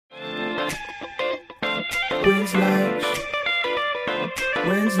When's lunch?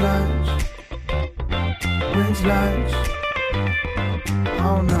 When's lunch? When's lunch?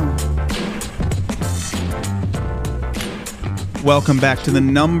 Oh no. Welcome back to the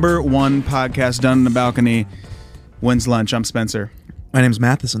 #1 podcast done in the balcony. When's lunch? I'm Spencer. My name's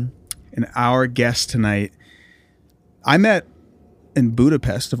Matheson. And our guest tonight, I met in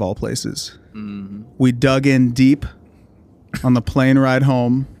Budapest, of all places. Mm-hmm. We dug in deep on the plane ride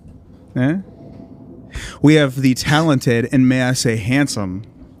home. We have the talented and, may I say, handsome.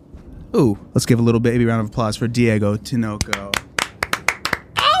 Ooh. Let's give a little baby round of applause for Diego Tinoco.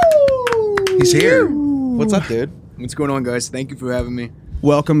 He's here. What's up, dude? What's going on, guys? Thank you for having me.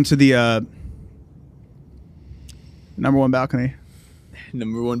 Welcome to the #1 balcony.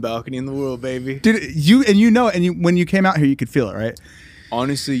 #1 balcony in the world, baby. Dude, when you came out here, you could feel it, right?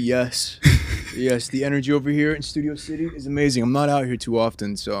 Honestly, yes. Yes, the energy over here in Studio City is amazing. I'm not out here too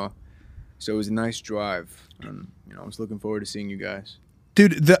often, so it was a nice drive. And, I was looking forward to seeing you guys.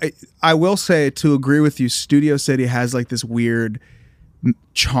 Dude, I will say, to agree with you, Studio City has like this weird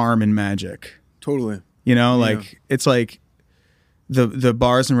charm and magic. Totally. It's like the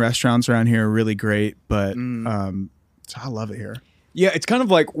bars and restaurants around here are really great, but so I love it here. Yeah, it's kind of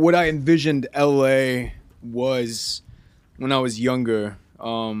like what I envisioned LA was when I was younger.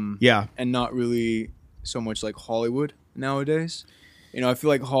 Yeah. And not really so much like Hollywood nowadays. I feel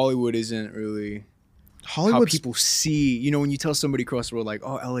like Hollywood isn't really how people see. When you tell somebody across the road, like,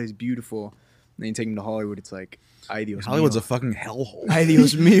 oh, LA is beautiful, and then you take them to Hollywood, it's like, Adios Hollywood's mio. a fucking hellhole.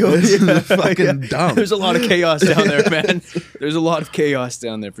 Adios mio. This is fucking dumb. There's a lot of chaos down there, man. There's a lot of chaos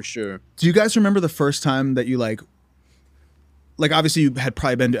down there for sure. Do you guys remember the first time that you like obviously you had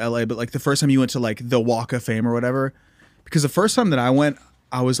probably been to LA, but like the first time you went to like the Walk of Fame or whatever? Because the first time that I went,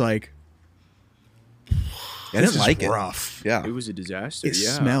 I was like, I didn't like it. Rough. Yeah. It was a disaster. It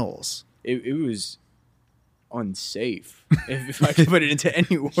smells. It was unsafe. if I could put it into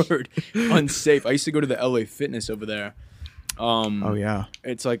any word, unsafe. I used to go to the LA Fitness over there. Oh yeah.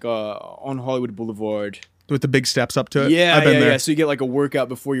 It's like on Hollywood Boulevard. With the big steps up to it? Yeah, I've been there. yeah. So you get like a workout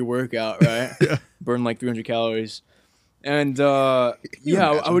before your workout, right? Yeah. Burn like 300 calories. And I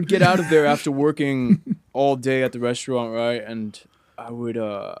would get out of there after working all day at the restaurant, right? And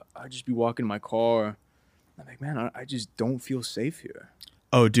I'd just be walking my car. I'm like, man, I just don't feel safe here.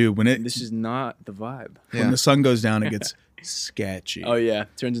 Oh, dude, This is not the vibe. when the sun goes down, it gets sketchy. Oh yeah,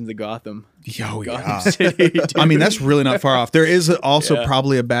 turns into Gotham. Yo, yeah. Gotham City, dude. I mean, that's really not far off. There is also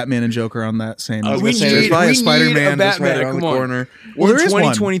probably a Batman and Joker on that same. I was We going to say, there's probably a need a Spider-Man just right Batman, around the come on. corner. We're there in is one.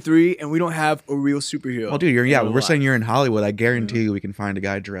 2023 and we don't have a real superhero. Well, dude, in real we're life. saying you're in Hollywood. I guarantee you we can find a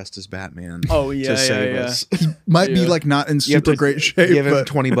guy dressed as Batman. Oh, yeah, to save yeah. us. Might be Yeah. like not in You have super to great shape. Give him but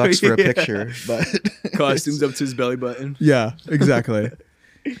 $20 for a Yeah. picture, but Costumes up to his belly button. yeah, exactly.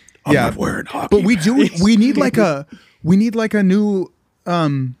 I'm yeah, not wearing hockey. but we need like a new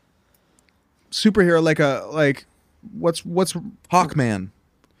superhero, what's Hawkman.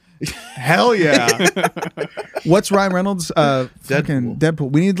 hell yeah. What's Ryan Reynolds fucking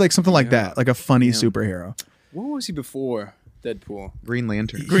Deadpool. We need like something like that, like a funny superhero. What was he before Deadpool? Green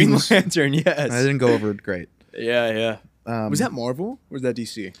Lantern. Green Lantern, yes. I didn't go over it great. Yeah. Was that Marvel or was that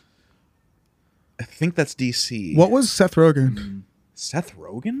DC? I think that's DC. What was Seth Rogen? Seth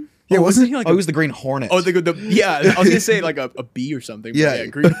Rogen? Yeah, wasn't he like He was the Green Hornet. I was gonna say like a bee or something. But Yeah.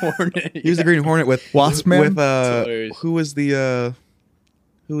 Green Hornet. He was the Green Hornet with Wasp Man? With hilarious. who was the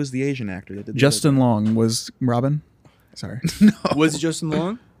Asian actor that did the Justin Long was Robin. Sorry. Was it Justin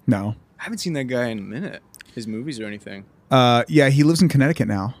Long? No. I haven't seen that guy in a minute. His movies or anything. Yeah, he lives in Connecticut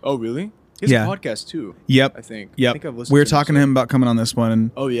now. Oh, really? He has Yeah. a podcast too. Yep. I think. Yep. I think I've listened We were to talking to him about coming on this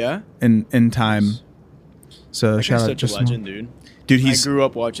one Oh yeah. in time. So That shout guy's out such a Justin legend, Long. dude. Dude, I grew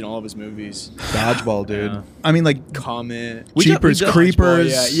up watching all of his movies. Dodgeball, dude. Yeah. I mean, like, Comet. Jeepers Dodgeball,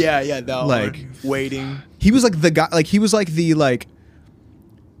 Creepers. Yeah. That Like- one. Waiting. he was like the guy, like he was like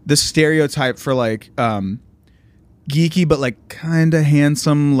the stereotype for like geeky but like kind of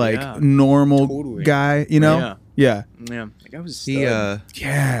handsome, like Yeah, normal totally. guy, you know? Yeah. Yeah. That guy was a stud. He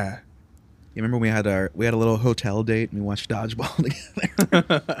Yeah. you remember we had a little hotel date and we watched Dodgeball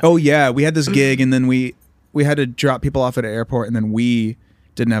together. Oh yeah, we had this gig and then we had to drop people off at an airport and then we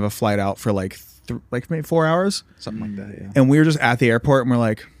didn't have a flight out for like maybe 4 hours. Something like that, yeah. And we were just at the airport and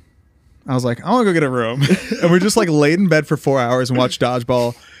I was like, I want to go get a room. And we're just like laid in bed for 4 hours and watched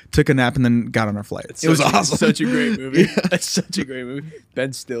Dodgeball, took a nap, and then got on our flight. It's It was such awesome. Such a great movie. That's such a great movie.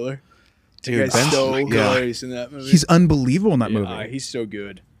 Ben Stiller. Dude, That guy's so yeah. hilarious in that movie. He's unbelievable in that Yeah, movie. he's so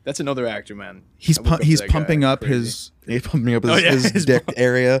good. That's another actor, man. He's I look up to he's that guy. pumping up Crazy. his He's pumping up his, Oh, yeah, his his dick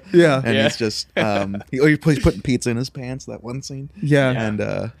area. Yeah. And Yeah. he's just he's putting pizza in his pants, that one scene. yeah. Yeah.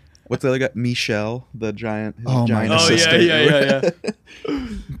 And What's the other guy? Michelle, the giant, his Oh my giant God. Oh, yeah, assistant.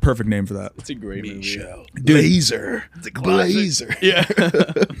 yeah. Perfect name for that. It's a great movie. Michelle. Dude. Blazer. It's a classic. Blazer. Yeah.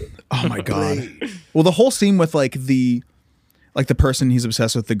 Oh my God. Well, the whole scene with like the person he's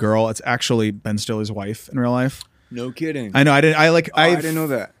obsessed with, the girl, it's actually Ben Stiller's wife in real life. No kidding. I know. I didn't know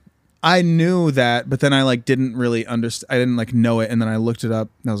that. I knew that, but then I like didn't really understand. I didn't like know it, and then I looked it up.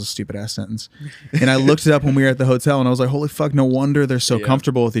 That was a stupid ass sentence. And I looked it up when we were at the hotel, and I was like, "Holy fuck! No wonder they're so Yeah.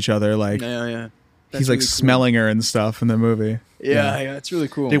 comfortable with each other." Like Yeah. he's like smelling her and stuff in the movie. Yeah, it's really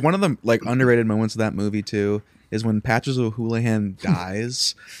cool. Dude, one of the like underrated moments of that movie too is when Patches O'Houlihan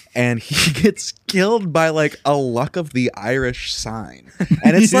dies and he gets killed by like a Luck of the Irish sign.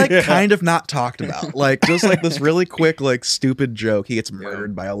 And it's like kind of not talked about. Like just like this really quick, like stupid joke. He gets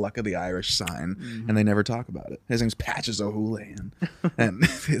murdered by a Luck of the Irish sign and they never talk about it. His name's Patches O'Houlihan. And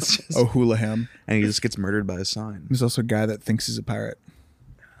it's just O'Houlihan. and he just gets murdered by a sign. He's also a guy that thinks he's a pirate.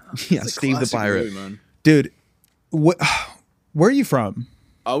 Yeah, It's a Steve the classic Pirate. movie, man. Dude, where are you from?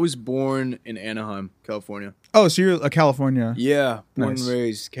 I was born in Anaheim, California. Oh, so you're a California. Yeah, born Nice. and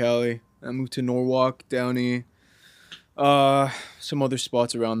raised Cali. I moved to Norwalk, Downey, some other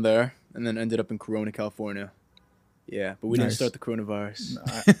spots around there, and then ended up in Corona, California. Yeah, but we didn't Nice. start the coronavirus.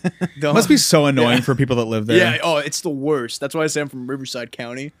 It must be so annoying for people that live there. Yeah, oh, it's the worst. That's why I say I'm from Riverside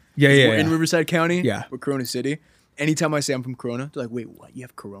County. Yeah, 'Cause yeah, we're in yeah. Riverside County. Yeah. We're Corona City. Anytime I say I'm from Corona, they're like, "Wait, what? You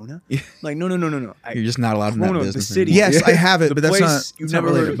have Corona?" Like, no. You're just not allowed in that Corona, the business. city. anymore. Yes, I have it, The but that's place not. you've it's not never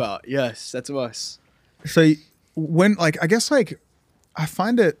heard related. about. Yes, that's us. So when like I guess like I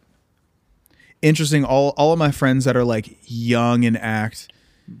find it interesting. All of my friends that are like young and act,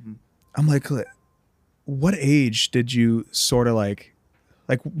 I'm like, what age did you sort of like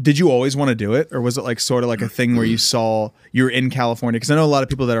did you always want to do it, or was it like sort of like a thing where you saw you were in California? Because I know a lot of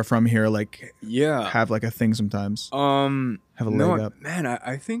people that are from here like Yeah. have like a thing sometimes. Have a no, leg up. man.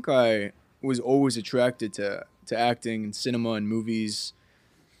 I think I was always attracted to acting and cinema and movies.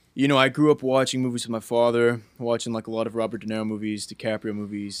 You know, I grew up watching movies with my father, watching like a lot of Robert De Niro movies, DiCaprio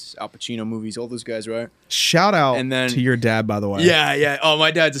movies, Al Pacino movies, all those guys, right? Shout out And then- to your dad, by the way. Yeah. Oh,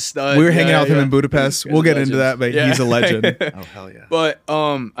 my dad's a stud. We were hanging Yeah, out with him yeah. in Budapest. This guy's We'll a get into legend. that, but Yeah. he's a legend. Oh hell yeah. But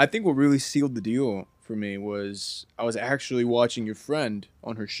I think what really sealed the deal for me was I was actually watching your friend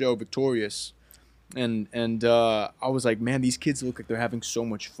on her show, Victorious. And I was like, man, these kids look like they're having so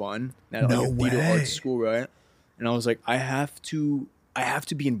much fun at No like a theater way. arts school, right? And I was like, I have to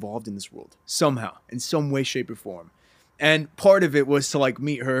be involved in this world somehow, in some way, shape, or form. And part of it was to like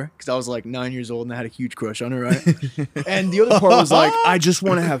meet her because I was like 9 years old and I had a huge crush on her, right? And the other part was like, I just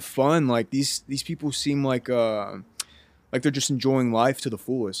want to have fun. Like these people seem like they're just enjoying life to the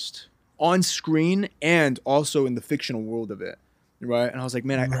fullest on screen and also in the fictional world of it, right? And I was like,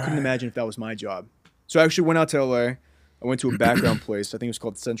 man, I couldn't imagine if that was my job. So I actually went out to LA. I went to a background place. I think it was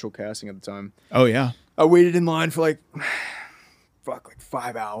called Central Casting at the time. Oh yeah. I waited in line for like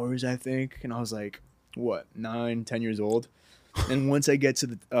 5 hours, I think, and I was like, what, 9, 10 years old. And once I get to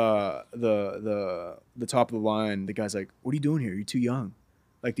the top of the line, the guy's like, "What are you doing here? You're too young."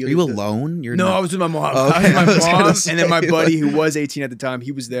 Like, Are you alone? You're No, not- I was with my mom. Oh, I was okay. I with was my gonna mom, say, and then my buddy like- who was 18 at the time,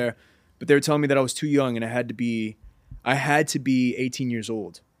 he was there. But they were telling me that I was too young and I had to be 18 years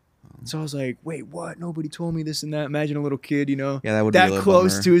old. So I was like, wait, what? Nobody told me this and that. Imagine a little kid, you know, Yeah, that would be a that little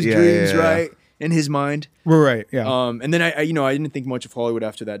close bummer. to his Yeah, dreams, yeah, yeah. right? In his mind. We're right. Yeah. And then I didn't think much of Hollywood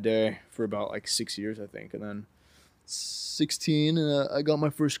after that day for about like 6 years, I think. And then 16, I got my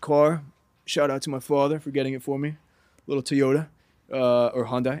first car. Shout out to my father for getting it for me, little Toyota or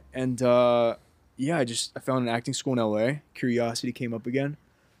Hyundai. And yeah, I found an acting school in LA. Curiosity came up again,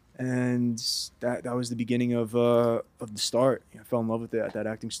 and that was the beginning of the start. I fell in love with it at that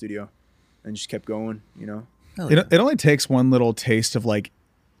acting studio, and just kept going. You know. Hell yeah. It only takes one little taste of like,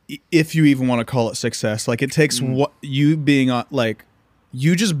 if you even want to call it success. Like it takes what you being on, like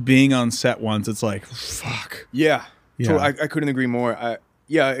you just being on set once. It's like fuck. Yeah. Yeah. I couldn't agree more.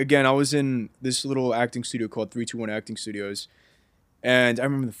 Again, I was in this little acting studio called 321 Acting Studios. And I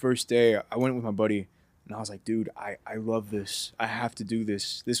remember the first day I went with my buddy and I was like, dude, I love this. I have to do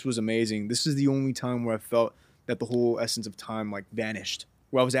this. This was amazing. This is the only time where I felt that the whole essence of time like vanished,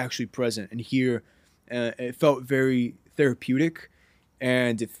 where I was actually present and here. It felt very therapeutic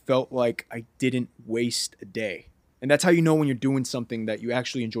and it felt like I didn't waste a day. And that's how you know when you're doing something that you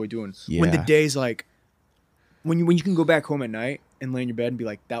actually enjoy doing. When the Yeah. day's like, when you can go back home at night and lay in your bed and be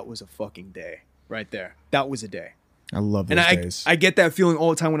like, that was a fucking day right there. That was a day. I love those And days. I get that feeling all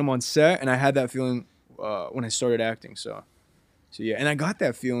the time when I'm on set, and I had that feeling when I started acting. So yeah, and I got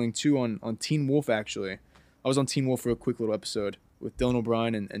that feeling too on Teen Wolf. Actually, I was on Teen Wolf for a quick little episode with Dylan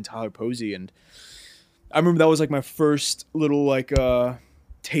O'Brien and Tyler Posey, and I remember that was like my first little like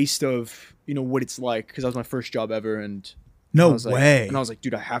taste of, you know, what it's like, because that was my first job ever, and No I was like, way. and I was like,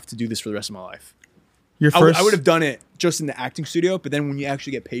 dude, I have to do this for the rest of my life. Your I first. would have done it just in the acting studio, but then when you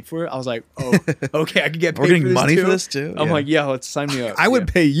actually get paid for it, I was like, oh, okay, I could get paid We're getting for this money too. for this too? I'm Yeah. like, yeah, let's sign me up. I would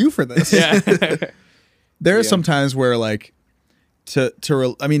pay you for this. Yeah. There are Yeah. some times where like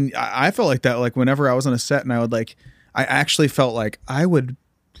I mean, I felt like that like whenever I was on a set and I would like I actually felt like I would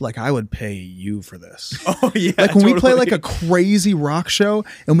pay you for this. Oh yeah. Like when we play totally. like a crazy rock show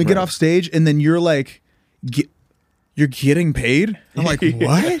and we get off stage and then you're like you're getting paid? I'm like,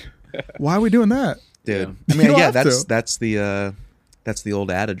 "What? Why are we doing that?" Dude. Yeah. I mean, don't yeah, have to. that's the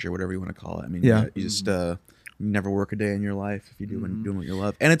old adage or whatever you want to call it. I mean, Yeah. you just you never work a day in your life if you're doing what you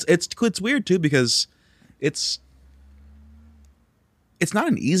love. And it's weird too because it's not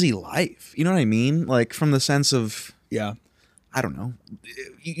an easy life. You know what I mean? Like from the sense of Yeah. I don't know.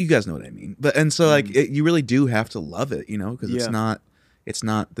 You guys know what I mean. But and so like you really do have to love it, you know, because Yeah. it's not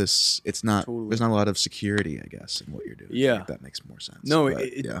Totally. there's not a lot of security, I guess, in what you're doing. Yeah. If that makes more sense. No, But,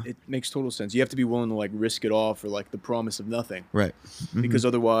 it makes total sense. You have to be willing to like risk it all for like the promise of nothing, right. Mhm. because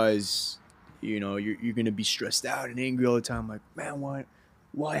otherwise, you know, you're gonna be stressed out and angry all the time. Like, man,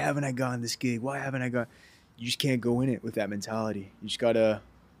 why haven't I gotten this gig? Why haven't I got? You just can't go in it with that mentality. You just gotta,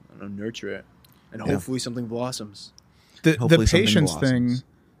 I don't know, nurture it, and Yeah. hopefully something blossoms. The Hopefully something patience thing blossoms.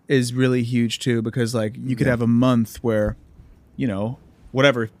 is really huge too because like you could have a month where, you know,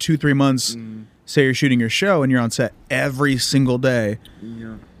 whatever, 2-3 months, say you're shooting your show and you're on set every single day.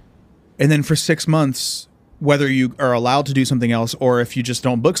 Yeah. And then for 6 months, whether you are allowed to do something else or if you just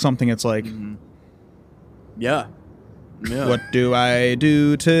don't book something, it's like, Yeah. Yeah. what do I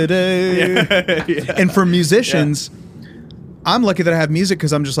do today? Yeah. And for musicians, I'm lucky that I have music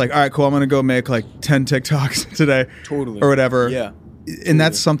because I'm just like, all right, cool. I'm going to go make like 10 TikToks today Totally. or whatever. Yeah. And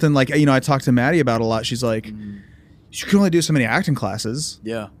that's something like, you know, I talked to Maddie about a lot. She's like, you can only do so many acting classes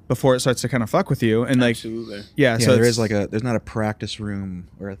Yeah. before it starts to kind of fuck with you. And like, Absolutely. yeah, Yeah, so there it's- is like there's not a practice room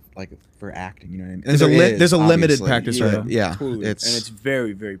or like for acting, you know what I mean? There's a There is, there's a limited obviously, practice but room. Yeah, Totally. it's and it's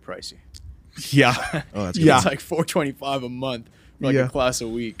very, very pricey. yeah. oh, that's Yeah. It's like $425 a month for like Yeah. a class a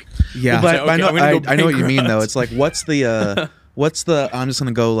week. Yeah. But Okay, I know I'm gonna go I know what you mean bankrupt. though. It's like what's the I'm just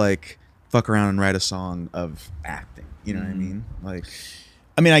gonna go like fuck around and write a song of acting. You know what I mean? Like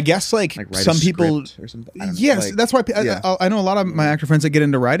I mean, I guess like write some a people, script or something. I don't know, yes, like- that's why yeah. I know a lot of my actor friends that get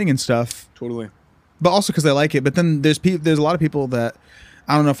into writing and stuff, Totally. but also because they like it. But then there's a lot of people that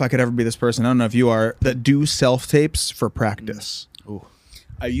I don't know if I could ever be this person. I don't know if you are that do self tapes for practice. Ooh.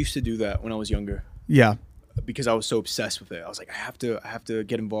 I used to do that when I was younger Yeah, because I was so obsessed with it. I was like, I have to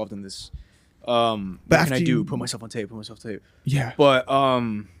get involved in this. But What can after I you- do? Put myself on tape. yeah. But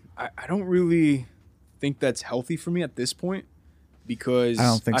I don't really think that's healthy for me at this point because I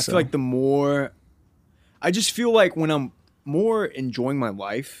don't think so. feel like the more I just feel like when I'm more enjoying my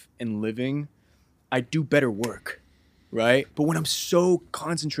life and living, I do better work, right? But when I'm so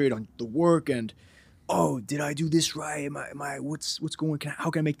concentrated on the work and did I do this right? Am I what's going? How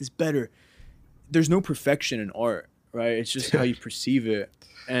can I make this better? There's no perfection in art, right? It's just how you perceive it,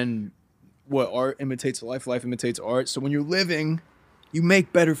 and what art imitates life imitates art. So when you're living, you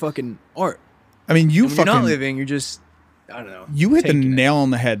make better fucking art. I mean, you And when you're not fucking living, you're just I don't know. you hit the taking it. nail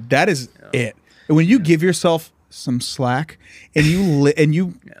on the head. That is it. And when you give yourself some slack and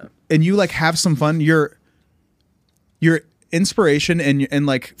you like have some fun, your inspiration and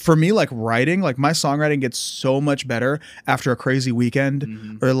like for me, like writing, like my songwriting gets so much better after a crazy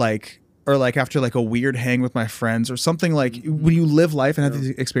weekend or like after like a weird hang with my friends or something. Like when you live life and have these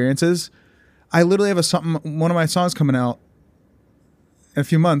experiences, I literally have one of my songs coming out in a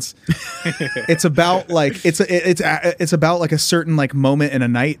few months. It's about like it's about like a certain like moment in a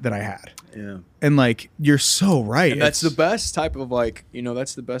night that I had. Yeah. And like you're so right. And that's the It's- best type of like,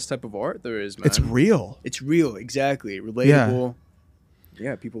 that's the best type of art there is, man. It's real. It's real, exactly. Relatable.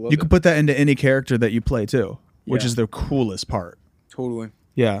 Yeah, people love You it. can put that into any character that you play too, which Yeah. is the coolest part. Totally.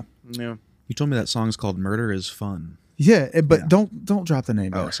 Yeah. Yeah. You told me that song's called "Murder Is Fun." Yeah, but don't drop the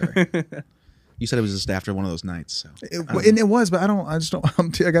name. Oh, yet. sorry. You said it was just after one of those nights. So And it was, but I just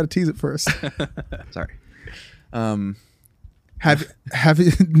don't. I got to tease it first. sorry. Have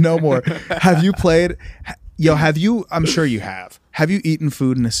you no more? Have you played? Have you? I'm sure you have. Have you eaten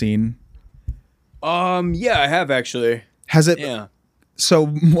food in a scene? Yeah, I have actually. Has it? Yeah.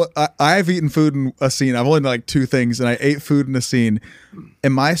 So I've eaten food in a scene. I've only done like 2 things, and I ate food in a scene.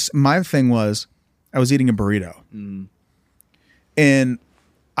 And my thing was, I was eating a burrito, and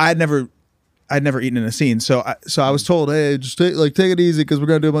I'd never eaten in a scene. So I was told, hey, just take it easy because we're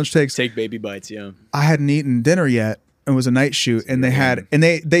gonna do a bunch of takes. Take baby bites, yeah. I hadn't eaten dinner yet, It was a night shoot, and they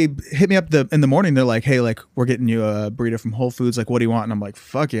hit me up in the morning. They're like, "Hey, like we're getting you a burrito from Whole Foods. Like, what do you want?" And I'm like,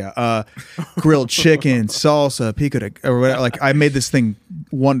 "Fuck yeah, grilled chicken, salsa, pico de or whatever." Like, I made this thing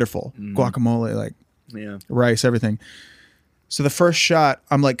wonderful, guacamole, like rice, everything. So the first shot,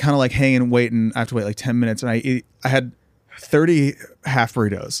 I'm like kind of like hanging, waiting. I have to wait like 10 minutes, and I had 30 half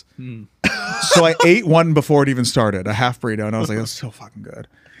burritos. So I ate one before it even started, a half burrito, and I was like, "That's so fucking good."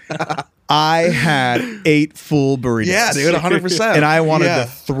 I had 8 full burritos. Yeah, dude, 100%. And I wanted to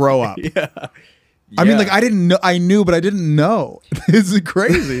throw up. Yeah. I mean, like, I didn't know. I knew, but I didn't know. This is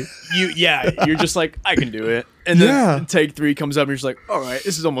crazy. You're just like, I can do it. And then take 3 comes up and you're just like, all right,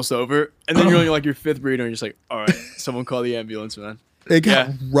 this is almost over. And then you're on like your 5th burrito and you're just like, all right, someone call the ambulance, man. It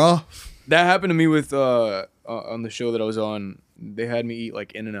got rough. That happened to me with on the show that I was on. They had me eat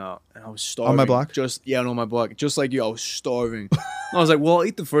like In-N-Out, and I was starving. On my block? On my block. Just like you, I was starving. I was like, well, I'll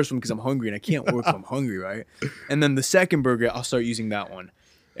eat the first one because I'm hungry, and I can't work if I'm hungry, right? And then the second burger, I'll start using that one.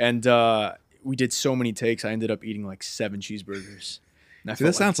 And we did so many takes, I ended up eating like 7 cheeseburgers. Dude,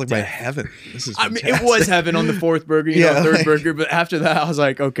 this sounds like my heaven. This is fantastic. I mean, it was heaven on the 4th burger, you know, 3rd like, burger, but after that, I was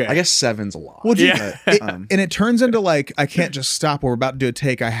like, okay. I guess 7's a lot. Well, and it turns into like, I can't just stop. We're about to do a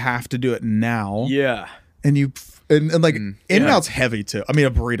take. I have to do it now. Yeah. And you and like In-N-Out's heavy too. I mean,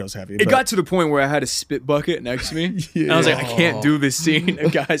 a burrito's heavy. It got to the point where I had a spit bucket next to me, and I was like, I can't do this scene,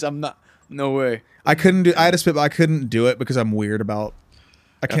 guys. I'm not. No way. I couldn't do. I had a spit, but I couldn't do it because I'm weird about.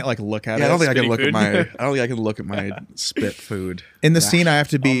 I can't like look at it. I don't think I can look food. at my. I don't think I can look at my spit food. In the scene, I have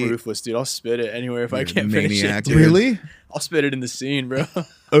to be I'm ruthless, dude. I'll spit it anywhere if I can't finish it. Dude. Really? I'll spit it in the scene, bro.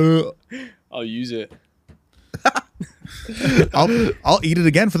 I'll use it. I'll eat it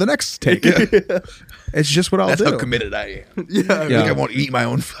again for the next take. It's just what I'll do. That's how committed I am. I think I won't eat my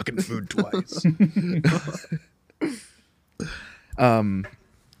own fucking food twice.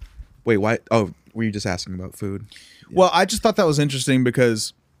 Wait, why? Oh, were you just asking about food? Well, I just thought that was interesting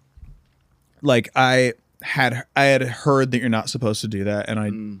because, like, I had heard that you're not supposed to do that,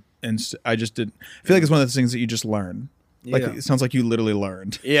 and I just didn't. I feel like it's one of those things that you just learn. Like, it sounds like you literally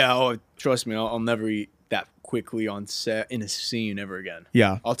learned. Yeah. Oh, trust me, I'll never eat that quickly on set in a scene ever again.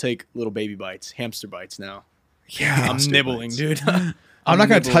 Yeah. I'll take little baby bites, hamster bites now. Yeah. I'm nibbling, dude. I'm not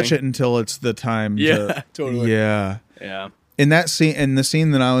gonna touch it until it's the time. Yeah, totally. Yeah. Yeah. In that scene, in the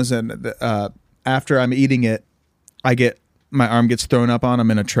scene that I was in, after I'm eating it, my arm gets thrown up on. I'm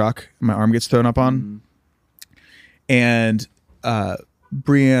in a truck. My arm gets thrown up on, and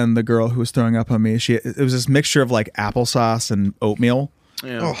Brienne, the girl who was throwing up on me, it was this mixture of like applesauce and oatmeal,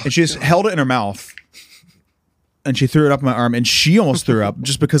 and she just held it in her mouth, and she threw it up my arm, and she almost threw up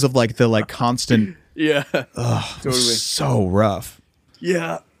just because of like the like constant. Yeah. Totally. So rough.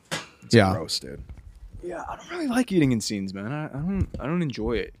 Yeah. It's gross, dude. Yeah, I don't really like eating in scenes, man. I don't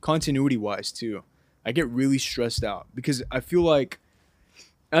enjoy it. Continuity wise too. I get really stressed out because I feel like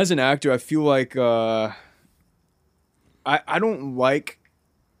as an actor, I feel like I don't like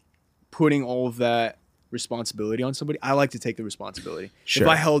putting all of that responsibility on somebody. I like to take the responsibility. Sure. If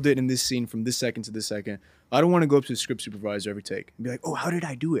I held it in this scene from this second to this second, I don't want to go up to the script supervisor every take and be like, "Oh, how did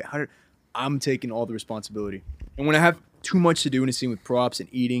I do it? I'm taking all the responsibility." And when I have too much to do in a scene with props and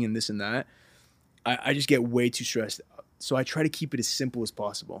eating and this and that, I just get way too stressed. So I try to keep it as simple as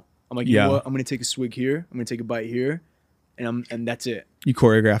possible. I'm like, you know what? I'm going to take a swig here. I'm going to take a bite here. And that's it. You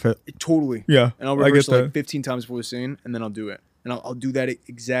choreograph it. Totally. Yeah. And I'll rehearse like 15 times before the scene, and then I'll do it. And I'll do that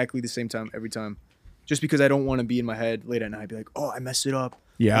exactly the same time every time. Just because I don't want to be in my head late at night, be like, oh, I messed it up.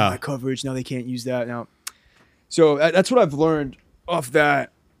 Yeah. My coverage, now they can't use that now. So that's what I've learned off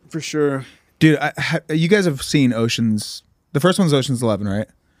that, for sure. Dude, you guys have seen Ocean's. The first one's Ocean's 11, right?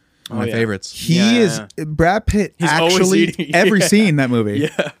 My favorites. Brad Pitt He's actually eating. every scene that movie.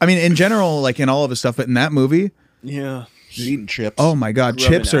 Yeah. I mean, in general, like in all of his stuff, but in that movie, Yeah. He's eating chips. oh my god,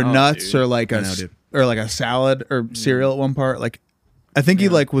 Grubbing chips or out, nuts dude. or like I know, dude. or like a salad or cereal at one part. Like, I think he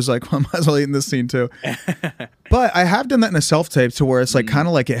like was like, well, I might as well eat in this scene too. But I have done that in a self tape to where it's like kind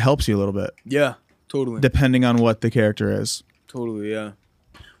of like it helps you a little bit Yeah. Totally. depending on what the character is. Totally, yeah.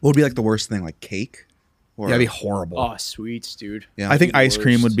 What would be like the worst thing? Like cake? Or, Yeah, that'd be horrible. Oh, sweets, dude. Yeah. I think ice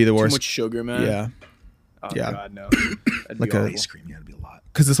cream would be the Too worst. much sugar, man. Yeah, Oh, Yeah. God, no. That'd Like be a- awful. ice cream. Yeah, it'd be a lot.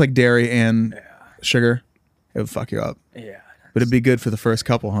 because it's like dairy and sugar. It would fuck you up. Yeah. But it'd be good for the first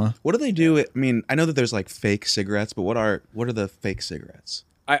couple, huh? What do they do? I mean, I know that there's like fake cigarettes, but what are the fake cigarettes?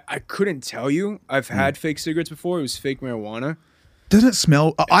 I couldn't tell you. I've had fake cigarettes before. It was fake marijuana. Doesn't it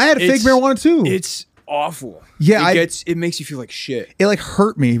smell? I had fake It's- marijuana too. It's awful. Yeah, it makes you feel like shit. It like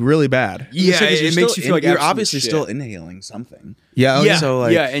hurt me really bad. Yeah, Because it makes you feel like you're absolute obviously shit. still inhaling something. Yeah. Yeah, So,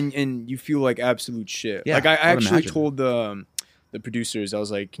 like- yeah, and you feel like absolute shit. Yeah, like I I would actually imagine. told the producers, I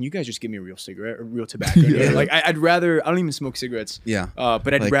was like, "Can you guys just give me a real cigarette or real tobacco?" Like I'd rather. I don't even smoke cigarettes. Yeah.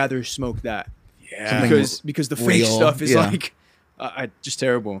 But I'd Like- rather smoke that. Something Because the fake real, stuff is yeah. like just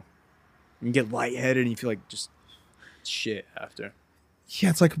terrible. You get lightheaded and you feel like just shit after. Yeah,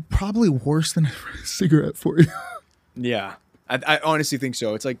 it's like probably worse than a cigarette for you. Yeah. I honestly think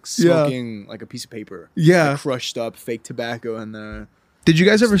so. It's like Yeah. smoking like a piece of paper. Yeah. Like crushed up fake tobacco and Did you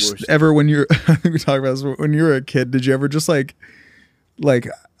guys It's the worst. ever when you're I think we talked about this when you were a kid, did you ever just like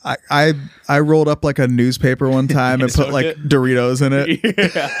I rolled up like a newspaper one time and put Soak like it? Doritos in it?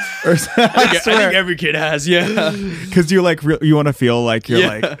 yeah. Or, I think every kid has, yeah. because you like you want to feel like you're Yeah.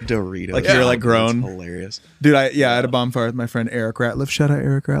 like, Doritos. Like you're, like, grown. That's hilarious. dude. I had a bonfire with my friend Eric Ratliff. Shout out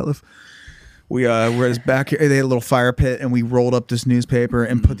Eric Ratliff. We were his back. They had a little fire pit, and we rolled up this newspaper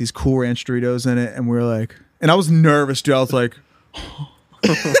and put these Cool Ranch Doritos in it, and we were like, and I was nervous, dude. I was like,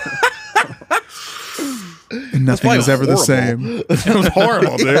 and nothing probably was ever the horrible. same. It was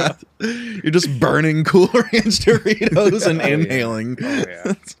horrible, dude. You're just burning Cool Ranch Doritos and inhaling. Oh, yeah.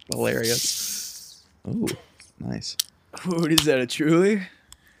 That's hilarious. Oh, nice. What is that, a Truly?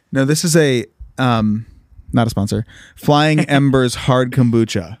 No, this is a not a sponsor. Flying Embers Hard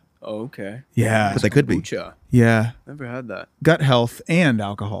Kombucha. Oh, okay. Yeah, But they could be. Kombucha. yeah. Never had that. Gut health and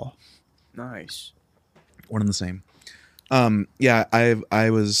alcohol. Nice. One and the same. Yeah, I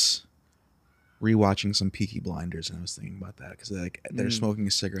was rewatching some Peaky Blinders and I was thinking about that because they're smoking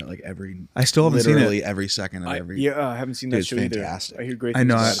a cigarette like every I still haven't seen literally it. every second of every. I haven't seen Dude, that it's show fantastic. either. I hear great I things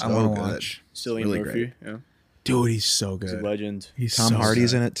know. about I it. so want to good. watch. Cillian really Murphy. great. Yeah. Dude, he's so He's a good. legend. He's Tom so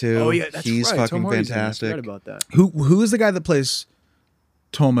Hardy's good. in it too. Oh yeah, that's He's right. fucking Tom Hardy's in it. I fantastic. forgot about that. Who is the guy that plays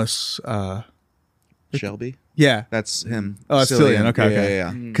Thomas? Shelby, Yeah. that's him. Oh, it's Cillian. Okay, yeah, okay.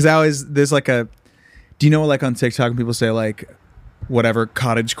 yeah. Because I always there's like a. Do you know like on TikTok when people say like, whatever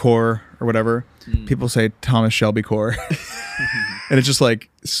cottage core or whatever, people say Thomas Shelby core, and it's just like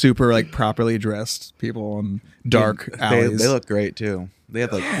super like properly dressed people in dark They alleys. look great too. They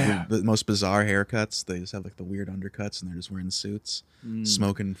have like the most bizarre haircuts. They just have like the weird undercuts, and they're just wearing suits,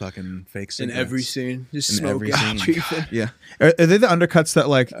 smoking fucking fake In cigarettes. every scene, just In every smoking. scene. Yeah, Are they the undercuts that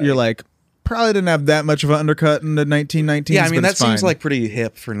like you're like probably didn't have that much of an undercut in the 1919s? yeah. I mean, but that it's seems fine. like pretty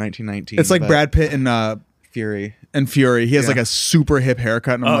hip for 1919. It's like but Brad Pitt and Fury. Fury. He has Yeah. like a super hip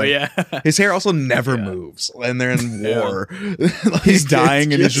haircut. And I'm Oh like, yeah. His hair also never moves, and they're in Yeah. war. Like, he's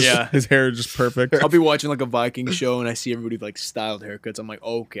dying and it's it's just Yeah. his hair is just perfect. I'll be watching like a Viking show and I see everybody with, like styled haircuts. I'm like,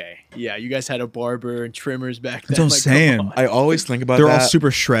 okay, yeah, you guys had a barber and trimmers back then. That's what I'm Like, saying. come on. I always think about They're that all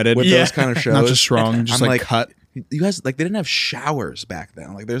super shredded. with Yeah. those kind of shows. Not just strong, just I'm like cut. You guys, like, they didn't have showers back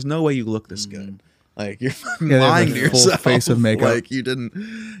then. Like, there's no way you look this good. Like, you're fucking Yeah, they have, lying like, to full yourself. face of makeup. Like, you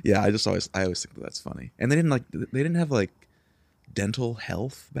didn't. Yeah, I always think that's funny. And they didn't have like dental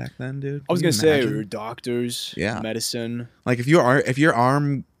health back then, dude. I was Can gonna you say imagine? we were doctors, Yeah. medicine. Like, if your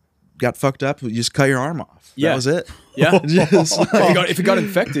arm got fucked up, you just cut your arm off. Yeah. That was it. Yeah. Just, if it got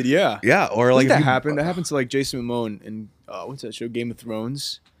infected, yeah. yeah, or Like like that if you- happened. That happened to like Jason Momoa in what's that show? Game of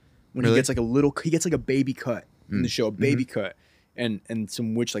Thrones. When Really? he gets like a baby cut in the show, a baby cut, and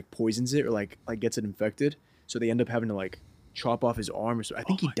some witch like poisons it or like gets it infected. So they end up having to like chop off his arm or so. I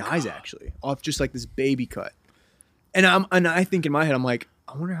think he dies actually off just like this baby cut. And I think in my head I'm like,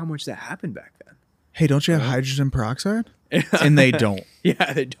 I wonder how much that happened back then. Hey, don't you have hydrogen peroxide? And they don't.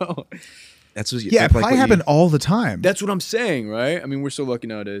 Yeah, they don't. That's what you, Yeah, like it probably what you- happened all the time. That's what I'm saying, right? I mean, we're so lucky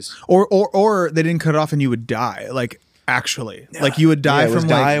nowadays. Or they didn't cut it off and you would die. Like actually, like you would die yeah, it was from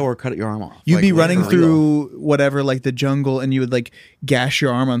die like or cut your arm off. you'd Like, be running for real. through whatever like the jungle and you would like gash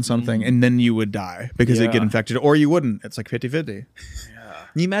your arm on something and then you would die because it'd get Yeah. infected, or you wouldn't. It's like 50-50. Can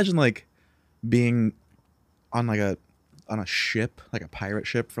you imagine like being on like a ship, like a pirate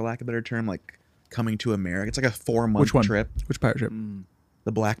ship, for lack of a better term, like coming to America? It's like a 4-month Which one? trip. Which pirate ship?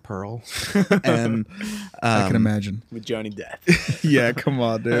 The Black Pearl, and I can imagine. With Johnny Depp. Yeah, come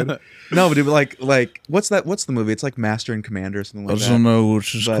on, dude. no, but dude, like what's that? What's the movie? It's like Master and Commander or something like that. know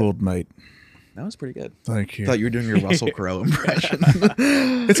which is But- called, mate. That was pretty good. Thank I thought you were doing your Russell Crowe impression.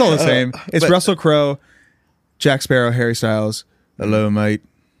 It's all the same. It's but- Russell Crowe, Jack Sparrow, Harry Styles. Hello, mate.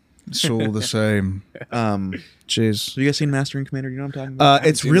 It's all the same. Cheers. Have you guys seen Master and Commander? You know what I'm talking about?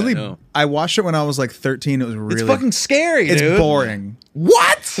 It's seen really. that, no. I watched it when I was like 13. It was really. it's fucking scary, It's dude. boring.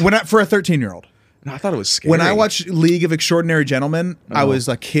 What? For a 13-year-old. No, I thought it was scary. When I watched League of Extraordinary Gentlemen, I Oh. was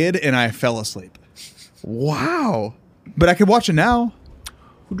a kid and I fell asleep. wow, But I could watch it now.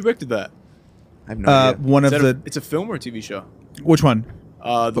 Who directed that? I have no idea. One Is of that the it's a film or a TV show? which one?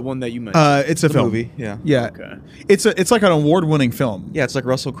 The one that you mentioned. It's a The film. movie, yeah. Yeah. Okay. It's like an award-winning film. Yeah, it's like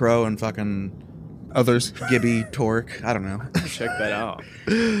Russell Crowe and fucking Others. Gibby Torque. I don't know. Check that out.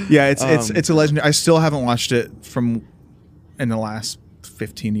 Yeah, it's a legend. I still haven't watched it from in the last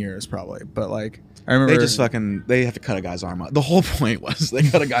 15 years, probably. But like, I remember They have to cut a guy's arm off. The whole point was they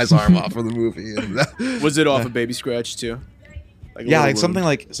cut a guy's arm off for the movie. And Was it off a baby scratch too? Like a yeah, little like something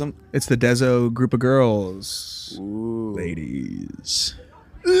wound? like some it's the Dezo group of girls. Ooh. ladies.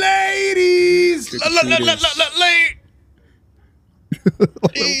 Trick-or-treaters.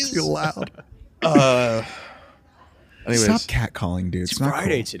 Ladies, too loud. Anyways, Stop catcalling, dude. It's not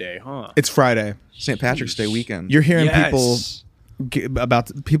Friday cool. today, huh? It's Friday. St. Patrick's Day weekend. You're hearing Yes.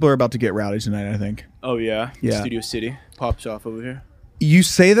 people are about to get rowdy tonight, I think. Oh yeah. Yeah. Studio City pops off over here. You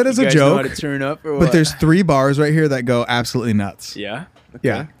say that as You a guys know how joke, to turn up, or but what? there's 3 bars right here that go absolutely nuts. Yeah. Okay.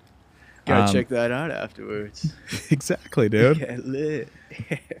 Yeah. Gotta check that out afterwards. Exactly, dude. Get lit.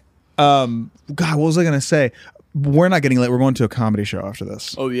 God, what was I gonna say? We're not getting late. We're going to a comedy show after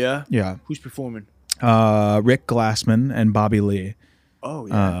this. Oh yeah. Yeah. Who's performing? Rick Glassman and Bobby Lee. Oh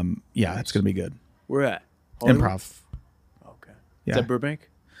yeah. Yeah, it's gonna be good. Where at? Hollywood? Improv. Okay. Yeah. Is that Burbank?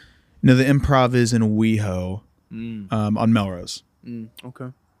 No, the Improv is in WeHo, on Melrose. Okay.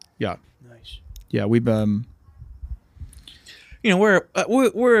 Yeah, Nice. yeah. We've You know, we're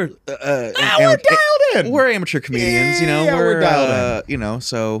dialed in. We're amateur comedians. You know, Yeah, we're dialed you know,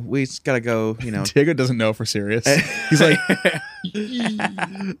 so we just gotta go. You know, Diego doesn't know if we're serious. He's like,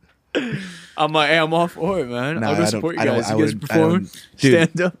 I'm like, hey, I'm all for it, man. No, I'll go I support you don't- I guys. don't- You I guys wouldn't- I performing? wouldn't- Dude.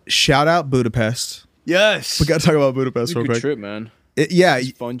 Stand up. shout out Budapest. Yes. We gotta talk about Budapest It's a real good quick. trip, man. Yeah, It's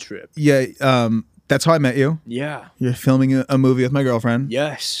a fun trip. yeah. That's how I met you. Yeah. You're filming a movie with my girlfriend.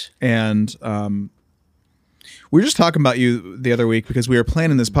 Yes. And we were just talking about you the other week because we were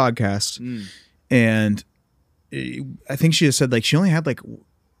planning this podcast, and I think she just said like she only had like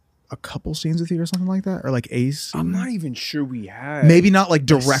a couple scenes with you or something like that, or like a scene. I'm not even sure we had Maybe not like a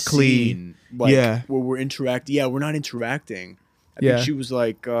directly. scene, like, Yeah. where we're interacting. Yeah, we're not interacting. I Yeah. think she was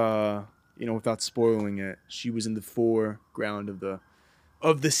like, without spoiling it, she was in the foreground of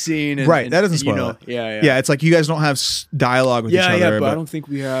the scene. And, Right, and, that doesn't you spoil know, it. Yeah. Yeah, it's like you guys don't have dialogue with each Yeah, other. but I But don't think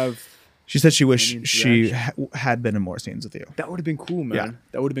we have. she said she wished any she interaction. had been in more scenes with you. That would have been cool, man. Yeah.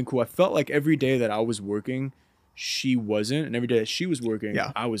 That would have been cool. I felt like every day that I was working, she wasn't, and every day that she was working,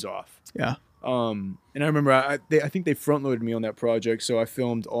 Yeah. I was off. Yeah. And I remember I think they front loaded me on that project, so I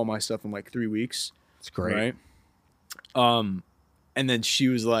filmed all my stuff in like 3 weeks. It's great. Right. And then she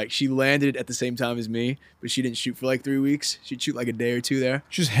was like, she landed at the same time as me, but she didn't shoot for like 3 weeks. She'd shoot like a day or two there.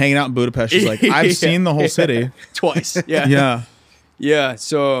 She's hanging out in Budapest. She's like, I've seen the whole city. Twice. Yeah. Yeah. Yeah.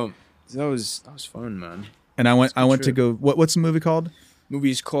 So that was fun, man. And I went to trip. go. What's the movie called?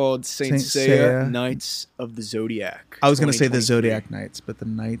 Movie's called Saint Saint Seiya, Seiya. Knights of the Zodiac. I was gonna say the 2023. Zodiac Knights, but the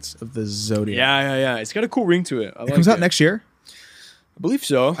Knights of the Zodiac. Yeah. It's got a cool ring to it. It comes out next year. I believe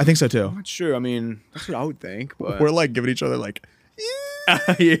so. I think so too. I'm not sure. I mean, that's what I would think. But We're like giving each other like.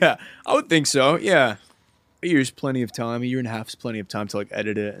 yeah, I would think so. Yeah. A year's plenty of time. A year and a half is plenty of time to like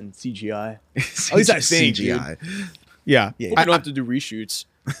edit it and CGI. At least I think, CGI. Yeah. Hope we I, don't have to do reshoots.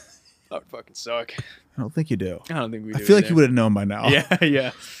 That would fucking suck. I don't think you do. I don't think we I do. feel like either. you would have known by now.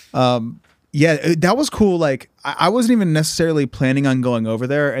 Yeah. Yeah, that was cool. Like I wasn't even necessarily planning on going over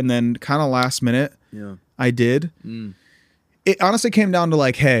there, and then kind of last minute, Yeah. I did. It honestly came down to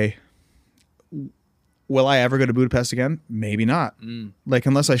like, hey, will I ever go to Budapest again? Maybe not. Like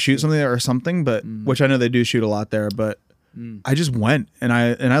unless I shoot something there or something, but which I know they do shoot a lot there. But I just went, and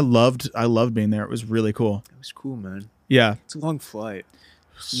I loved being there. It was really cool. It was cool, man. Yeah, It's a long flight.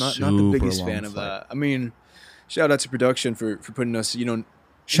 Not the biggest Super fan long of flight. that. I mean, shout out to production for putting us, in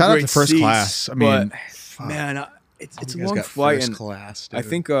Shout out great to first seats, class. I mean, but, fuck. man, it's a You guys long got flight, first and class, I dude.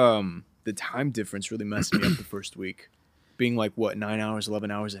 think the time difference really messed me up the first week. Being like 9 hours, 11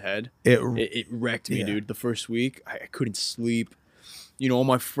 hours ahead. It wrecked me, Yeah. dude. The first week, I couldn't sleep. All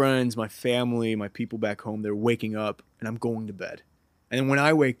my friends, my family, my people back home, they're waking up, and I'm going to bed. And then when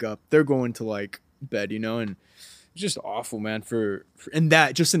I wake up, they're going to like bed, and it's just awful, man. For in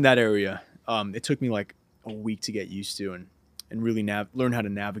that area, it took me like a week to get used to and really learn how to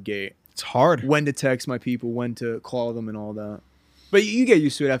navigate it's hard. when to text my people, when to call them, and all that. But you get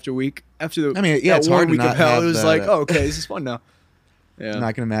used to it after a week. After I mean, yeah, that it's one hard to week not of hell, have it was that, like, oh, okay, this is fun now. Yeah. And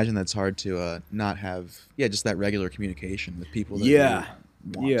I can imagine that's hard to not have, just that regular communication with people that Yeah.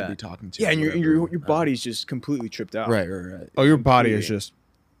 you want to be talking to. Yeah, and whatever. your body's just completely tripped out. Right. Oh, your body is Completely. just.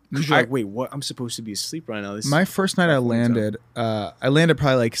 'Cause you're like, wait, what? I'm supposed to be asleep right now. This My first night I landed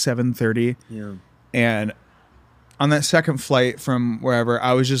probably like 7:30, yeah. and on that second flight from wherever,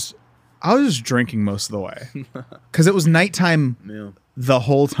 I was just drinking most of the way because it was nighttime Yeah. the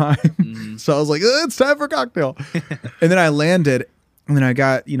whole time. So I was like, it's time for a cocktail. And then I landed, and then I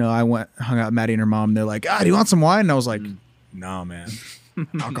got, I hung out with Maddie and her mom. And they're like, do you want some wine? And I was like, no, man,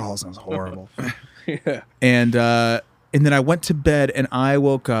 alcohol sounds horrible. Yeah. And And then I went to bed and I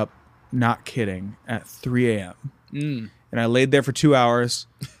woke up, not kidding, at 3 a.m. Mm. And I laid there for 2 hours.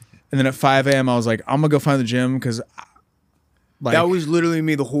 And then at 5 a.m. I was like, I'm gonna go find the gym because That was literally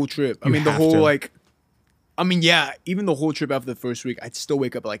me the whole trip. I You mean, the have whole to. like, I mean, yeah, even the whole trip after the first week, I'd still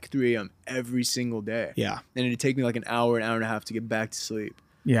wake up at like 3 a.m. every single day. yeah. And it'd take me like an hour and a half to get back to sleep.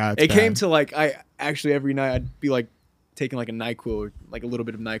 Yeah. It came to like, I actually every night I'd be like taking like a NyQuil or like a little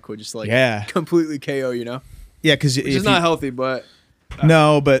bit of NyQuil just to like Yeah. completely KO, you know? Yeah, because Which is not healthy, but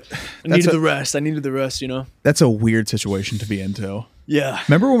no, but I needed the rest. I needed the rest, you know? that's a weird situation to be into. Yeah.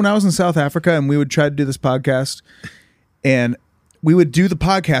 Remember when I was in South Africa and we would try to do this podcast and we would do the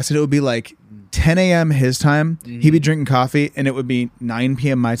podcast and it would be like 10 a.m. his time. He'd be drinking coffee and it would be 9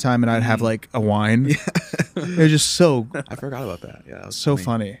 p.m. my time and I'd have like a wine. It was just so I forgot about that. Yeah, that was so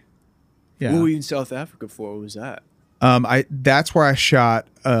funny. Yeah. What were you in South Africa for? What was that? That's where I shot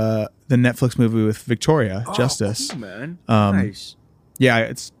the Netflix movie with Victoria Justice. Oh, cool, man. Um, Nice. Yeah,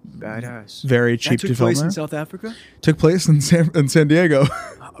 it's Badass. very That cheap took to film place there. in South Africa? Took place in San Diego.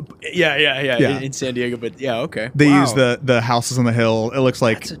 Yeah. Yeah. In San Diego, but yeah, okay. They Wow. use the houses on the hill. It looks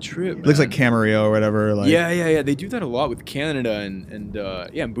like That's a trip. it looks like man. Camarillo or whatever. Like, Yeah. They do that a lot with Canada and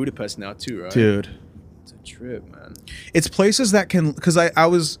in Budapest now too, right? dude, It's a trip, man. it's places that can because I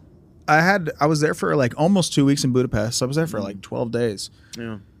was there for like almost 2 weeks in Budapest. I was there for like 12 days.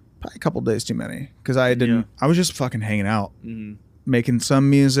 Yeah. Probably a couple days too many because I didn't. Yeah. I was just fucking hanging out, Mm-hmm. making some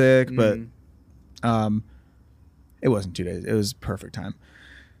music, but it wasn't 2 days. It was perfect time.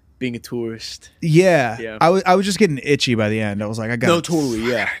 Being a tourist. Yeah, Yeah. I was just getting itchy by the end. I was like, I got No, totally.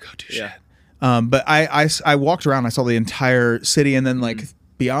 Yeah. go do Yeah. shit. But I walked around. I saw the entire city, and then like Mm.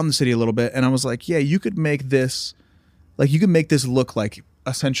 beyond the city a little bit, and I was like, yeah, you could make this, like you could make this look like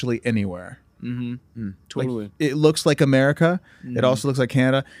essentially anywhere. Mm-hmm. Like, Totally. it looks like America. Mm-hmm. It also looks like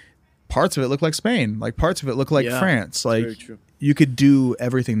Canada. Parts of it look like Spain. Like parts of it look like Yeah, France. Like very true. you could do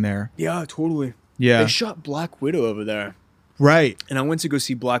everything there. Yeah, totally. Yeah. They shot Black Widow over there. Right. And I went to go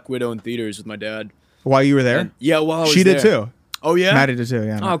see Black Widow in theaters with my dad. While you were there, And, yeah, while I was she did there. too. Oh, yeah? Maddie did too.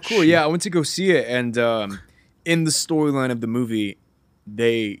 Yeah. Oh, cool. Yeah, I went to go see it, and in the storyline of the movie,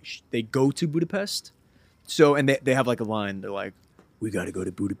 they go to Budapest. So, and they have like a line. They're like, "We got to go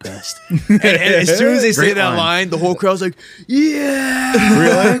to Budapest." and as soon as they say Great that line. line, the whole crowd's like, "Yeah,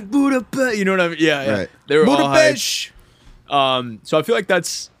 Really? Budapest." You know what I mean? Yeah, yeah. Right. They were all Budapest. hyped. So I feel like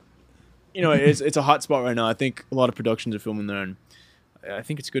that's, it's a hot spot right now. I think a lot of productions are filming there, and I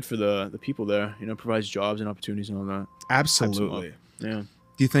think it's good for the people there. Provides jobs and opportunities and all that. Absolutely. Yeah.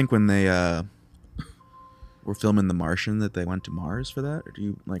 Do you think when they were filming The Martian that they went to Mars for that, or do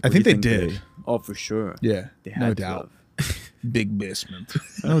you like? I what do think you they did. Oh, for sure. Yeah. They No had to doubt. have. Big basement.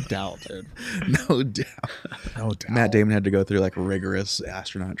 No doubt, dude. No doubt. No doubt. Matt Damon had to go through like rigorous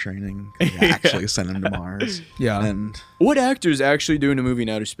astronaut training. They actually sent him to Mars. Yeah. And What actor is actually doing a movie in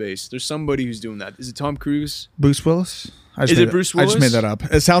outer space? There's somebody who's doing that. Is it Tom Cruise? Bruce Willis? I just Is it made Bruce I just made Willis? that up.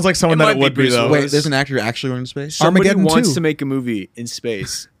 It sounds like someone It that might it be would be Bruce though. Willis. wait, there's an actor actually going to space? Somebody Armageddon wants 2. to make a movie in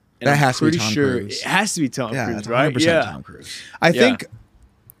space. And That I'm has to be pretty Tom sure Cruise. It has to be Tom Yeah, Cruise, it's right? 100% Yeah. Tom Cruise. I Yeah. think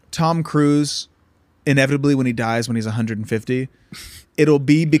Tom Cruise, inevitably when he dies when he's 150, it'll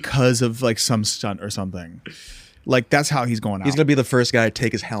be because of like some stunt or something. Like that's how he's going out. He's gonna be the first guy to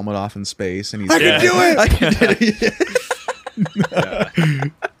take his helmet off in space, and he's I can do it. I can do it.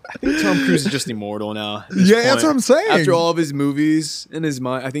 I think Tom Cruise is just immortal now. at this Yeah, that's point. what I'm saying. After all of his movies in his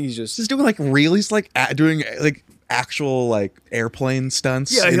mind, I think he's just. He's doing like real. He's like doing like actual like airplane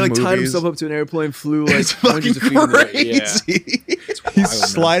stunts. Yeah, he in like tied movies. himself up to an airplane, flew like It's fucking hundreds of feet in the air. Yeah. crazy. He's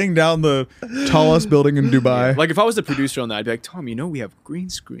sliding down the tallest building in Dubai. Like if I was the producer on that, I'd be like, Tom, we have green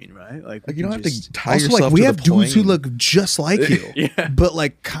screen, right? Like Like we you don't can have just- to tie Also, yourself like we to have the dudes who plane. look just like you, Yeah. but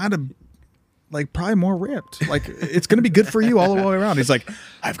like kind of like probably more ripped. Like it's gonna be good for you all the way around. He's like,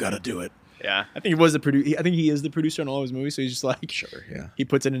 I've got to do it. Yeah, I think he was the producer. I think he is the producer on all his movies, so he's just like, Sure, yeah. He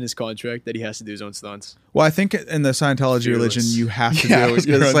puts it in his contract that he has to do his own stunts. Well, I think in the Scientology Fearless. Religion, you have to Yeah, I do was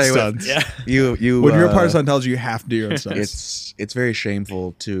your gonna own say, stunts. Yeah, You When you're a part of Scientology, you have to do your own stunts. it's very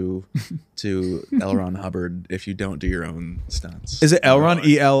shameful to L. Ron Hubbard if you don't do your own stunts. Is it Elron?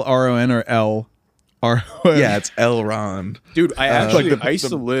 ELRON or L R O N? Yeah, it's L. Ron. dude, I actually like the- I used the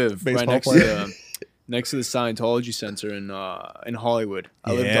to live right baseball next player? to next to the Scientology Center in Hollywood.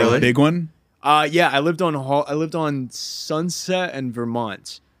 I lived Yeah, on the big one. Yeah, I lived on Sunset and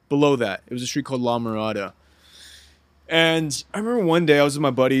Vermont. Below that, it was a street called La Mirada. And I remember one day I was with my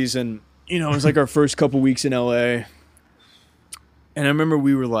buddies, and it was like our first couple weeks in LA. And I remember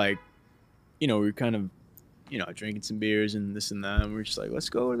we were like, we were kind of, drinking some beers and this and that, and we were just like, let's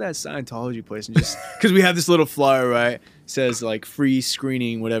go to that Scientology place and just because we have this little flyer, right? says like free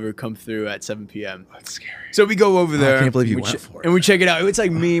screening, whatever, come through at 7 p.m. That's scary. So we go over there. I can't believe you we went for it. And we check it out. It's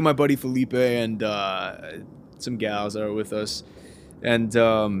like me, my buddy Felipe, and some gals that are with us. And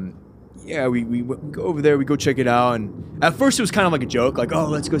yeah, we go over there. We go check it out. And at first it was kind of like a joke, like, oh,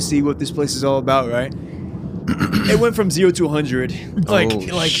 let's go see what this place is all about, right? It went from 0 to 100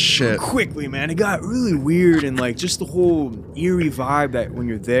 like shit. quickly, man. It got really weird, and like just the whole eerie vibe that when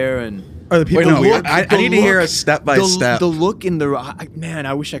you're there. And Are the people Wait, no, weird? I need to hear a step by step. The look in the man,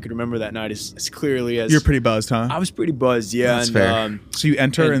 I wish I could remember that night as clearly as You're pretty buzzed, huh? I was pretty buzzed, yeah. That's and fair. So you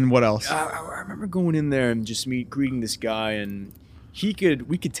enter, and- and what else? I remember going in there and just greeting this guy, and we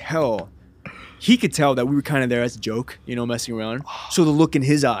could tell that we were kind of there as a joke, you know, messing around. So the look in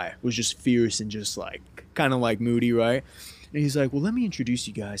his eye was just fierce and just like kind of like moody, right? And he's like, well, let me introduce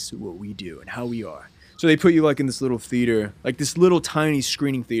you guys to what we do and how we are. So they put you like in this little theater, like this little tiny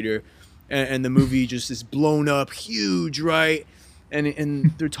screening theater, and the movie just is blown up huge, right?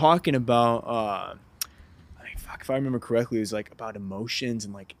 And they're talking about I think, fuck, if I remember correctly, it was like about emotions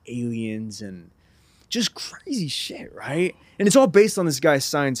and like aliens and just crazy shit, right? And it's all based on this guy's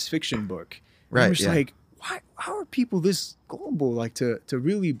science fiction book. And Right, I'm just yeah. like, why? How are people this gullible, like to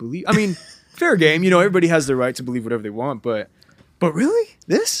really believe? I mean, fair game, you know, everybody has the right to believe whatever they want, but really,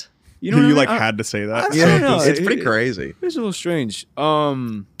 this, you know, you what I like mean? had to say that. I Yeah, don't know. it's pretty crazy. It's a little strange.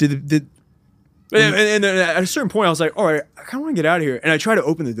 Did And at a certain point, I was like, all right, I kind of want to get out of here. And I tried to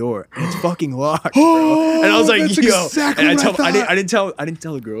open the door, and it's fucking locked, bro. And I was like, that's yo. exactly And what I thought. I didn't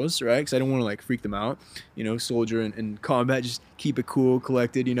tell the girls, right? Because I didn't want to like freak them out. You know, soldier and combat, just keep it cool,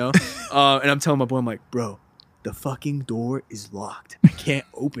 collected, you know. And I'm telling my boy, I'm like, bro, the fucking door is locked. I can't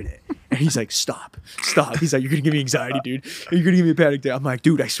open it. And he's like, stop. He's like, you're gonna give me anxiety, dude. You're gonna give me a panic attack. I'm like,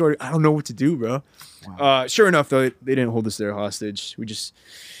 dude, I don't know what to do, bro. Sure enough, though, they didn't hold us there hostage. We just,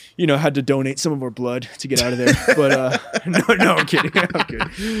 you know, had to donate some of our blood to get out of there. But no, I'm kidding. I'm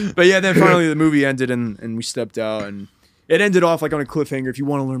kidding. But yeah, then finally the movie ended and we stepped out, and it ended off like on a cliffhanger. If you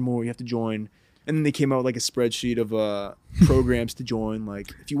want to learn more, you have to join. And then they came out with like a spreadsheet of programs to join. Like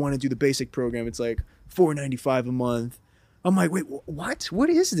if you want to do the basic program, it's like $4.95 a month. I'm like, wait, what? What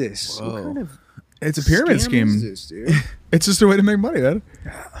is this? What Whoa. kind of it's a pyramid scam scheme. is this, dude? It's just a way to make money, man.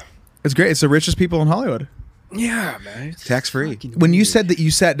 It's great. It's the richest people in Hollywood. Yeah, man. It's Tax free. fucking When you weird. said that you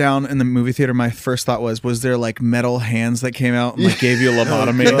sat down in the movie theater, my first thought was there like metal hands that came out and like gave you a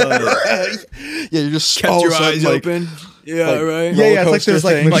lobotomy? Yeah, you just kept all your of a sudden, eyes like, open. Yeah, like, right. Yeah, yeah, it's like coaster there's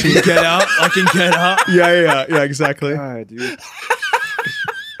like thing. I can machine- get out. I can get out. yeah, exactly. God, dude.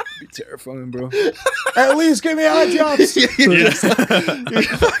 Be terrifying, bro. At least give me eye drops. You're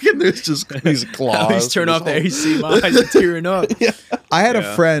fucking, there's just these claws. At least turn off the AC. My eyes are tearing up. I had a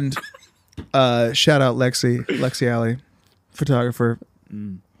Yeah. friend, shout out Lexi Alley, photographer.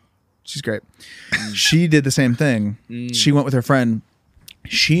 She's great. She did the same thing. She went with her friend.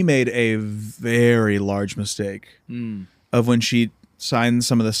 She made a very large mistake of when she signed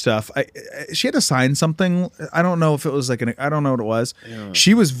some of the stuff. She had to sign something. I don't know if it was like I don't know what it was. Yeah.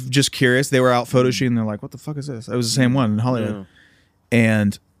 She was just curious. They were out photo shooting. And they're like, "What the fuck is this?" It was the same one in Hollywood,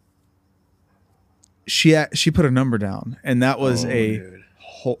 and she put a number down, and that was dude.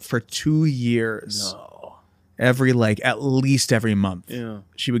 whole for 2 years. No. At least every month, Yeah.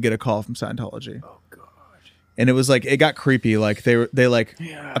 she would get a call from Scientology. Oh god. And it was like it got creepy. Like they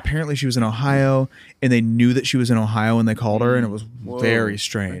Yeah. apparently she was in Ohio, and they knew that she was in Ohio when they called her, and it was Whoa. very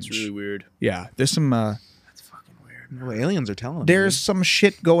strange. That's really weird. Yeah, there's some That's fucking weird. Well, aliens are telling. there's some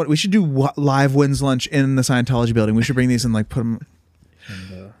shit going. We should do live Wins Lunch in the Scientology building. We should bring these and like put them.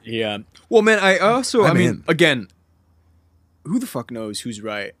 Yeah. Well, man, I mean, in. again, who the fuck knows who's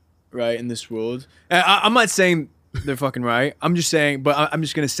right in this world? I'm not saying they're fucking right. I'm just saying, but I'm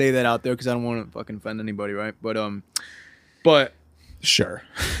just gonna say that out there because I don't want to fucking offend anybody, right? But Sure.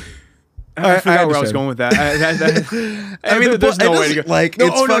 I forgot where I was understand. going with that. I mean, there's no way to go. Like, No,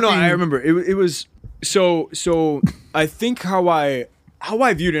 it's oh no, fucking, I remember. It was so. I think how I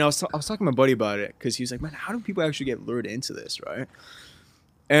viewed it. And I was talking to my buddy about it because he was like, "Man, how do people actually get lured into this, right?"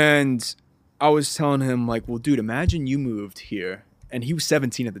 And I was telling him like, "Well, dude, imagine you moved here." And he was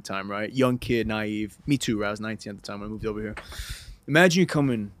 17 at the time, right? Young kid, naive. Me too, right? I was 19 at the time when I moved over here. Imagine you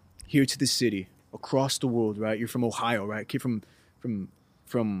coming here to the city, across the world, right? You're from Ohio, right? Kid from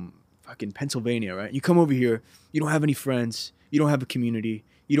fucking Pennsylvania, right? You come over here, you don't have any friends, you don't have a community,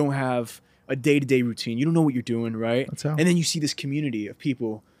 you don't have a day-to-day routine, you don't know what you're doing, right? That's how. And then you see this community of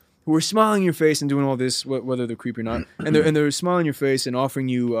people who are smiling in your face and doing all this, whether they're creepy or not, and they're smiling in your face and offering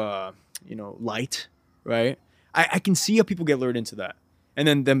you, light, right? I can see how people get lured into that, and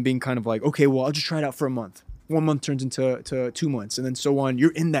then them being kind of like, okay, well, I'll just try it out for a month. 1 month turns into 2 months, and then so on.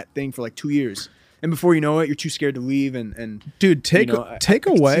 You're in that thing for like 2 years, and before you know it, you're too scared to leave. And Dude, take you know, I take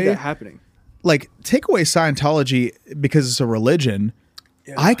can see away that happening. take away Scientology because it's a religion.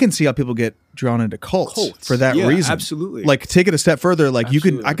 Yeah. I can see how people get drawn into cults for that Yeah, reason. absolutely. Like, take it a step further. Like,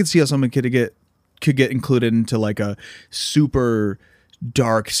 Absolutely. I could see how someone could get included into like a super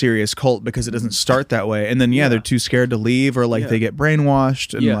dark, serious cult because it doesn't start that way. And then they're too scared to leave, or like Yeah. they get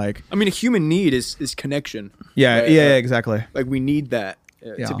brainwashed and like I mean, a human need is connection. yeah, right? yeah, exactly. Like we need that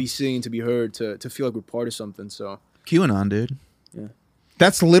Yeah. to be seen, to be heard, to feel like we're part of something. So QAnon, dude.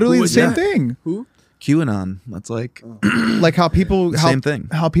 That's literally Who the was same that? thing. who? QAnon. That's like Like how people Same thing.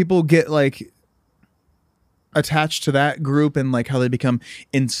 How people get like attached to that group and like how they become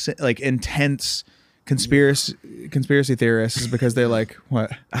intense conspiracy theorists is because they're like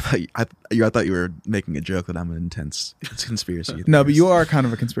what? I thought you were making a joke that I'm an intense conspiracy. No, but theorist. you are kind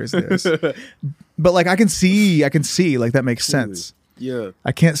of a conspiracy theorist. But like I can see like that makes sense. Yeah.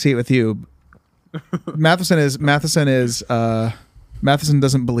 I can't see it with you. Matheson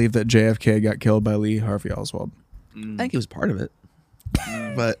doesn't believe that JFK got killed by Lee Harvey Oswald. I think he was part of it.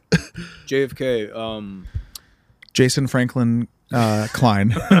 But JFK. Jason Franklin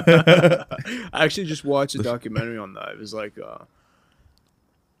Klein. I actually just watched a documentary on that. It was like,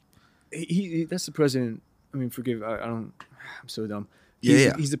 he that's the president. I mean, forgive. I don't. I'm so dumb.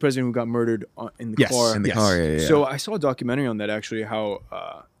 He's the president who got murdered in the Yes, car. in the car, yeah. So I saw a documentary on that actually.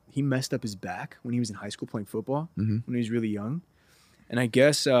 How he messed up his back when he was in high school playing football when he was really young, and I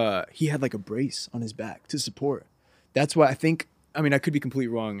guess he had like a brace on his back to support. That's why I think. I mean, I could be completely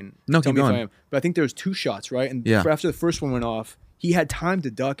wrong, and No, tell keep me if going. I am. But I think there was 2 shots, right? And Yeah. after the first one went off, he had time to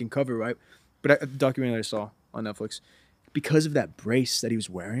duck and cover, right? But the documentary that I saw on Netflix, because of that brace that he was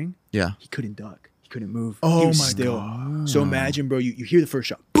wearing, yeah. he couldn't duck, he couldn't move. Oh he was my still. God. So imagine, bro, you hear the first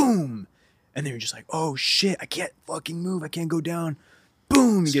shot, boom, and then you're just like, oh shit, I can't fucking move, I can't go down.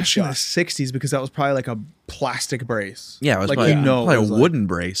 Boom, you get Especially in the shot. 60s because that was probably like a plastic brace. Yeah, it was like probably, probably it a was like- wooden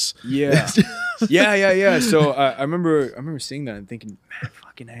brace. Yeah, yeah. So I remember seeing that and thinking, man,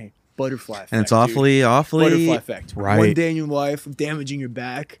 fucking hey, butterfly effect. And it's dude. awfully Butterfly effect. Right. One day in your life of damaging your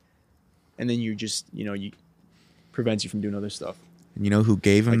back, and then you just, you prevents you from doing other stuff. And you know who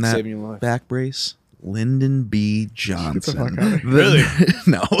gave him Like that saving your life. back brace? Lyndon B. Johnson. fuck out of here. Really?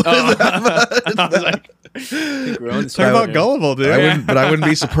 No. I was like, I think we're on the Talk same about page. gullible, dude. I wouldn't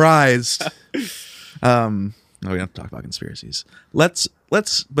be surprised. No, we don't have to talk about conspiracies. Let's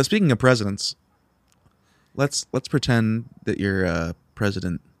but speaking of presidents, let's pretend that you're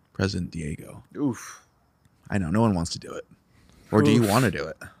President Diego. Oof. I know no one wants to do it. Or do you Oof. want to do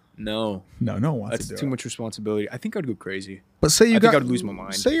it? No. No one wants That's to do too it. much responsibility. I think I'd go crazy. But say you I think got I'd lose my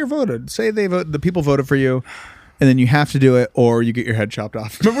mind. Say you're voted. Say the people voted for you, and then you have to do it, or you get your head chopped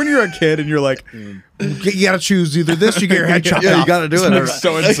off. Remember when you were a kid and you're like, you got to choose either this, or you get your head chopped off. Yeah, you got to do it. It's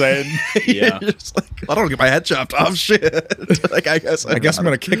so insane. Yeah. You're just like, I don't want to get my head chopped off. Shit. Like I guess I guess I'm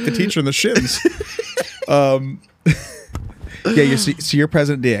gonna kick the teacher in the shins. Yeah, so you're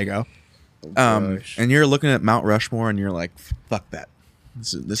President Diego. Gosh. and you're looking at Mount Rushmore and you're like, fuck that.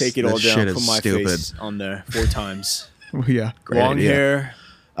 This Take it all shit down. is Put my stupid. face on there 4 times. Yeah, Great Long idea. hair,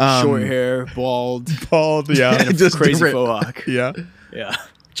 short hair, bald, bald. Yeah, and a Just crazy different. faux hawk. yeah. Yeah.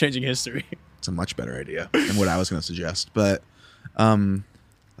 Changing history. It's a much better idea than what I was going to suggest. But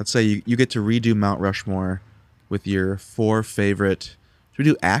let's say you get to redo Mount Rushmore with your 4 favorite. Should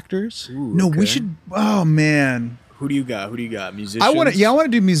we do actors? Ooh, No, okay. we should. Oh man, Who do you got? Musicians? I want to. Yeah, I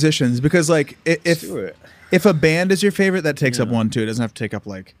want to do musicians because like Let's do it. if a band is your favorite, that takes up one too. It doesn't have to take up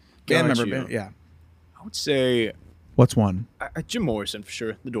like band Got member. you. Band. Yeah. I would say What's one? Jim Morrison for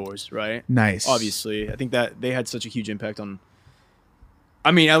sure. The Doors, right? Nice. Obviously, I think that they had such a huge impact on.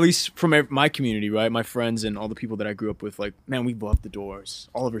 I mean, at least from my community, right? My friends and all the people that I grew up with, like, man, we loved The Doors.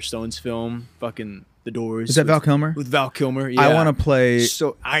 Oliver Stone's film, fucking The Doors. Is that with- Val Kilmer? With Val Kilmer, yeah. I want to play.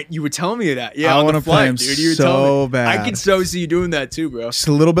 So you were telling me that, yeah. I on wanna the flight, play him dude. You were so telling me. bad. I could so see you doing that too, bro. Just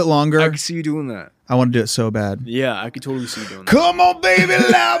a little bit longer. I could see you doing that. I want to do it so bad. Yeah, I could totally see you doing that. Come on, baby,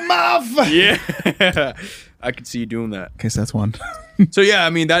 loudmouth. Yeah, I could see you doing that. Okay, so that's one. So yeah, I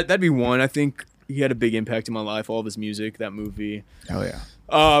mean that'd be one. I think he had a big impact in my life. All of his music, that movie. Hell yeah.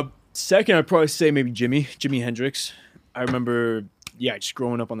 Second, I'd probably say maybe Jimi Hendrix. I remember, just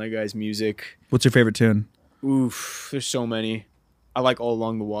growing up on that guy's music. What's your favorite tune? Oof, there's so many. I like All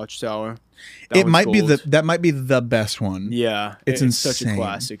Along the Watchtower. It might be that might be the best one. Yeah, It's such a insane.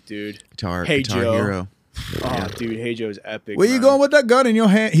 classic, dude. Guitar Hey Guitar Joe. Hero. Oh, dude, Hey Joe's epic. Where you man. going with that gun in your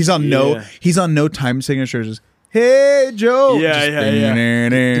hand? He's on Yeah. no time signatures. Just, hey Joe. Yeah, Just, yeah, yeah.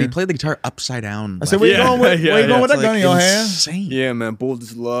 And he played the guitar upside down. I said, where you Yeah, going with, yeah, where you going yeah. with that It's gun in your hand? insane. Yeah, man, Bold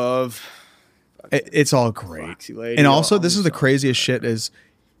as Love. It's all great. Foxy Lady, And also, all this is these the songs. craziest shit is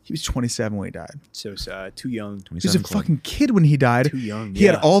He was 27 when he died. So sad. Too young. He was a fucking kid when he died. Too young. He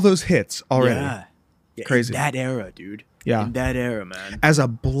had all those hits already. Yeah. Crazy. In that era, dude. Yeah. In that era, man. As a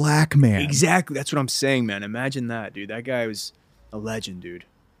black man. Exactly. That's what I'm saying, man. Imagine that, dude. That guy was a legend, dude.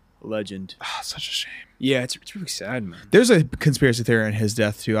 A legend. Ah, such a shame. Yeah, it's really sad, man. There's a conspiracy theory on his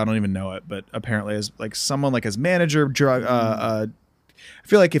death too. I don't even know it, but apparently, as like someone like his manager, drug. I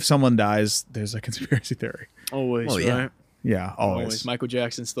feel like if someone dies, there's a conspiracy theory. Always, Well, yeah. right? Yeah, always. Michael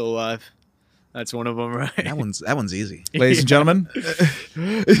Jackson's still alive. That's one of them, right? That one's easy. Ladies and gentlemen,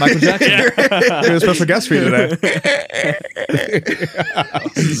 Michael Jackson. We have a special guest for you today.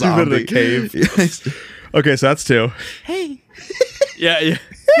 He's been in a cave. Yes. Okay, so that's 2. Yeah.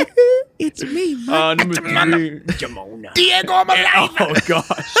 It's me, Number 3. Jamona. Diego Maradona. Oh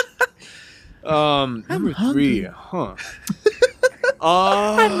gosh. Number 3, huh?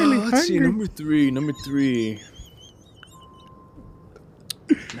 Let's see. Number 3.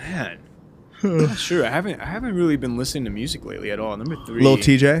 Man, I'm not sure. I haven't really been listening to music lately at all. Number 3. Lil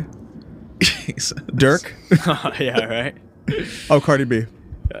TJ, Dirk. Yeah, right. Oh, Cardi B.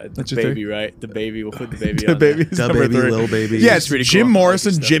 The That's your baby, right? The baby. We'll put the baby. The on there. baby's Da number Baby, 3. Lil Baby. Yeah, It's it's pretty Jim cool. I like Morrison,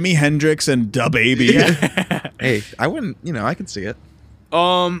 his stuff. Jimi Hendrix, and Da Baby. Hey, I wouldn't. I can see it.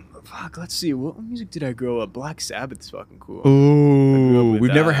 Fuck. Let's see. What music did I grow up? Black Sabbath's fucking cool. Ooh, with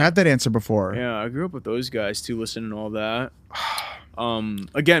we've never that. had that answer before. Yeah, I grew up with those guys too, listening to all that.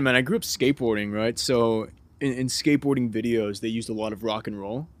 Again, man, I grew up skateboarding, right? So in skateboarding videos, they used a lot of rock and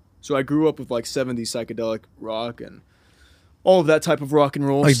roll. So I grew up with like 70s psychedelic rock and all of that type of rock and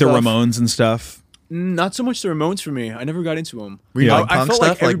roll Like stuff. the Ramones and stuff. Not so much the Ramones for me. I never got into them. Were you Yeah. like I punk felt stuff,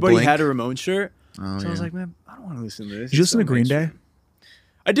 like everybody Blink? had a Ramones shirt. Oh, So I was yeah. like, man, I don't want to listen to this. Did you It's listen to so Green Day? mainstream.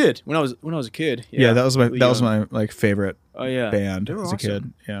 I did when I was a kid. Yeah, that was my really my young. like favorite Oh yeah, band They were as a kid.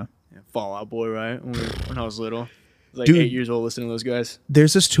 awesome. Yeah. Yeah, Fall Out Boy, right? When I was little, I was like Dude. 8 years old listening to those guys.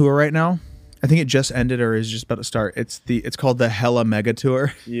 There's this tour right now. I think it just ended or is just about to start. It's called the Hella Mega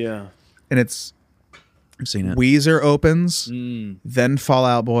Tour, Yeah. and it's I've seen it. Weezer opens, Mm. then Fall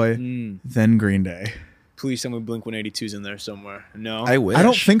Out Boy, Mm. then Green Day. Please tell me Blink 182's in there somewhere. No, I wish. I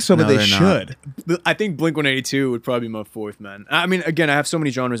don't think so, but No, they they're not. should. I think Blink 182 would probably be my 4th, man. I mean, again, I have so many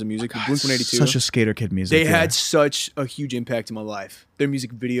genres of music. But Blink 182, Such a skater kid music. they yeah. had such a huge impact in my life. Their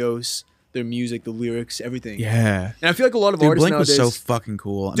music videos, their music, the lyrics, everything. Yeah. And I feel like a lot of Dude, artists Blink was nowadays. so fucking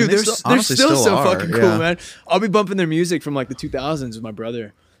cool. I Dude, mean, they're honestly still so are, fucking cool, yeah. man. I'll be bumping their music from like the 2000s with my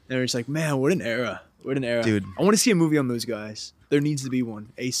brother, and we're just like, man, what an era, what an era, Dude. I want to see a movie on those guys. There needs to be one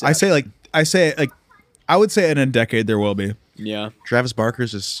ASAP. I would say in a decade there will be. yeah. Travis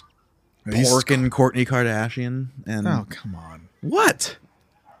Barker's just He's- porking Kourtney Kardashian, and Oh, come on. what?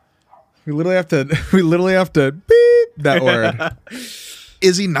 We literally have to beep that word.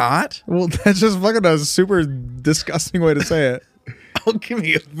 Is he not? Well, that's just fucking a super disgusting way to say it. Oh, give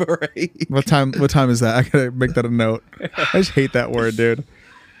me a break. What time is that? I gotta make that a note. I just hate that word, dude.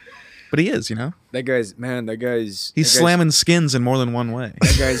 But he is, That guy's He's slamming skins in more than one way.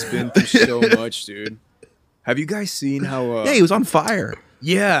 That guy's been through so much, dude. Have you guys seen how? Yeah, he was on fire.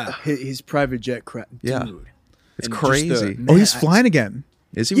 Yeah, his private jet crash. Yeah. Dude. It's And just crazy. Oh, he's man, flying again.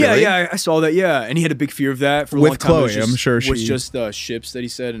 Is he Yeah, really? yeah, I saw that. Yeah, and he had a big fear of that for a With long time. It was Chloe, just- I'm sure was she- just ships that he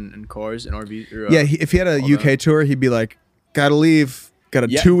said and cars and RVs. Or, Yeah, if he had a all UK tour, he'd be like, "Gotta leave. Got a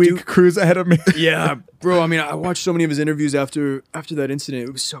Yeah, 2-week dude. cruise ahead of me." yeah, bro. I mean, I watched so many of his interviews after that incident.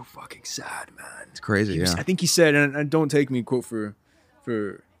 It was so fucking sad, man. It's crazy, yeah. I think he said, and don't take me quote for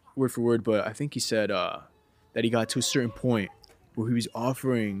word for word, but I think he said that he got to a certain point where he was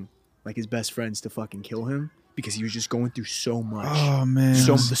offering like his best friends to fucking kill him because he was just going through so much. Oh man.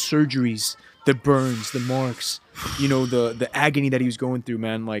 So the surgeries, the burns, the marks, the agony that he was going through,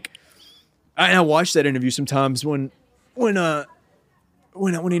 man. Like, I watch that interview sometimes when I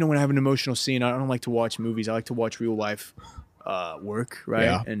have an emotional scene. I don't like to watch movies. I like to watch real life work, right?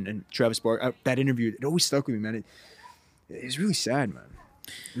 Yeah. And Travis Barker, that interview, it always stuck with me, man. It's really sad, man.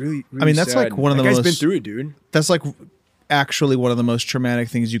 Really, really I mean, that's sad. like one of That the guy's been most- through it, dude. That's like actually one of the most traumatic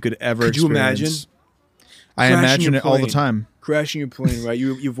things you could ever Could you experience. imagine? I Crashing imagine your it all the plane. time. Crashing your plane, right?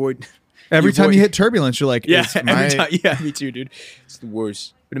 You avoid. Every time avoid- you hit turbulence, you're like, Yeah, "Is every my-" time. Yeah, me too, dude. It's the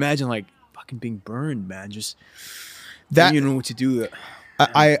worst. But imagine like fucking being burned, man. Just That you don't know what to do.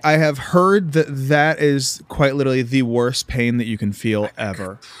 I have heard that is quite literally the worst pain that you can feel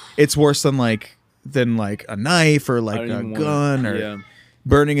ever. It's worse than like a knife or like I a don't even gun wanna- or yeah,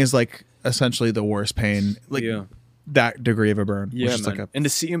 burning is like essentially the worst pain. Like yeah, that degree of a burn. yeah, which is man. like And to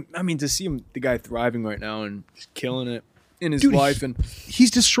see him, the guy thriving right now and just killing it in his Dude, life, and he's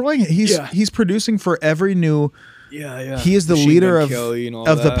destroying it. Yeah. He's producing for every new. yeah. He is the Machine leader Gun of Kelly and all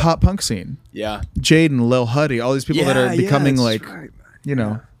the that. pop punk scene. Yeah, Jaden, Lil Huddy, all these people that are becoming that's like right, man. you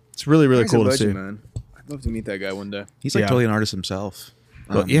know It's really really Guy's a cool to legend, see. man. I'd love to meet that guy one day. He's like Yeah. totally an artist himself.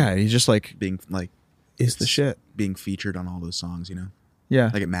 But yeah, he's just like being like is the shit. being featured on all those songs. You know,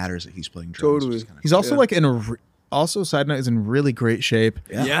 Yeah, like it matters that he's playing drums. Totally. which is kinda he's cool. also like in a also side note is in really great shape.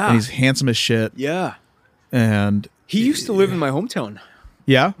 Yeah. and he's handsome as shit. Yeah. And He used to live in my hometown.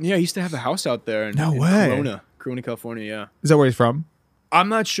 yeah, Yeah, he used to have a house out there in, No in way. Corona, California, yeah. is that where he's from? I'm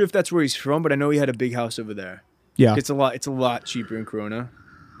not sure if that's where he's from, but I know he had a big house over there. Yeah, It's a lot cheaper in Corona.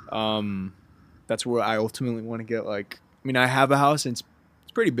 That's where I ultimately want to get like I mean, I have a house and it's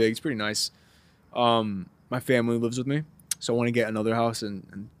pretty big, it's pretty nice. My family lives with me, so I want to get another house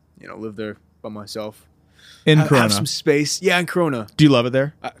and you know, live there by myself. in Have Corona. some space. Yeah, in Corona. Do you love it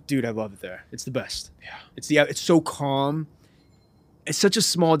there? Dude, I love it there. It's the best. Yeah. It's so calm. It's such a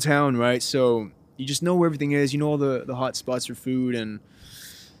small town, right? So you just know where everything is. You know all the hot spots for food, and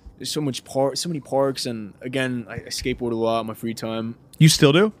there's so many parks. And again, I skateboard a lot in my free time. You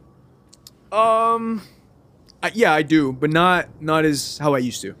still do? Yeah, I do, but not as how I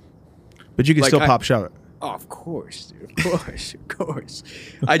used to. But you can Like, still I- pop shove it. Oh, of course, dude. Of course.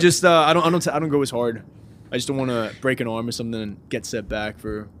 I just I don't go as hard. I just don't want to break an arm or something and get set back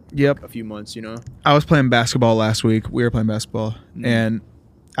for Yep. a few months. You know. I was playing basketball last week. We were playing basketball, and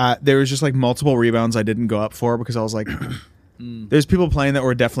there was just like multiple rebounds I didn't go up for because I was like, there's people playing that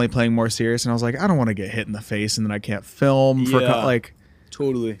were definitely playing more serious, and I was like, I don't want to get hit in the face and then I can't film for Yeah. like.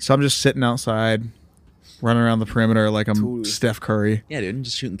 Totally. So I'm just sitting outside, running around the perimeter like I'm Totally. Steph Curry. Yeah, dude,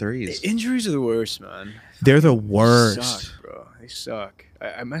 just shooting threes. Injuries are the worst, man. They're the They worst. suck, bro. They suck.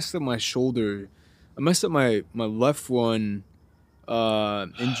 I messed up my shoulder. I messed up my left one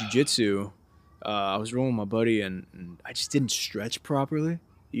in jiu-jitsu. I was rolling with my buddy and I just didn't stretch properly,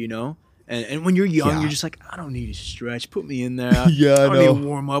 you know? And when you're young, Yeah. you're just like, I don't need to stretch. Put me in there. Yeah, I I don't need know. to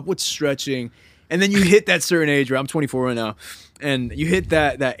warm up. What's stretching? And then you hit that certain age, right? I'm 24 right now. And you hit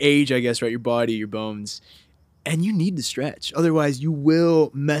that age, I guess, right? Your body, your bones. And you need to stretch. Otherwise, you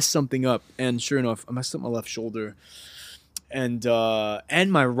will mess something up. And sure enough, I messed up my left shoulder. And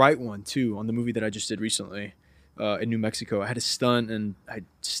my right one, too, on the movie that I just did recently in New Mexico. I had a stunt, and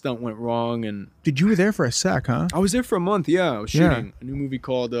stunt went wrong. And Dude, you were there for a sec, huh? I was there for a month, yeah. I was Yeah. shooting a new movie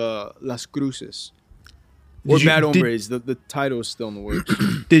called Las Cruces. Or Did you- Bad did- Hombres. The title is still in the works.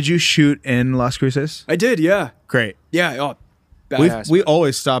 Did you shoot in Las Cruces? I did, yeah. Great. Yeah, oh, We badass. we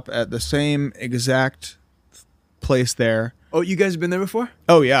always stop at the same exact place there. Oh, you guys have been there before?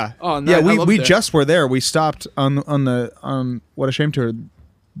 Oh yeah. Oh, nice. yeah. I We love we that. just were there. We stopped on What a Shame tour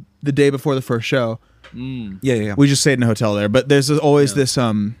the day before the first show. Yeah. We just stayed in a hotel there. But there's always Yeah. this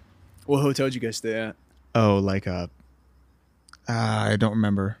What hotel did you guys stay at? like a I don't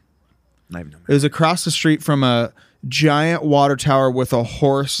remember. Not even know. It was across the street from a giant water tower with a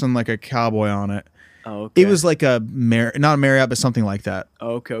horse and like a cowboy on it. Oh, okay. It was like a not a Marriott, but something like that.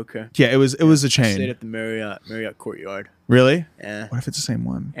 Oh, okay. Yeah, it was a I stayed chain. at the Marriott Courtyard. Really? Yeah. What if it's the same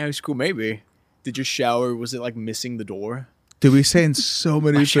one? Yeah, it was cool. Maybe. Did your shower? Was it like missing the door? Did we say in so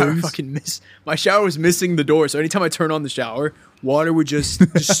many My shower things? My shower was missing the door. So anytime I turn on the shower, water would just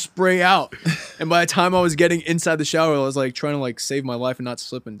spray out. And by the time I was getting inside the shower, I was like trying to like save my life and not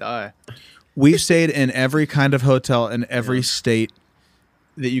slip and die. We've stayed in every kind of hotel in every state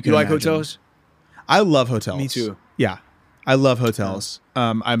that you can You like imagine. hotels? I love hotels. Me too. Yeah, I love hotels.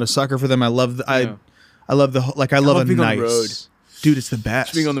 I'm a sucker for them. I love Yeah. I love the like I love love a being on nice the road. dude. It's the best.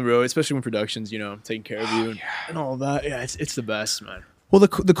 Just being on the road, especially when productions, you know, taking care of you and all that. Yeah, it's the best, man. Well, the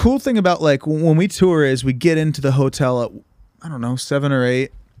cool thing about like when we tour is we get into the hotel at I don't know 7 or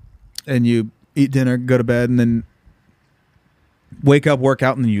 8, and you eat dinner, go to bed, and then wake up, work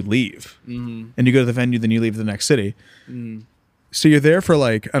out, and then you leave. Mm-hmm. And you go to the venue, then you leave the next city. So you're there for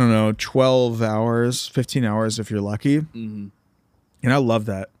like I don't know 12 hours, 15 hours if you're lucky. Mm-hmm. And I love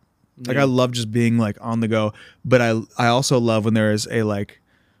that. Like Yeah. I love just being like on the go, but I also love when there is a like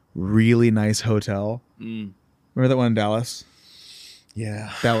really nice hotel. Mm. Remember that one in Dallas?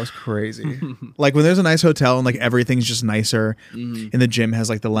 Yeah. That was crazy. Like when there's a nice hotel and like everything's just nicer, and the gym has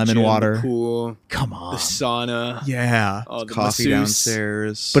like the lemon Gym, water. the pool, Come the on, sauna, yeah. oh, the Coffee masseuse.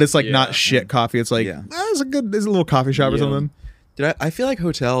 downstairs. But it's like Yeah. not shit coffee. It's like Yeah. there's a little coffee shop or Yeah. something. Dude, I feel like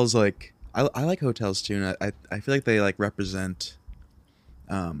hotels like I like hotels too, and I feel like they like represent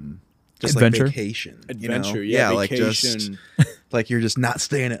just Adventure? like vacation. you know? Adventure, yeah, like vacation. just like you're just not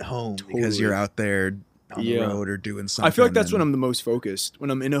staying at home because Totally. you're out there on Yeah. the road or doing something. I feel like that's when and- I'm the most focused. When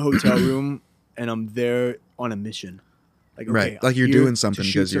I'm in a hotel room and I'm there on a mission. Like, okay, Right, like I'm you're here doing to something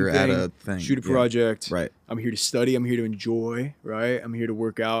shoot 'cause you're at something, a thing. Shoot a Yeah. project. Right. I'm here to study. I'm here to enjoy. Right. I'm here to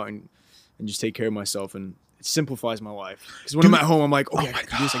work out and just take care of myself. And it simplifies my life. Because when I'm at home, I'm like, okay, I gotta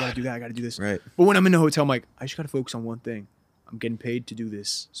do this. I gotta do that. I gotta do this. Right. But when I'm in a hotel, I'm like, I just gotta focus on one thing. I'm getting paid to do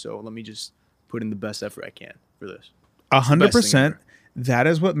this, so let me just put in the best effort I can for this. 100%. That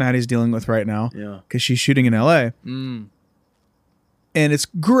is what Maddie's dealing with right now. Yeah. Because she's shooting in LA. Mm. And it's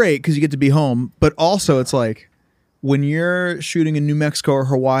great because you get to be home. But also, it's like when you're shooting in New Mexico or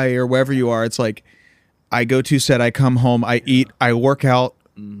Hawaii or wherever you are, it's like I go to set, I come home, I eat, I work out,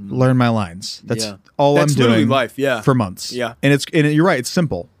 learn my lines. That's all That's I'm literally doing life, yeah. for months. Yeah. And you're right. It's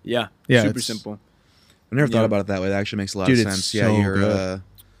simple. Yeah. Yeah, Super it's- simple. I never Yeah. thought about it that way. That actually makes a lot Dude, of it's sense. so Yeah, you're good.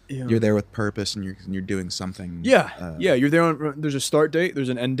 you're there with purpose, and you're doing something. Yeah. Yeah. You're there on. There's a start date. There's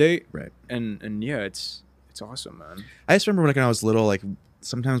an end date. Right. And yeah, it's awesome, man. I just remember when I was little, like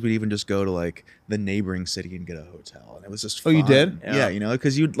sometimes we'd even just go to like the neighboring city and get a hotel, and it was just. Oh, you fun. did? Yeah, you know,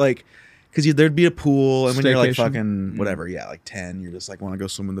 because there'd be a pool, and when you're like Staycation? fucking whatever, yeah, like 10, you're just like want to go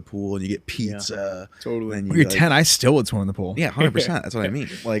swim in the pool, and you get pizza. Totally. And When you're like, 10, I still would swim in the pool. Yeah, 100%. That's what I mean.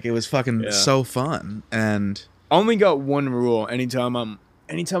 Like it was fucking Yeah. so fun, and I only got one rule. Anytime I'm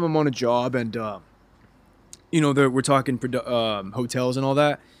on a job and we're talking hotels and all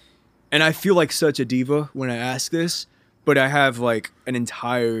that, and I feel like such a diva when I ask this, but I have like an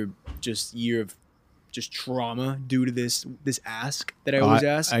entire just year of just trauma due to this ask that I always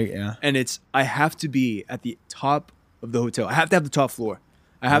ask. Yeah. And I have to be at the top of the hotel. I have to have the top floor.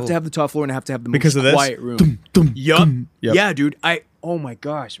 I have to have the top floor, and I have to have the Because most of this? quiet room. Dum, dum, Yup. dum. Yep. Yeah, dude. Oh my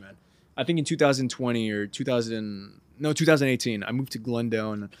gosh, man. I think in 2020 or 2018, I moved to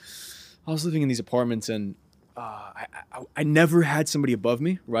Glendale, and I was living in these apartments, and I never had somebody above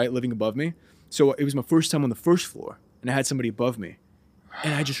me, right, living above me. So it was my first time on the first floor, and I had somebody above me.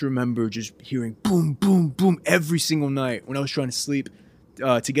 And I just remember just hearing boom, boom, boom every single night when I was trying to sleep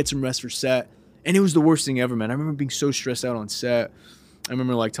to get some rest for set. And it was the worst thing ever, man. I remember being so stressed out on set. I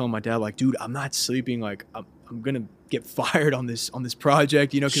remember like telling my dad, like, dude, I'm not sleeping. Like, I'm gonna get fired on this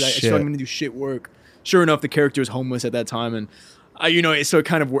project, because I started going to do shit work. Sure enough, the character was homeless at that time, and so it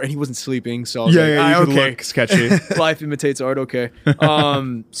kind of worked. And he wasn't sleeping, so I was You could okay. look sketchy. Life imitates art, okay.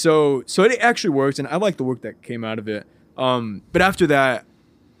 So it actually worked, and I liked the work that came out of it. But after that,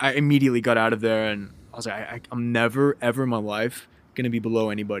 I immediately got out of there, and I was like, I'm never ever in my life gonna be below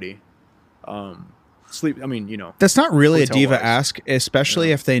anybody. Sleep. I mean, That's not really a diva Hotel-wise. ask,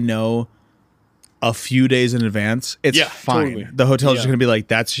 especially if they know a few days in advance. It's Yeah, fine. totally. The hotel's just Yeah. gonna be like,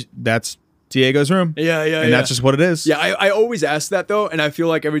 that's Diego's room. yeah, And that's just what it is. Yeah, I always ask that though, and I feel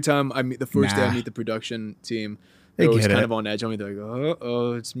like every time I meet the first day I Nah. meet the production team, They they're always get kind it. of on edge on me. They're like,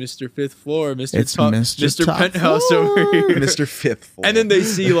 oh, it's Mr. Fifth Floor, It's Mr. Top Penthouse Floor. over here. Mr. Fifth Floor. And then they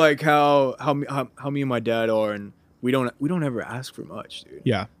see like how me and my dad are, and we don't ever ask for much, dude.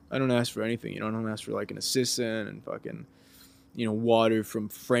 Yeah. I don't ask for anything. I don't ask for like an assistant and fucking, water from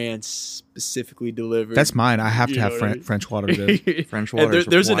France specifically delivered. That's mine. I have to You have know what I mean? French water, dude. French And water. is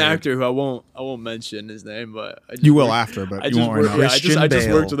there's an required. actor who I won't mention his name, but I just You will worked- after, but I you just won't right worked, now. yeah, Christian I just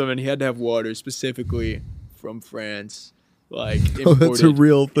worked Bale. with him, and he had to have water specifically from France, like Oh, that's a imported.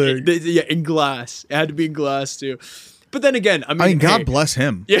 real thing. Yeah, in glass. It had to be in glass too. But then again, I mean, God hey, bless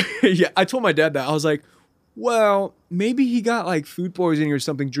him. Yeah, yeah. I told my dad that. I was like, well, maybe he got like food poisoning or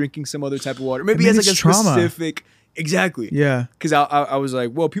something, drinking some other type of water. Maybe he has Maybe like a it's trauma. specific. Exactly. Yeah. Because I was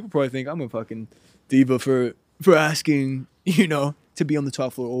like, well, people probably think I'm a fucking diva for asking, to be on the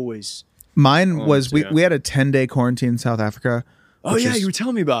top floor always. Mine was yeah. we had a 10-day quarantine in South Africa. Oh which yeah, is you were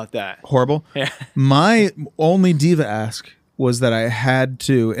telling me about that. horrible. Yeah. My only diva ask was that I had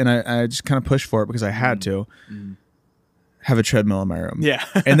to, and I just kind of pushed for it because I had to have a treadmill in my room. Yeah.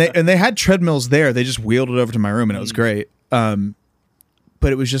 and they had treadmills there. They just wheeled it over to my room, and it was great.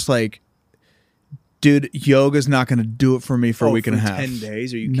 But it was just like, dude, yoga's not going to do it for me for a week and a half. 10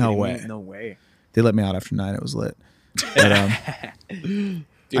 days? Are you No kidding way. me? No way. They let me out after 9. It was lit. But,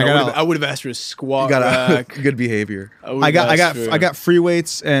 Dude, I got I would have asked for a squat You got rack. good behavior. I got free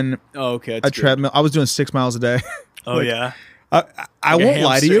weights and Oh, okay. a That's good. treadmill. I was doing 6 miles a day. Oh yeah. I Like a won't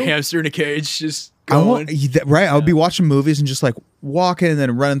lie to hamster- you. Hamster in a cage, just I going. won't, right. I would be watching movies and just like walking and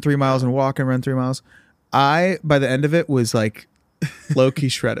then running 3 miles and walking, run 3 miles. By the end of it was like low key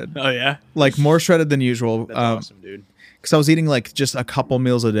shredded, Oh yeah. like more shredded than usual. That's awesome, dude. Because I was eating like just a couple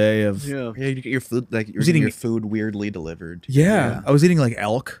meals a day of. Yeah. Yeah, you get your food you're was getting eating- your food weirdly delivered. Yeah, I was eating like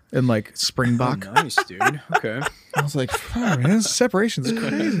elk and like Oh, springbok. nice, dude. Okay. I was like, oh, man, this separation's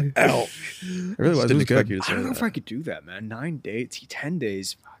crazy. Elk. It really was. It Didn't was expect good. you to I say don't know that. if I could do that, man. 9 days, 10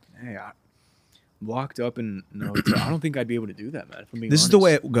 days. Fucking hey, I'm locked up in an hotel. I don't think I'd be able to do that, man. If I'm being This is the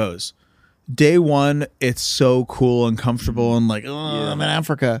way honest. it goes. Day 1, it's so cool and comfortable and like, oh, Yeah. I'm in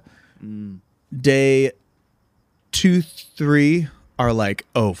Africa. Day 2, 3 are like,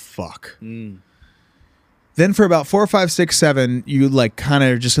 oh fuck. Then Then for about 4, 5, 6, 7, you like kind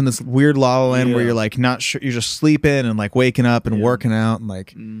of just in this weird la la land where Yeah. you're like not sure, you're just sleeping and like waking up and Yeah. working out and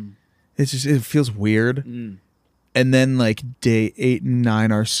like it's just, it feels weird. And then like day 8 and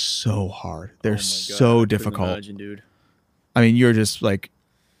 9 are so hard. They're Oh my God, so I couldn't difficult. imagine, dude. I mean, you're just like,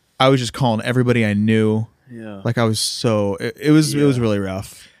 I was just calling everybody I knew. Yeah. Like I was so, it was really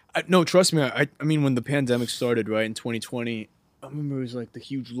rough. No, trust me. I mean, when the pandemic started, right, in 2020, I remember it was like the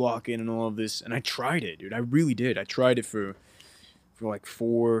huge lock-in and all of this, and I tried it, dude. I really did. I tried it for like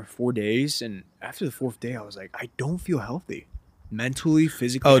four days, and after the 4th day, I was like, I don't feel healthy, mentally,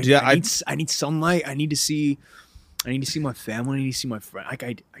 physically. Oh, yeah, I need sunlight. I need to see my family. I need to see my friend. Like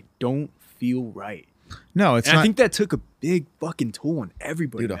I don't feel right. No, it's And not. I think that took a big fucking toll on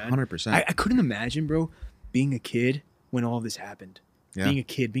everybody, Dude, man. 100%. I couldn't imagine, bro, being a kid when all this happened. Yeah. Being a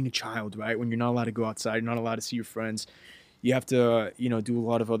kid, being a child, right? When you're not allowed to go outside, you're not allowed to see your friends. You have to, do a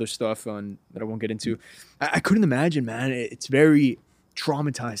lot of other stuff that I won't get into. I couldn't imagine, man. It's very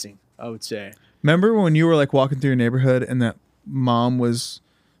traumatizing, I would say. Remember when you were like walking through your neighborhood and that mom was,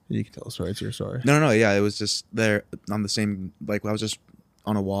 you can tell the story, it's your story. No, yeah, it was just there on the same, like, I was just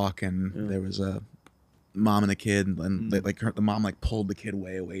on a walk and there was a mom and a kid, and the mom like pulled the kid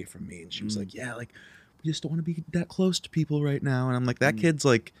way away from me, and she was like, yeah, like, we just don't want to be that close to people right now. And I'm like, that kid's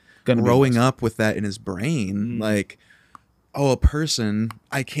like Gonna be growing close. up with that in his brain, like, oh, a person,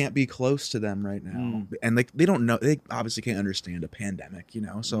 I can't be close to them right now. And like, they don't know, they obviously can't understand a pandemic,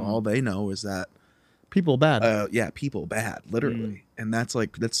 so all they know is that People bad. people bad, literally. And that's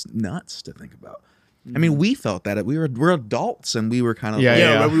nuts to think about. I mean, we felt that we're adults, and we were kind of Yeah, Yeah,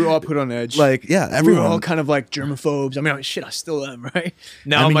 yeah. right, we were all put on edge. like, yeah, we were everyone. all kind of like germaphobes. I mean, shit, I still am, right?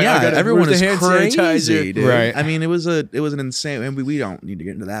 Now I mean, I'm like, yeah, I gotta, everyone where's is the hand crazy, sanitizer? dude. Right. I mean, it was an insane. And we don't need to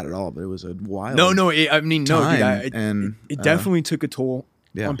get into that at all, but it was a wild. No, no, I mean, no, dude. Time, It definitely took a toll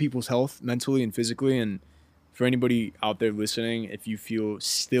yeah. on people's health, mentally and physically. And for anybody out there listening, if you feel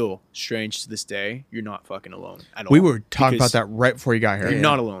still strange to this day, you're not fucking alone at all. We were talking Because about that right before you got here. You're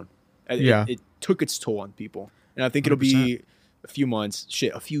not alone. Yeah. It took its toll on people, and I think it'll be a few months,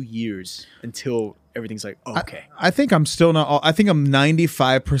 a few years until everything's like, oh, okay. I think I'm still not. I think I'm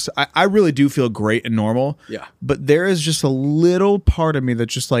 95%. I really do feel great and normal. Yeah. But there is just a little part of me that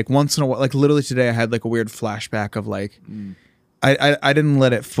just like once in a while, like literally today, I had like a weird flashback of like, I didn't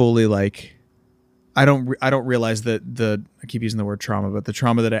let it fully like. I don't realize that I keep using the word trauma, but the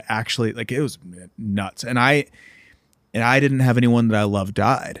trauma that it actually like it was nuts, and I didn't have anyone that I loved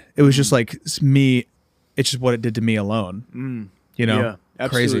died. It was just like me. It's just what it did to me alone. Yeah,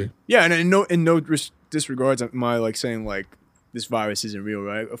 absolutely. Crazy. Yeah, and in no disregards, am I like saying like this virus isn't real,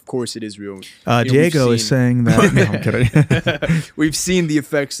 right? Of course it is real. Diego is saying that. No, I'm kidding. We've seen the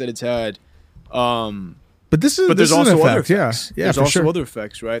effects that it's had. But this is But there's this is an also other effect, yeah. effects. Yeah, There's for also sure. other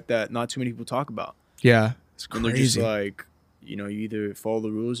effects, right? That not too many people talk about. Yeah, it's And they're just crazy. like, you either follow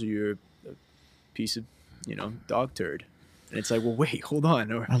the rules or you're a piece of, dog turd. And it's like, well, wait, hold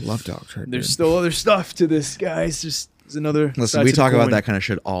on. Or I love dog turd. there's dude. still other stuff to this, guys. There's another. Listen, side we to the talk about coin. that kind of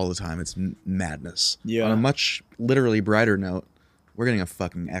shit all the time. It's madness. Yeah. On a much literally brighter note, we're getting a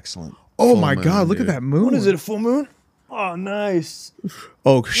fucking excellent. Oh full my moon, god, look dude. at that moon. What is it, a full moon? Oh, nice.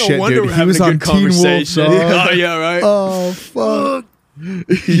 Oh shit, wonder dude. we're He having was a on good Teen Wolf. conversation. dog. Oh, yeah, right? Oh fuck. My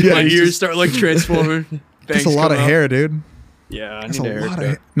he's ears just- start like transforming. That's a lot of hair, dude. Yeah, I That's need a a lot of haircut.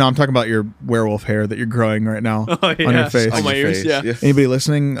 hair. No, I'm talking about your werewolf hair that you're growing right now Oh, yeah. on your face. On my your ears, face, yeah. yeah. Anybody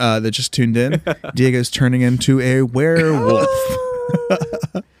listening that just tuned in, Diego's turning into a werewolf.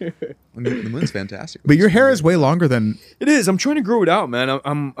 The moon's fantastic. But your hair is way longer than It is. I'm trying to grow it out, man.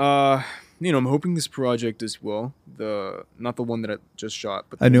 I'm hoping this project as well. Not the one that I just shot,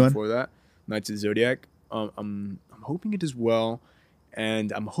 but the A new one? before that, Knights of the Zodiac. I'm hoping it does well,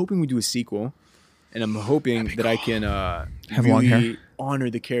 and I'm hoping we do a sequel, and I'm hoping that I can Have long hair? honor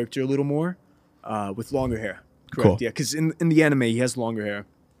the character a little more with longer hair. Correct. Cool. Yeah, because in the anime he has longer hair.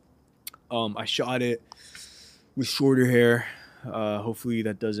 I shot it with shorter hair. Hopefully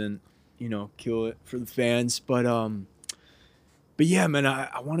that doesn't kill it for the fans, but yeah, man,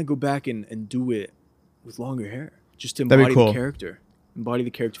 I want to go back and do it with longer hair, just to That'd be embody cool. the character,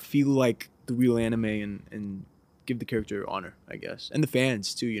 feel like the real anime, and give the character honor, I guess, and the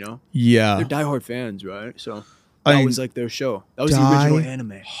fans too. yeah. They're diehard fans, right? So I that mean, was like their show. That was the original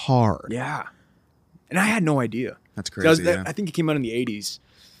anime. hard. Yeah, and I had no idea. That's That was- crazy. Yeah. I think it came out in the 80s.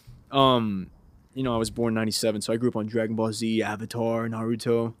 I was born in 97, so I grew up on Dragon Ball Z, Avatar,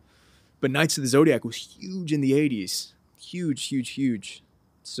 Naruto. But Knights of the Zodiac was huge in the 80s. Huge, huge, huge.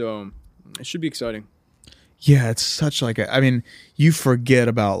 So it should be exciting. Yeah, it's such like I mean, you forget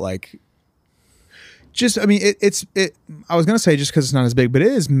about like just I mean, it's I was gonna say just because it's not as big, but it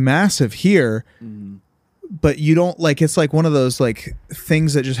is massive here. but you don't like. It's like one of those like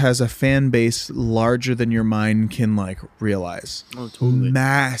things that just has a fan base larger than your mind can like realize. Oh, totally.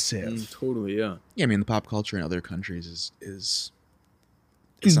 Massive. Totally, yeah. Yeah, I mean the pop culture in other countries is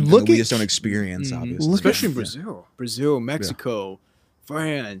Dude, something look that we at- just don't experience, obviously. look at- Especially in Brazil, Mexico,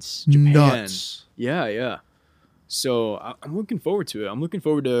 France, Japan. Nuts. Yeah. So I'm looking forward to it. I'm looking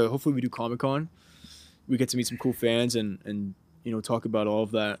forward to hopefully we do Comic-Con. We get to meet some cool fans and talk about all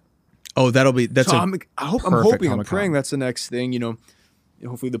of that. Oh, that's So a I'm perfect hoping, I'm Comic-Con. praying that's the next thing.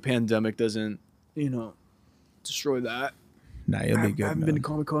 Hopefully the pandemic doesn't destroy that. nah. You'll be good. I haven't man. been to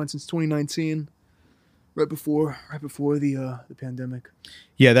Comic-Con since 2019. Right before the pandemic.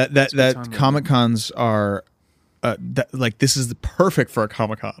 Yeah, that good time right Comic Cons are like this is perfect for a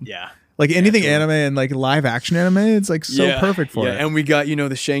Comic Con. Yeah. Like anything Definitely. anime and like live action anime, it's like so perfect for it. And we got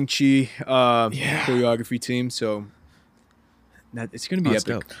the Shang-Chi choreography team, so it's gonna be Oh, that's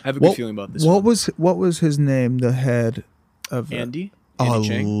epic. dope. I have a good feeling about this. What was his name? The head of the- Andy? Oh, Andy I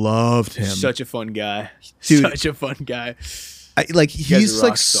Chang? loved him. Such a fun guy. Dude. Such a fun guy. He's guy's a like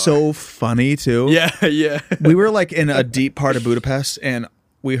rock star. so funny too. Yeah. We were like in a deep part of Budapest, and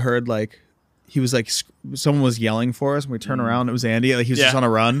we heard like he was like someone was yelling for us, and we turned around. It was Andy. Like he was just Yeah. on a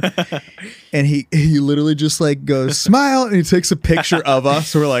run, and he literally just like goes smile, and he takes a picture of us.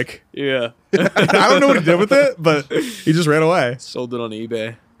 So we're like, Yeah. I don't know what he did with it, but he just ran away. Sold it on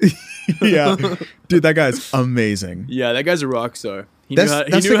eBay. Yeah, dude, that guy's amazing. Yeah, that guy's a rock star. He That's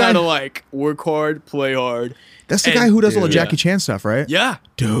knew the how guy- to like work hard, play hard. That's the And- guy who does all the Dude. Jackie Chan stuff, right? Yeah.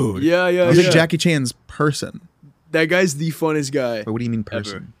 Dude. Yeah. He's yeah. like Jackie Chan's person. That guy's the funnest guy. Wait, what do you mean Ever.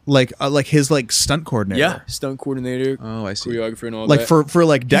 person? Like his like stunt coordinator. Yeah, stunt coordinator, Oh, I see. choreographer, and all Like that. for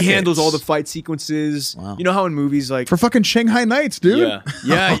like decades. He handles all the fight sequences. Wow. You know how in movies like for fucking Shanghai Nights, dude.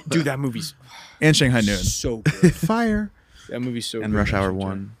 yeah, dude, that movie's And Shanghai Noon. so good. Fire. That movie's so And good. Rush Hour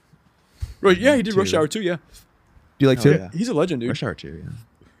 1. Right, yeah, he did Rush Two. Hour 2, yeah. Do you like Hell two? yeah. He's a legend, dude. Rush Hour 2, yeah.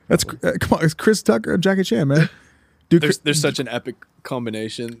 That's come on. It's Chris Tucker and Jackie Chan, man. Dude, There's such an epic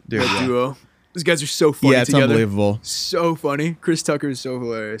combination, Dude, that yeah. duo. These guys are so funny yeah, it's together. unbelievable. So funny. Chris Tucker is so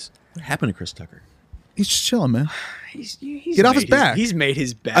hilarious. What happened to Chris Tucker? He's just chilling, man. He's Get off his back. He's made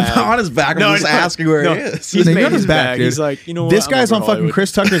his bag. I'm not on his back. I'm No, just no, asking where no. he is. He's You're made on his his back, bag. dude. He's like, you know what? This I'm guy's over on fucking Hollywood.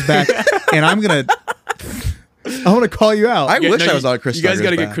 Chris Tucker's back, and I'm gonna call you out. I wish no, I was on Chris You guys Tucker's got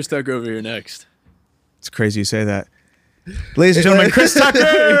to get back. Chris Tucker over here next. It's crazy you say that. Ladies and gentlemen, Chris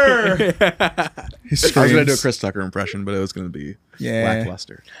Tucker. He I was going to do a Chris Tucker impression, but it was going to be Yeah.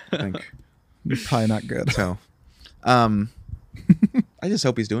 lackluster, I think. Probably not good. So, I just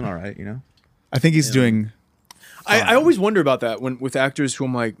hope he's doing all right, you know? I think he's doing. I always wonder about that when with actors who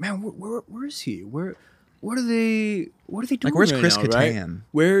I'm like, man, where is he? What are they doing? Like, where's right Chris now, right? Kattan?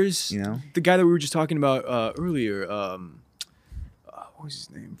 Where's You know? the guy that we were just talking about earlier? What was his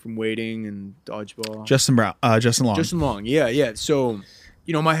name from Waiting and Dodgeball? Justin Long. Justin Long. Yeah. So,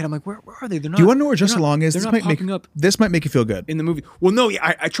 in my head, I'm like, where are they? They're not. Do you want to know where they're Justin not- Long is? They're This not might make popping up this might make you feel good. in the movie. Well, no,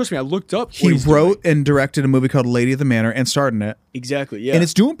 I trust me. I looked up. what He he's wrote doing. and directed a movie called Lady of the Manor and starred in it, Exactly. Yeah, and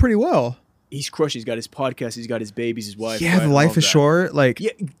it's doing pretty well. he's crushed. He's got his podcast. He's got his babies. His wife. Yeah, right, the and life all is that. short. Like,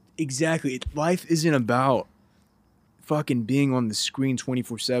 Yeah, exactly. Life isn't about fucking being on the screen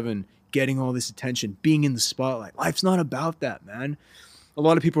 24/7, getting all this attention, being in the spotlight. Life's not about that, man. A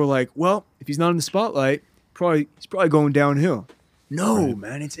lot of people are like, well, if he's not in the spotlight, he's probably going downhill. No,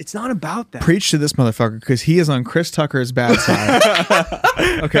 man, it's not about that. preach to this motherfucker because he is on Chris Tucker's bad side.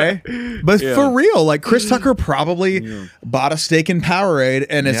 Okay, but Yeah. for real, like Chris Tucker probably bought a stake in Powerade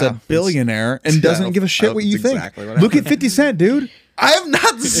and is Yeah, a billionaire and yeah, doesn't give a shit what that's you think. exactly what Look at 50 Cent, dude. I am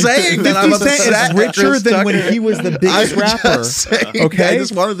not saying that 50 I'm Cent upset is richer Chris than when Tucker. he was the biggest I'm rapper. just saying, Okay? I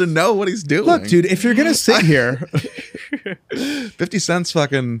just wanted to know what he's doing. Look, dude, if you're gonna sit here, 50 Cent's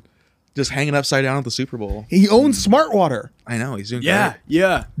fucking just hanging upside down at the Super Bowl. he owns Smart Water, I know, he's doing Yeah, great.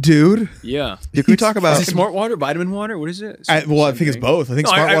 yeah, dude. yeah. Dude, can we talk about Is it smart water, vitamin water? What is it? I think it's Something. both. I think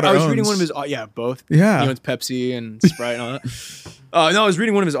No, Smart Water I was owns. reading one of his. Both. Yeah. He owns Pepsi and Sprite and all that. No, I was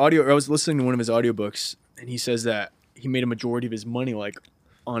reading one of his audio. Or I was listening to one of his audiobooks, and he says that he made a majority of his money like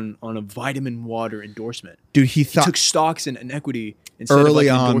on a vitamin water endorsement. Dude, he He thought took stocks and equity instead of Early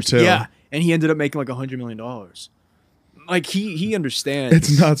like on, endorsement. too. Yeah, and he ended up making like $100 million. Like he understands.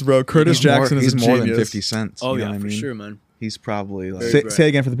 it's nuts, bro. Curtis he's more, Jackson is he's a more genius. than 50 cents. Oh you know yeah, what I for mean? sure, man. He's probably like Say it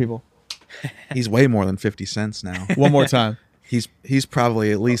again for the people. he's way more than 50 cents now. One more time. He's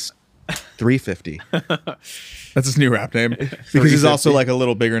probably at least 350. That's his new rap name because he's also like a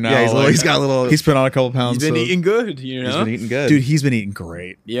little bigger now. Yeah, like, he's got a little. he's put on a couple pounds. He's been so- eating good, you know. he's been eating good, Dude, he's been eating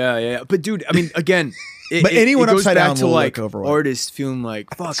great. Yeah. But dude, I mean, again, But anyone goes upside back down to will like look overweight. artists feeling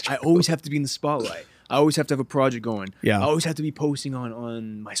like, fuck, I always have to be in the spotlight. I always have to have a project going. Yeah. I always have to be posting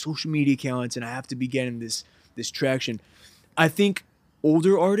on my social media accounts, and I have to be getting this traction. I think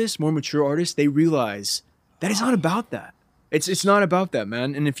older artists, more mature artists, they realize that it's not about that. It's not about that,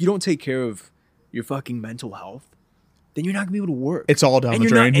 man. And if you don't take care of your fucking mental health, then you're not gonna be able to work. It's all down And the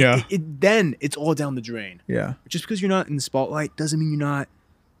you're drain. not- Yeah. then it's all down the drain. Yeah. Just because you're not in the spotlight doesn't mean you're not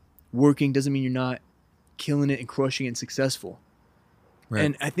working, doesn't mean you're not killing it and crushing it and successful. Right.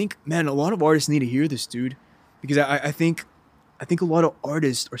 And I think, man, a lot of artists need to hear this, dude, because I think a lot of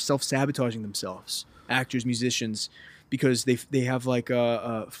artists are self-sabotaging themselves, actors, musicians, because they have like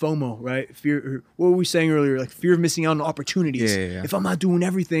FOMO, right? Fear. What were we saying earlier? Like fear of missing out on opportunities. Yeah. If I'm not doing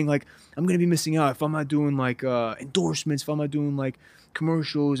everything, like I'm gonna be missing out. If I'm not doing like endorsements, if I'm not doing like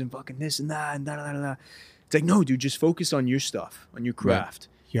commercials and fucking this and that and da. It's like, no, dude, just focus on your stuff, on your craft,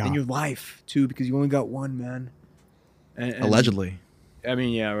 Yeah. and your life too, because you only got one, man. And Allegedly. I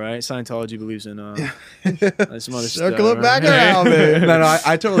mean, yeah, right. Scientology believes in some other Circle stuff. it back right? around, man. No,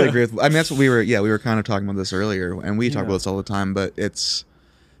 I totally agree with. I mean, that's what we were kind of talking about this earlier, and we talk Yeah. about this all the time. But it's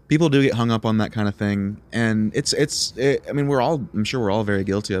people do get hung up on that kind of thing, and I mean, I'm sure we're all very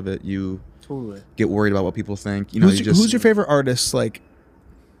guilty of it. You Totally. get worried about what people think. You know, Who's your favorite artist like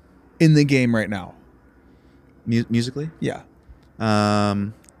in the game right now? musically? Yeah.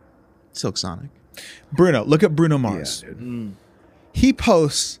 Silk Sonic. Bruno. Look at Bruno Mars. dude. Mm. He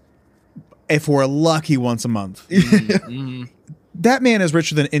posts, if we're lucky, once a month. Mm-hmm. That man is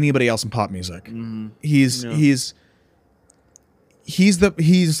richer than anybody else in pop music. Mm-hmm. He's Yeah. he's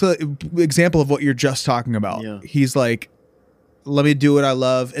the example of what you're just talking about. Yeah. He's like, let me do what I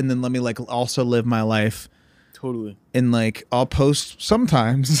love, and then let me like also live my life. Totally. And like I'll post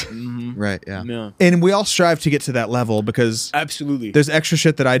sometimes, Mm-hmm. Right. Yeah. Yeah. and we all strive to get to that level because Absolutely. there's extra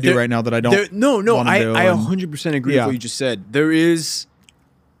shit that I do There- right now that I don't. No. wanna do, I and- 100% agree Yeah. with what you just said. There is.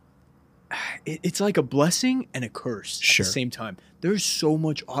 It's like a blessing and a curse Sure. at the same time. There's so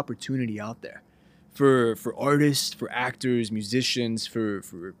much opportunity out there for artists, for actors, musicians, for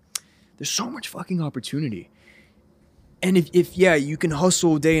there's so much fucking opportunity. And if you can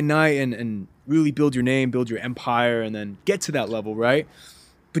hustle day and night and really build your name, build your empire, and then get to that level, right?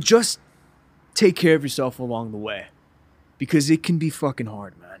 But just take care of yourself along the way, because it can be fucking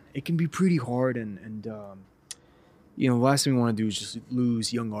hard, man. It can be pretty hard, and the last thing we want to do is just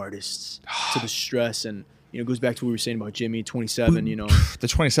lose young artists to the stress, and it goes back to what we were saying about Jimmy, 27, the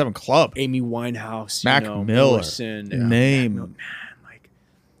 27 Club, Amy Winehouse, Mac Miller, Morrison, Name. man, like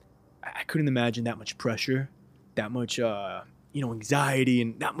I couldn't imagine that much pressure, that much anxiety,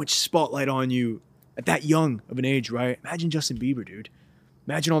 and that much spotlight on you at that young of an age, right? Imagine Justin Bieber, dude.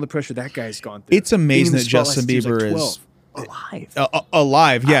 Imagine all the pressure that guy's gone through. It's amazing Being in that the Justin spotlight since he was, Bieber like, is 12, alive.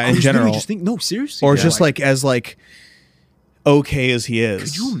 alive. Yeah, I in was really general, just think, no, seriously, or yeah, just like as like okay as he is,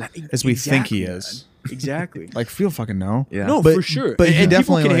 could you imagine? as we think he Exactly, is. man. Exactly. Like, feel fucking know. Yeah. No, But- for sure. but and, he and people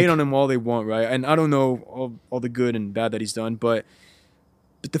definitely, can hate like- on him all they want, right? And I don't know all the good and bad that he's done, but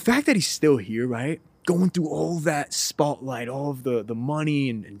the fact that he's still here, right? Going through all that spotlight, all of the money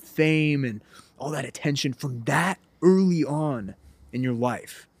and fame and all that attention from that early on in your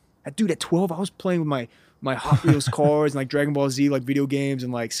life. That dude, at 12, I was playing with my Hot Wheels cars and like Dragon Ball Z, like video games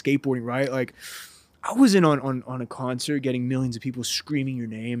and like skateboarding, right? Like I wasn't on a concert getting millions of people screaming your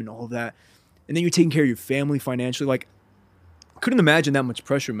name and all of that. And then you're taking care of your family financially. Like, couldn't imagine that much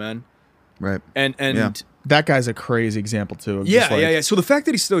pressure, man. Right. And Yeah. That guy's a crazy example too. of yeah, just, like, yeah. So the fact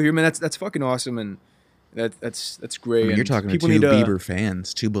that he's still here, man, that's fucking awesome, and that's great. I mean, you're And talking to people two need to- Bieber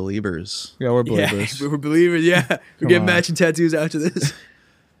fans, two believers. Yeah, we're Yeah, believers. we're believers. Yeah, we're Come getting on. matching tattoos after this.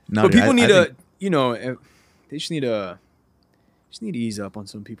 No, But dude, people I need to, think- they just need to ease up on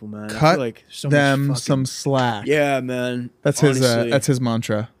some people, man. I Cut feel like so much them fucking- some slack. Yeah, man. That's honestly. his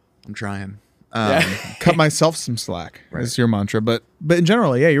mantra. I'm trying. Yeah. Cut myself some slack. Right. Is your mantra, but in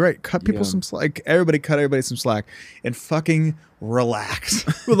general, yeah, you're right. Cut people Yeah. some slack. Everybody cut everybody some slack and fucking relax,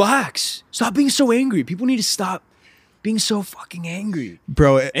 Relax. Stop being so angry. People need to stop being so fucking angry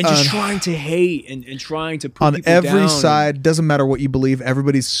bro. and just on, trying to hate and trying to put on people every down. side, doesn't matter what you believe.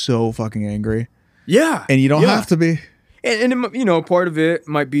 Everybody's so fucking angry, Yeah, and you don't yeah. have to be. And part of it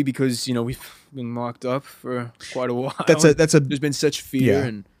might be because we've been locked up for quite a while. That's a There's been such fear Yeah.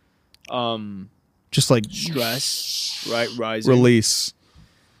 and just like stress, right? Rising. release.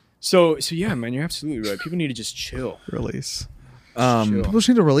 So yeah, man, you're absolutely right. People need to just chill. Release. Chill. People just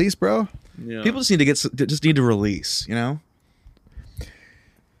need to release, bro. Yeah. People just need to release, you know?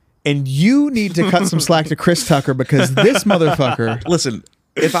 And you need to cut some slack to Chris Tucker because this motherfucker. Listen,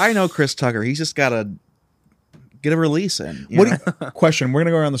 if I know Chris Tucker, he's just got to get a release in. you What know? do you, question? We're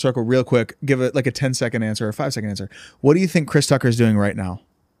gonna go around the circle real quick. Give it like a 10-second answer or a 5-second answer. What do you think Chris Tucker is doing right now?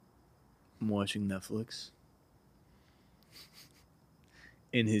 I'm watching Netflix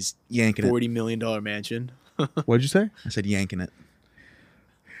in his Yanking it. $40 million mansion. What'd you say? I said yanking it.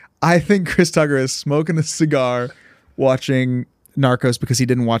 I think Chris Tucker is smoking a cigar, watching Narcos because he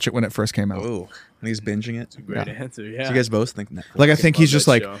didn't watch it when it first came out. Oh, and he's binging it. Great Yeah. answer. Yeah. So you guys both think Netflix. Like I think he's Love just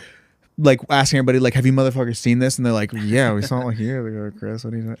that like show. asking everybody like, "Have you motherfuckers seen this?" And they're like, "Yeah, we saw it like here." They go, "Chris,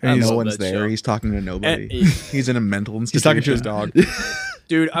 what are you doing?" I And no love one's that there. show. He's talking to nobody. And- He's in a mental he's institution. talking to his dog.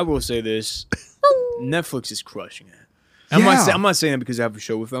 Dude, I will say this: Netflix is crushing it. Yeah. I'm not saying that because I have a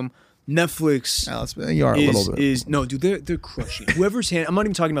show with them. Netflix You are a is, little bit. is no, dude. They're crushing it. Whoever's I'm not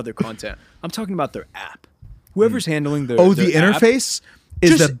even talking about their content. I'm talking about their app. Whoever's handling their Oh, their the app, interface is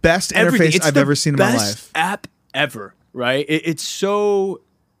just the best everything. interface It's I've the ever seen in my best life. app ever. Right? It's so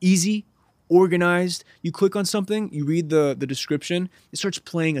easy, organized. You click on something, you read the description, it starts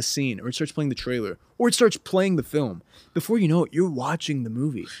playing a scene, or it starts playing the trailer, or it starts playing the film. Before you know it, you're watching the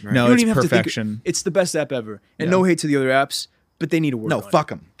movie. No, You don't it's even have to think- perfection. it's the best app ever. And Yeah. no hate to the other apps, but they need to work No, on it. fuck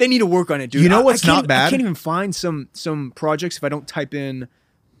them. They need to work on it, dude. You know I what's can't not even- bad? I can't even find some projects if I don't type in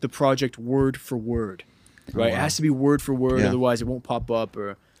the project word for word. Right? It has to be word for word, Yeah. otherwise it won't pop up.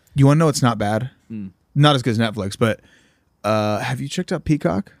 Or You want to know what's not bad? Hmm. Not as good as Netflix, but have you checked out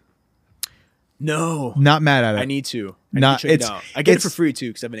Peacock? no, Not mad at it. I need to. I Not- need to check it it's- out. I get it for it's- free too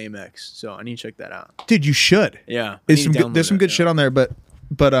because I have an Amex, so I need to check that out. Dude, you should. Yeah, I There's need some to good, download there's some it, good yeah. shit on there, but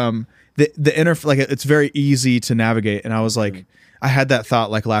like it's very easy to navigate. And I was like, I had that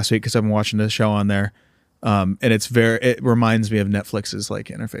thought like last week because I've been watching this show on there, and it reminds me of Netflix's like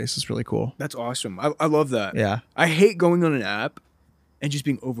interface. It's really cool. That's awesome. I love that. Yeah. I hate going on an app and just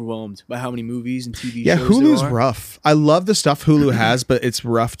being overwhelmed by how many movies and TV Yeah, shows Hulu's there are. rough. I love the stuff Hulu has, but it's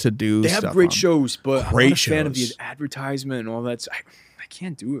rough to do. They have stuff great on. shows, but I'm Great not a fan of the shows. advertisement and all that. I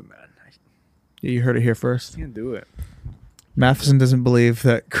can't do it, man. I Yeah, you heard it here first. can't do it. Matheson doesn't believe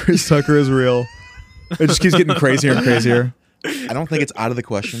that Chris Tucker is real. It just keeps getting crazier and crazier. I don't think it's out of the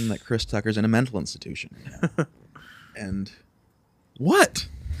question that Chris Tucker's in a mental institution. And what?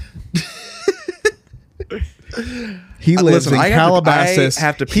 He lives Listen, in I have to- Calabasas. I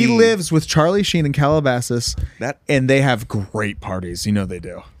have to He pee. lives with Charlie Sheen in Calabasas, That and they have great parties. You know they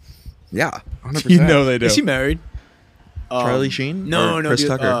do. yeah, 100%. You know they do. Is he married? Charlie Sheen? No, Or no. Chris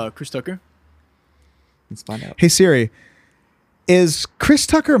Tucker? Chris Tucker. Let's find out. Hey Siri, is Chris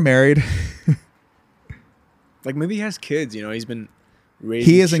Tucker married? Like maybe he has kids. You know, he's been raising.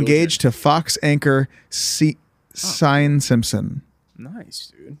 He is children. engaged to Fox anchor Sign Simpson.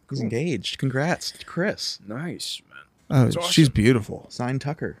 Nice, dude. He's Cool. engaged. Congrats, Chris. Nice, man. Oh, That's awesome. she's beautiful. Sign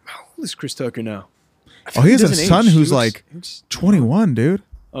Tucker. How old is Chris Tucker now? I Oh, he has a doesn't son age. He who's looks- like he looks- 21, dude.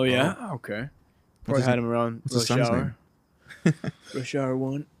 Oh yeah. Oh, okay. Probably his- had him around what's his Rush son's Hour. Rush Hour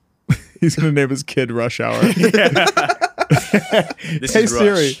 1. He's gonna name his kid Rush Hour. This Hey is Rush.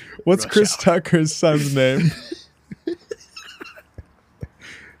 Siri, what's Rush Chris Hour. Tucker's son's name?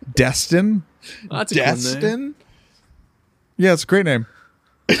 Destin? Oh, that's a cool name. Destin? Yeah, it's a great name.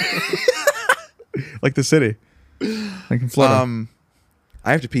 Like the city. Like in Florida.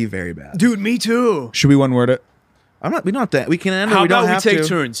 I have to pee very bad. Dude, me too. Should we one word it? I'm not. We don't have to. We can end. Or How we don't about we have take to.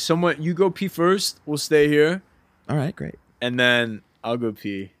 turns? Someone, you go pee first. We'll stay here, All right, great. and then I'll go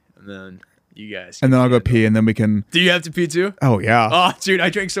pee, and then you guys. And then I'll go can pee and then we can. Do you have to pee too? Oh, yeah. Oh, dude, I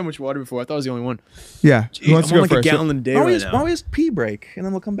drank so much water before. I thought I was the only one. Yeah. Who wants I'm to go on like first? a gallon a day Why don't we right just- now. why don't we just pee break and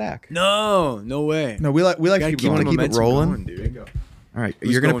then we'll come back? No way. No, we like Gotta to keep you wanna going. keep it momentum rolling? going, dude. All right,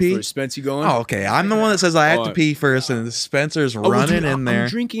 Who's you're gonna going pee. first? Spence, you going? Oh, okay. I'm the one that says I have to Alright. pee first, and Spencer's Oh, well, running dude, in there.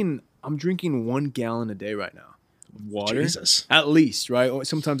 I'm drinking 1 gallon a day right now. of Water. Jesus. At least, right? Or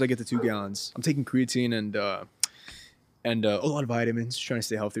sometimes I get to 2 gallons. I'm taking creatine and a lot of vitamins, trying to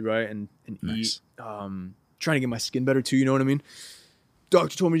stay healthy, right? And Nice. eat. Trying to get my skin better too. You know what I mean?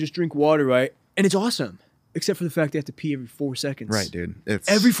 Doctor told me just drink water, right? And it's awesome, except for the fact I have to pee every 4 seconds. Right, dude. It's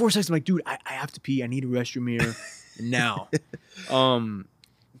Every 4 seconds, I'm like, dude, I have to pee. I need a restroom here now.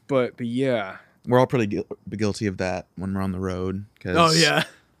 But yeah. We're all pretty guilty of that when we're on the road. 'Cause, Oh yeah.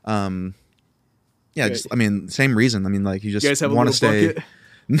 Yeah, just, I mean, same reason. I mean, like you You guys just have a want to little stay.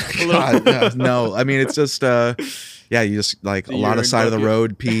 bucket. God, no. I mean, it's just yeah, you just like The a lot urine of side of the bucket.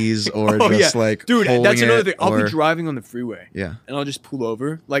 road pees or Oh just yeah, like dude, holding that's another it thing. I'll or- be driving on the freeway. Yeah, And I'll just pull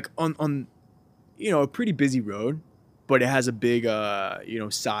over, like on, a pretty busy road, but it has a big,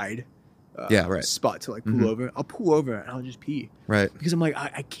 side. Yeah, right. Spot to like pull Mhm. over. I'll pull over and I'll just pee right. because I'm like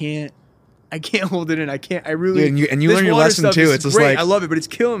I can't hold it in. I can't. I really. Dude, and you this learn your water lesson stuff too. is It's just great. like I love it, but it's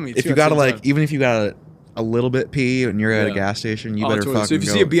killing me. if too you at the gotta same like time. even if you got a little bit pee and you're at a Yeah. gas station, you Oh, better totally. fucking So if you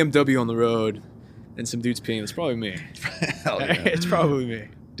go. see a BMW on the road and some dude's peeing, it's probably me. Hell yeah. It's probably me.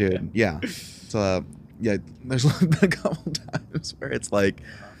 Dude, yeah. So yeah, there's been a couple times where it's like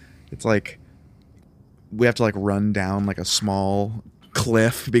It's like we have to like run down like a small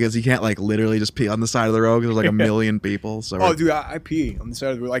cliff because you can't like literally just pee on the side of the road because there's like a million people. So Oh, dude, I pee on the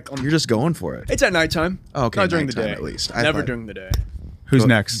side of the road. Like, you're just going for it. it's at nighttime. Oh, okay, Not during the nighttime day. at least. Never thought- during the day. Who's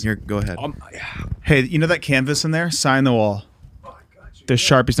next? Go ahead. Yeah. Hey, you know that canvas in there? Sign the wall. There's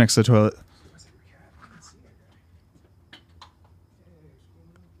Sharpies next to the toilet.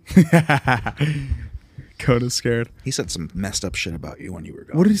 Coda's scared. He said some messed up shit about you when you were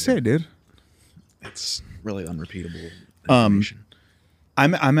gone. What did he say, dude? It's really unrepeatable Um, information.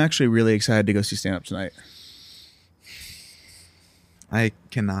 I'm actually really excited to go see stand up tonight. I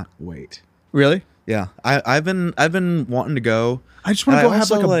cannot wait. Really? Yeah, I've been wanting to go. I just want I to go have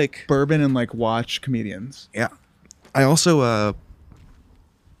also, like a like- bourbon and like watch comedians. Yeah, I also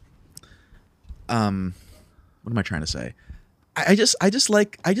what am I trying to say? I just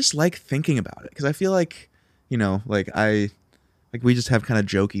like thinking about it because I feel like, you know, like we just have kind of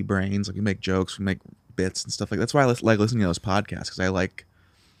jokey brains. Like we make jokes, we make bits and stuff like that's why I like listening to those podcasts because I like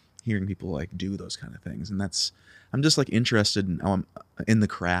hearing people like do those kind of things, and that's I'm just like interested in the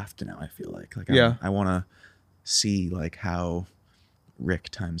craft now. I feel like Yeah. I want to see like how Rick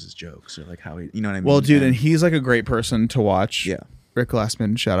times his jokes or like how he, you know what I mean? Well, dude, and he's like a great person to watch. Yeah. Rick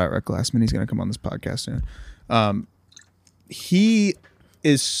Glassman. Shout out Rick Glassman. He's going to come on this podcast soon. He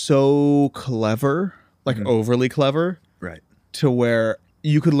is so clever, like overly clever, right. to where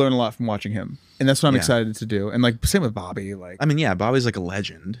you could learn a lot from watching him. And that's what I'm Yeah. excited to do. And like same with Bobby. Like I mean, yeah, Bobby's like a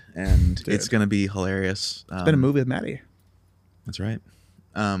legend, and it's Dude. gonna be hilarious. it's been a movie with Maddie. That's right.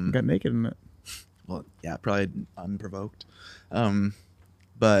 Got naked in it. Well, yeah, probably unprovoked.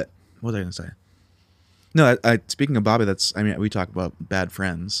 But what was I gonna say? No, I speaking of Bobby, we talk about Bad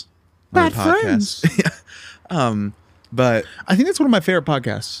Friends. on the Bad podcast. Yeah. But I think that's one of my favorite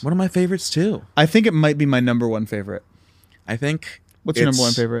podcasts. one of my favorites too. I think it might be my number one favorite. I think. What's your number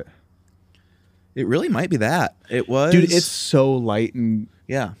one favorite? It really might be that. It was, Dude, it's so light and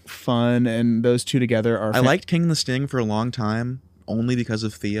yeah. fun, and those two together are. I liked King and the Sting for a long time, only because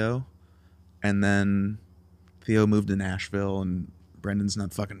of Theo, and then Theo moved to Nashville, and Brendan's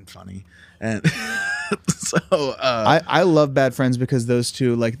not fucking funny, and so I love Bad Friends because those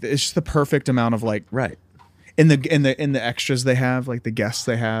two, like, it's just the perfect amount of like right. in the extras they have, like the guests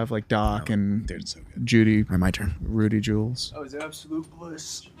they have, like Doc and Dude, it's so good. Judy, All right, my turn. Rudy Jules. That was absolute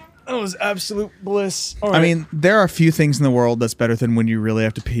bliss. That was absolute bliss. I mean, there are a few things in the world that's better than when you really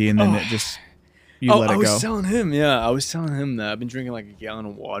have to pee and then it just you let I it was go. telling him, I was telling him that I've been drinking like a gallon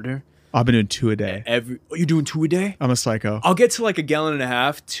of water I've been doing 2 a day. you're doing 2 a day? I'm a psycho. I'll get to like a gallon and a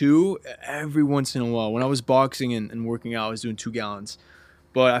half, 2 every once in a while. When I was boxing and working out, I was doing 2 gallons.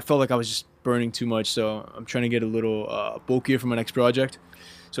 But I felt like I was just burning too much, so I'm trying to get a little bulkier for my next project.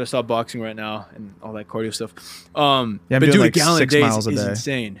 So I stopped boxing right now and all that cardio stuff. I'm but doing dude, like a gallon 6 a day miles a is day.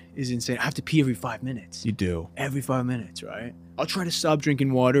 insane. Is insane. I have to pee every 5 minutes. You do. Every 5 minutes, right? I'll try to stop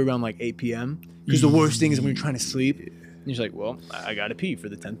drinking water around like 8 p.m. Because the worst thing is when you're trying to sleep. And you're just like, well, I gotta pee for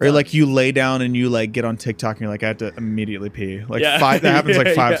the 10th Or time. like you lay down and you like get on TikTok and you're like, I have to immediately pee. Like Yeah. that happens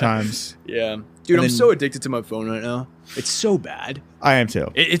like 5 Yeah. times. Yeah. Dude, I'm then- so addicted to my phone right now. It's so bad. I am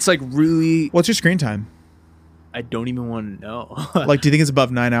too. It's like really, What's your screen time? I don't even want to know. Like, do you think it's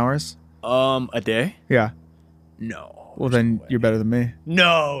above 9 hours? A day? Yeah. No. Well, then you're better than me.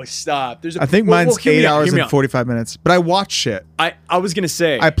 No, stop. There's a I think well, mine's hear me 8 out, hours hear me and out. 45 minutes. But I watch shit. I was gonna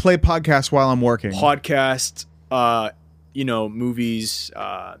say I play podcasts while I'm working. podcast, movies,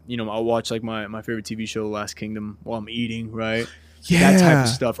 I'll watch like my favorite TV show, Last Kingdom, while I'm eating, right? That type Yeah. of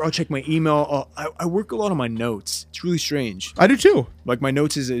stuff. Or I'll check my email. I work a lot on my notes. It's really strange. I do too. Like my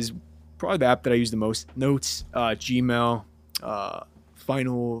notes is probably the app that I use the most. Notes, Gmail,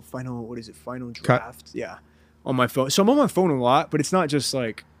 Final what is it? Final Cut. Draft. Yeah. On my phone. So I'm on my phone a lot, but it's not just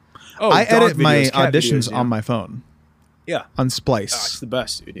like I dog edit my videos, cat auditions videos, yeah. on my phone Yeah. on It's Splice. the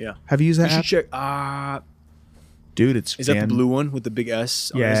best, dude. Yeah. Have you used You that should app? check. Dude, it's Is that the blue one with the big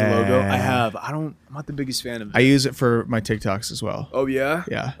S as a logo? I have. I'm not the biggest fan of it. I use it for my TikToks as well. Oh yeah.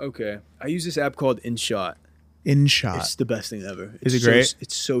 Yeah. Okay. I use this app called InShot. InShot. It's the best thing ever. Is It's it great?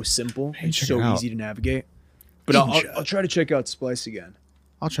 It's so simple. Hey, It's check so it out. easy to navigate. But I'll try to check out Splice again.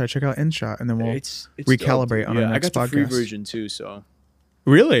 I'll try to check out InShot and then we'll It's recalibrate dope, on dude. our I next got the free podcast. version too, so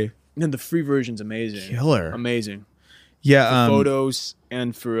Really? and the free version's amazing. Killer. Amazing. Yeah. Photos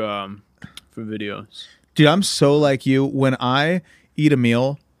and for videos. Dude, I'm so like you. When I eat a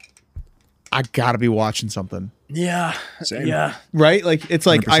meal, I gotta be watching something. Yeah. Same. Yeah. Right? Like it's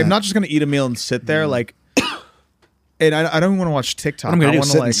like 100%. I'm not just gonna eat a meal and sit there like and I don't want to watch TikTok. I'm gonna I do want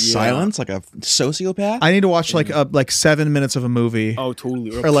to sit in like silence like a sociopath. I need to watch like 7 minutes of a movie. Oh,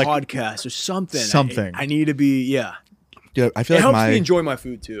 totally. Or, Or a like- podcast or something. Something. I need to be. Yeah. Dude, I feel It like helps me enjoy my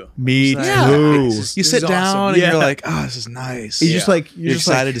food too. Me Yeah. too. This you is sit awesome. down and Yeah. you're like, oh, this is nice. You're just like You're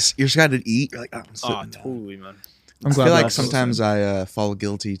excited to eat. You're like, oh, I'm sitting Oh, down. totally, man. I'm I glad feel we're like all sometimes I fall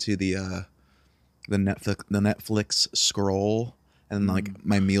guilty to the Netflix scroll, and like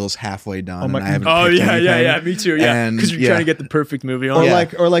my meal's halfway done, Oh, my- and I haven't. Oh picked yeah, anything. yeah, me too. Yeah, And, because you're yeah. trying to get the perfect movie on. Or Yeah.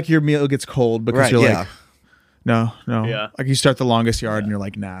 like your meal gets cold because Right, you're yeah. like, no. Yeah. Like you start the longest yard and you're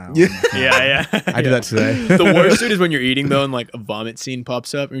like, nah. Yeah. yeah. I did that today. The worst dude is when you're eating though, and like a vomit scene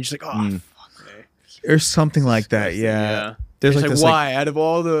pops up, and you're just like, oh, fuck me. Or something like that. Yeah. There's It's like like, this why? Out of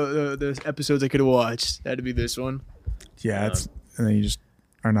all the episodes I could have watched, it had to be this one. yeah, it's and then you just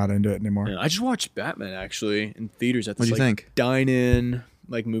are not into it anymore. Yeah, I just watched Batman actually in theaters at this What'd you like think? dine-in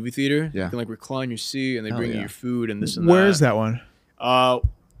like movie theater. Yeah. You can like recline your seat, and they Hell bring you yeah. your food and this and Where is that one?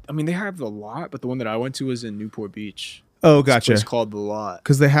 I mean, they have the Lot, but the one that I went to was in Newport Beach. Oh, This gotcha. place called the Lot.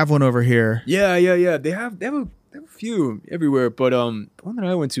 Because they have one over here. Yeah. They have a few everywhere, but the one that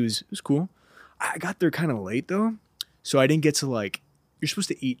I went to was cool. I got there kind of late though, so I didn't get to like. You're supposed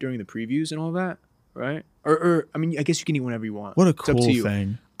to eat during the previews and all that, right? Or I mean, I guess you can eat whenever you want. What a It's up cool to you.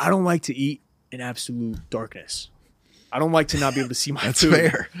 thing. I don't like to eat in absolute darkness. I don't like to not be able to see my That's food.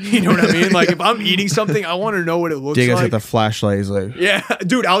 fair. You know what I mean? Like if I'm eating something, I want to know what it looks Diego's like. got the flashlight. He's like, Yeah,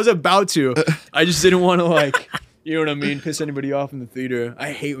 dude, I was about to. I just didn't want to like, you know what I mean, piss anybody off in the theater.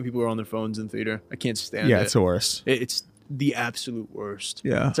 I hate when people are on their phones in theater. I can't stand yeah, it. it's the worst. It's the absolute worst.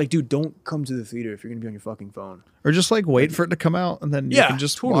 Yeah. It's like, dude, don't come to the theater if you're gonna be on your fucking phone. Or just like wait for it to come out and then you Yeah, can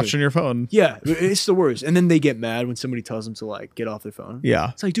just totally. watch on your phone. Yeah, it's the worst. And then they get mad when somebody tells them to like get off their phone.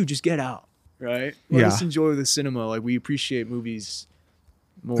 Yeah. It's like, dude, just get out, right? Let Yeah. us enjoy the cinema. Like we appreciate movies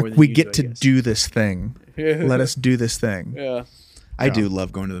more than We you get do, to I guess. do this thing. Yeah. Let us do this thing. Yeah. I do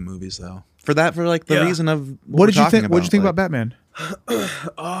love going to the movies though. For like the Yeah. reason of What did you think? What did you think like, about Batman?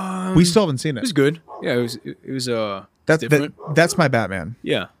 We still haven't seen It it. was good. Yeah, it was That's different. that's my Batman.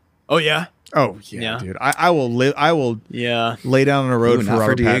 Yeah. Oh yeah. Oh yeah, Yeah. dude. I will live. I will Yeah. lay down on a road Ooh, for not for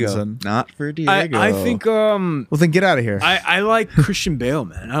Robert Diego. Pattinson. Not for Diego. I think Well, then get out of here. I like Christian Bale,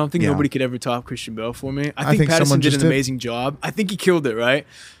 man. I don't think Yeah. nobody could ever top Christian Bale for me. I think think Pattinson someone did just an did. amazing job. I think he killed it, right?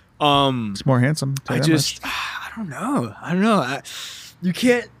 It's more handsome. tell I you that just much. I don't know.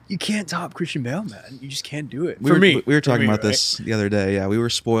 You can't top Christian Bale, man. You just can't do it. we for were, me. we were For talking me, about right? this the other day. Yeah, we were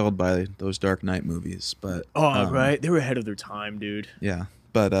spoiled by those Dark Knight movies, but Oh, right. They were ahead of their time, dude. yeah,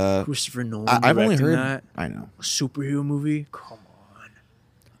 but Christopher Nolan I've only directing heard. that. I know. A superhero movie? Come on.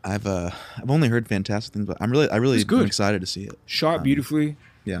 I've only heard fantastic things, but I really It's good. am excited to see it. Shot beautifully.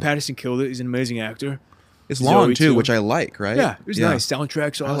 yeah. Pattinson killed it. He's an amazing actor. It's Zoe long too, too. which I like. Right? Yeah, it was nice.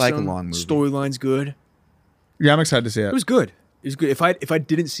 Soundtrack's awesome. I like a long movie. Storyline's good. Yeah, I'm excited to see It it. was good. It was good. If I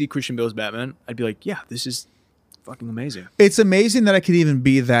didn't see Christian Bale's Batman, I'd be like, yeah, this is fucking amazing. It's amazing that I could even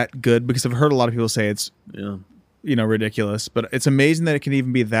be that good because I've heard a lot of people say it's Yeah. ridiculous, but it's amazing that it can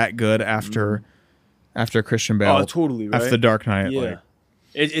even be that good after Christian Bale. Oh, totally, right? After The Dark Knight. Yeah. Like,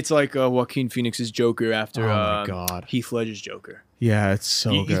 It's like Joaquin Phoenix's Joker after Oh my God. Heath Ledger's Joker. yeah, it's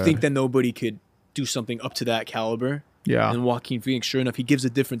so You good. think that nobody could do something up to that caliber? Yeah. And Joaquin Phoenix, sure enough, he gives a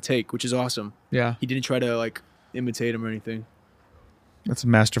different take, which is awesome. Yeah. He didn't try to like imitate him or anything. That's a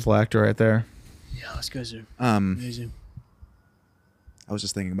masterful actor right there. Yeah, those guys are Um, amazing. I was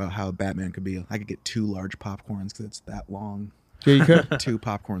just thinking about how Batman could be. I could get 2 large popcorns because it's that long. Yeah, you could. 2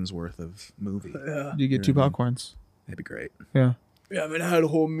 popcorns worth of movie. You get 2 popcorns. That'd be great. Yeah. Yeah, I mean, I had a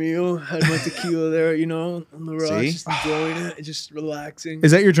whole meal, had my tequila there, on the rocks, See? just enjoying it, just relaxing.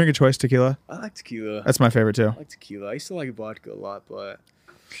 Is that your drink of choice, tequila? I like tequila. That's my favorite too. I like tequila. I used to like vodka a lot, but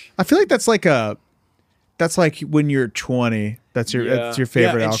I feel like that's like when you're 20. That's your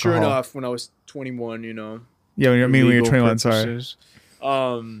favorite and alcohol. sure enough, when I was 21, Yeah, when you're legal 21. Sorry, purposes,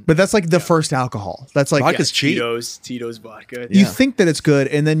 but that's like the first alcohol. That's like Vodka's cheap. Tito's vodka. you Yeah. think that it's good,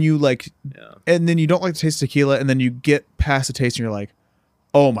 and then you Yeah. and then you don't like the taste of tequila, and then you get past the taste, and you're like,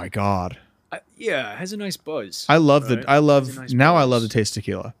 oh my god, Yeah, it has a nice buzz. I love right? the I It love has a nice now I buzz. love the taste of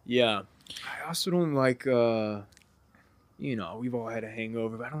tequila. Yeah. I also don't like we've all had a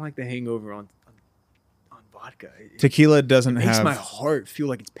hangover, but I don't like the hangover on vodka. It Tequila doesn't makes have. my heart feel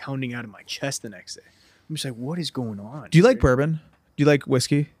like it's pounding out of my chest the next day. I'm just like, what is going on? Do you like bourbon? Do you like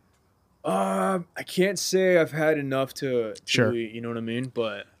whiskey? I can't say I've had enough to Sure. really, you know what I mean?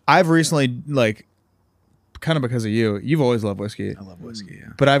 But I've recently kind of because of you. You've always loved whiskey, I love whiskey.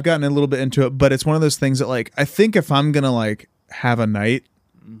 Yeah. but I've gotten a little bit into it. But it's one of those things that I think if I'm gonna have a night,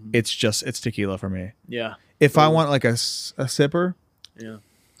 it's tequila for me. yeah. If I want a sipper, Yeah.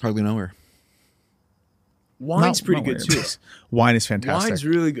 Hardly know her. Wine's not- pretty not good wine. too. Wine is fantastic. Wine's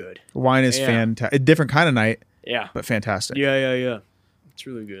really good. Wine is Yeah. fantastic. A different kind of night, Yeah. but fantastic. Yeah. It's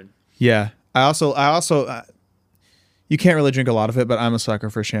really good. Yeah. I also, You can't really drink a lot of it, but I'm a sucker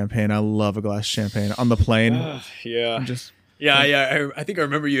for champagne. I love a glass of champagne on the plane. Yeah. I'm just Yeah. I think I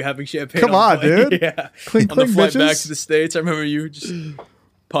remember you having champagne. Come on, the plane. dude. Yeah. Clink, On the clink, flight back bitches. to the States, I remember you just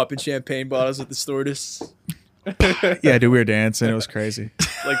popping champagne bottles with the stewardess. Yeah, dude, we were dancing. It was crazy.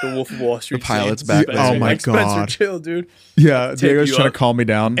 Like the Wolf of Wall Street. The pilot's scene. back Spencer, there. Oh my like, Spencer, God. chill, dude. Yeah, Take Diego's you trying up. to calm me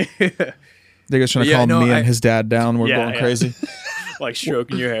down. Diego's trying to Yeah, calm no, me I- and his dad down. We're Yeah, going yeah. crazy. Like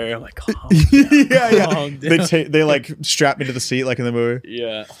stroking your hair. I'm like, calm yeah. calm They down. they like strap me to the seat like in the movie.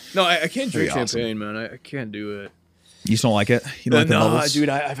 Yeah. No, I can't drink Pretty awesome. champagne, man. I can't do it. You just don't like it? You don't like the No, bubbles? dude,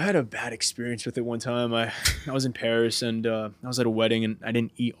 I've had a bad experience with it one time. I was in Paris and I was at a wedding and I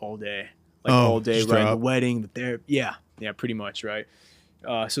didn't eat all day. Like Oh, all day, just right? throw The up? wedding, but there, yeah, pretty much, right?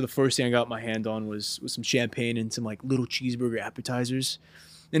 So the first thing I got my hand on was some champagne and some like little cheeseburger appetizers.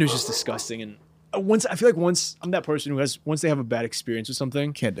 And it was just disgusting. And I feel like once I'm that person who once they have a bad experience with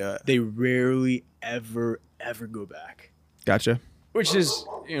something, Can't do it. they rarely ever go back. Gotcha. Which is,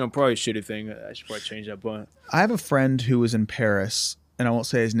 probably a shitty thing. I should probably change that, but I have a friend who was in Paris, and I won't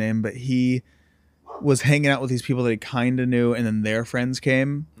say his name, but he was hanging out with these people that he kind of knew, and then their friends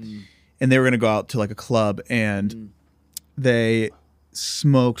came, and they were going to go out to like a club, and they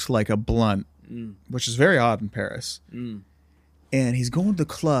smoked like a blunt, which is very odd in Paris. And he's going to the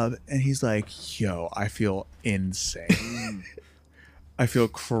club, and he's like, yo, I feel insane. I feel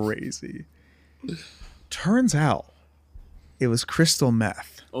crazy. Turns out it was crystal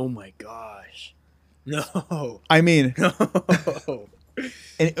meth. oh my gosh. No. I mean, No.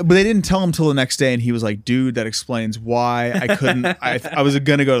 but they didn't tell him till the next day, and he was like, "Dude, that explains why I couldn't. I was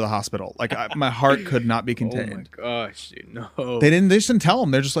gonna go to the hospital. Like my heart could not be Oh my contained. gosh, dude. No. They just didn't tell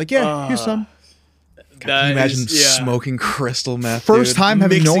him. They're just like, yeah, here's some. Can you imagine smoking crystal meth? First dude? time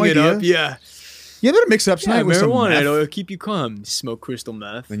having mixing no it idea. up. Yeah. Yeah, better mix it up Yeah, tonight with some marijuana. meth. It'll keep you calm. Smoke crystal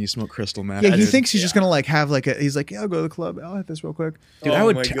meth. Then you smoke crystal meth. Yeah, he dude. thinks he's just Yeah. gonna like have like a. He's like, yeah, I'll go to the club. I'll hit this real quick. Dude, Oh I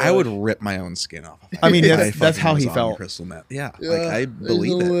would my I would gosh. rip my own skin off. If I mean, if that's fucking how was he on felt. Crystal meth. Yeah, like I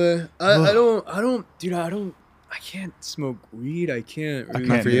believe There's it. no way. I don't, dude. I can't smoke weed. I can't really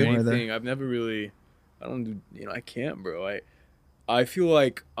can't do do it anything. either. I've never really. I don't do. I can't, bro. I feel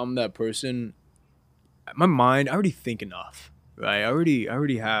like I'm that person. My mind, I already think enough. Right. I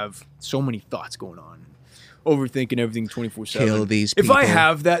already have so many thoughts going on. Overthinking everything 24/7. Kill these If I people.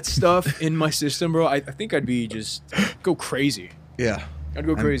 have that stuff in my system, bro, I think I'd be just go crazy. Yeah. I'd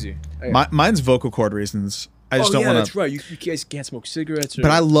go crazy. Mine's vocal cord reasons. I just don't yeah, want that's to. right. You guys can't smoke cigarettes. Or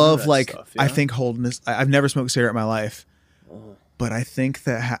But I none of love that like stuff, I yeah? think holding this. I've never smoked a cigarette in my life, but I think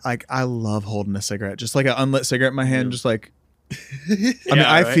that like I love holding a cigarette, just like an unlit cigarette in my hand, just like. I mean, Yeah,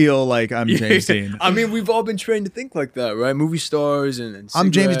 I right? feel like I'm James Dean. I mean, we've all been trained to think like that, right? Movie stars and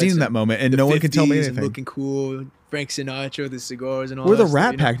I'm James cigarettes Dean in and that moment, and the no one can tell me 50s and anything. looking cool, Frank Sinatra, the cigars and all. We're the that Rat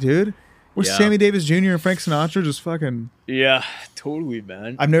stuff, you know? Pack, dude. We're Yeah. Sammy Davis Jr. and Frank Sinatra, just fucking. Yeah, totally,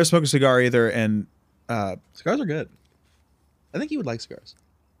 man. I've never smoked a cigar either, and Cigars are good. I think you would like cigars.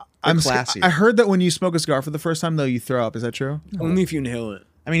 I'm classy. I heard that when you smoke a cigar for the first time, though, you throw up. Is that true? Only if you inhale it.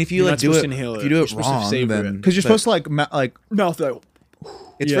 I mean, if you You're like not do supposed it, to inhale if it. you do You're it supposed to wrong, savor it. then Because you're supposed to like Mouth that.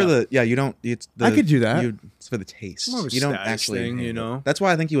 It's Yeah. for the you don't. It's the, I could do that. It's for the taste. more of a You don't status actually thing, inhale you it. know? That's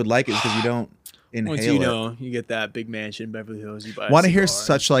why I think you would like it because you don't inhale Once you it. know, you get that big mansion in Beverly Hills. You buy. want to hear cigar.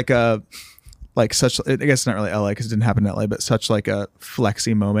 such like a such. I guess it's not really LA because it didn't happen in LA, but such like a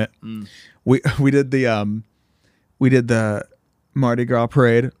flexy moment. We did the Mardi Gras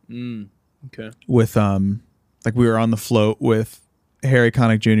parade Okay. with like we were on the float with Harry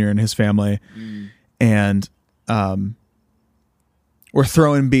Connick Jr. and his family, and we're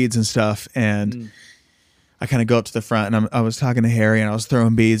throwing beads and stuff, and I kind of go up to the front, and I was talking to Harry, and I was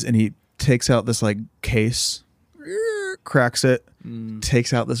throwing beads, and he takes out this like case, cracks it,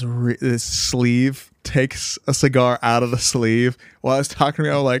 takes out this sleeve, takes a cigar out of the sleeve. While I was talking to me,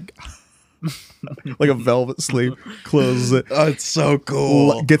 I was like. Like a velvet sleeve, closes it, Oh, it's so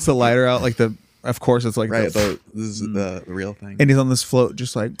cool. gets the lighter out, like of course it's like Right, the, this is the real thing. and he's on this float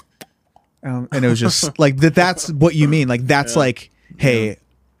just like and it was just like that's what you mean, like that's like, hey,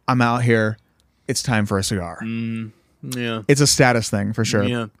 I'm out here, it's time for a cigar. Yeah. It's a status thing for sure,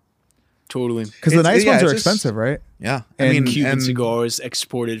 Yeah. Totally. because the It's- nice yeah, ones are it's just- expensive, right? yeah, and I mean, Cuban and cigars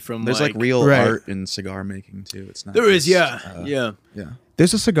exported from there's like real Right. art in cigar making too. It's not. There is, just, yeah, yeah. yeah.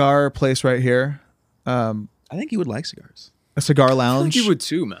 There's a cigar place right here, I think you would like cigars. a cigar I think lounge. you would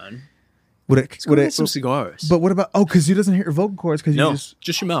too, man. would it Let's go would get it some cigars. but what about because you doesn't hear your vocal cords because you no, just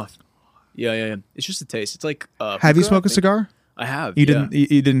just your mouth. Yeah. It's just a taste. It's like. have you hookah, smoked I a think. cigar? I have. You yeah. didn't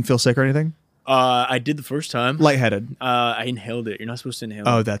you didn't feel sick or anything? I did the first time. Lightheaded. I inhaled it. You're not supposed to inhale.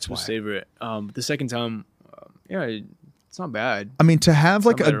 Oh, it. that's You're supposed why. to savor it. But the second time, yeah, It's not bad. I mean, to have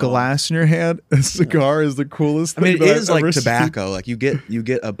like not a bad at all. glass in your hand, a cigar is the coolest I thing. mean, it that is I've like ever seen. tobacco. Like you get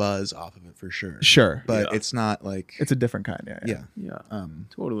a buzz off of it for sure. Sure, But Yeah. it's not like it's a different kind. Yeah, yeah. Yeah,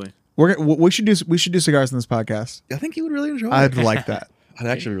 totally. We should do cigars in this podcast. I think you would really enjoy I'd it. like that. It's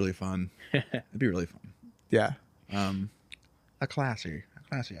actually really fun. It'd be really fun. Yeah, A classy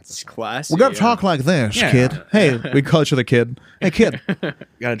It's episode. classy. we got to yeah. talk like this, Yeah. kid. Hey, we call each other kid. Hey, kid. You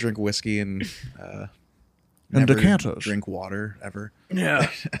gotta drink whiskey and And never decanters. drink water ever. Yeah.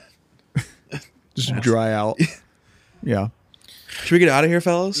 Just dry out. Yeah. Should we get out of here,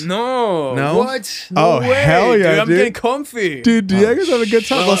 fellas? No. No? What? No Oh, way, hell yeah, dude. I'm dude. getting comfy. Dude, do you guys have a good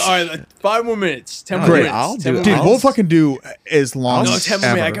time? Well, Let's- all right, 5 more minutes. 10 more Great. minutes. I'll 10 do more it. Dude, minutes. we'll fucking do as long No, as 10 more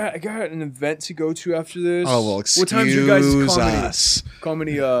ever. minutes. I got an event to go to after this. Oh well, What time's your guys' excuse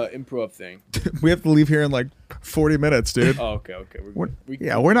comedy us. improv thing? We have to leave here in like 40 minutes, dude. Oh, okay.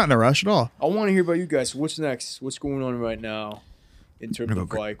 We're not in a rush at all. I want to hear about you guys. What's next? What's going on right now in terms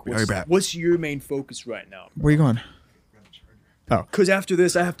of like I'll be back. what's your main focus right now? Where are you going? Because after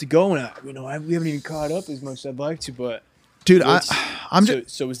this, I have to go, and we haven't even caught up as much as I'd like to. But Dude, what's- I'm so,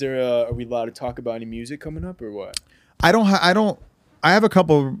 just so is there? Are we allowed to talk about any music coming up or what? I have a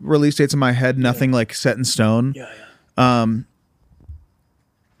couple release dates in my head, nothing like set in stone. Yeah.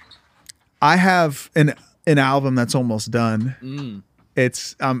 I have an album that's almost done.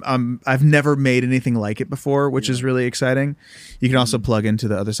 It's I've never made anything like it before, which is really exciting. You can also plug into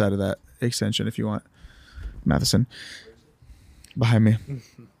the other side of that extension if you want. Matheson. Behind me.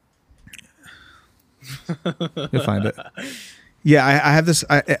 You'll find it. Yeah, I have this.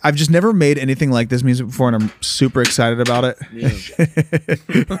 I've just never made anything like this music before, and I'm super excited about it. Yeah.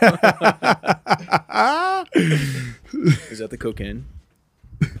 Is that the cocaine?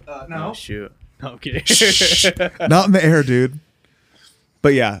 No. Oh, shoot. No, I'm kidding. Not in the air, dude.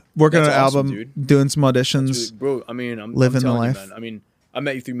 But yeah, working on That's an awesome, album, dude. doing some auditions. Bro, I mean, I'm Living the telling life. you, man. I mean, I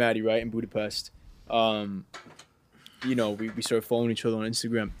met you through Maddie, right, in Budapest. We started following each other on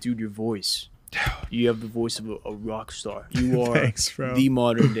Instagram. Dude, your voice. You have the voice of a rock star. You are Thanks, bro. the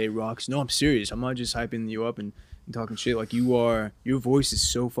modern day rock star. No, I'm serious. I'm not just hyping you up and talking shit. Like, your voice is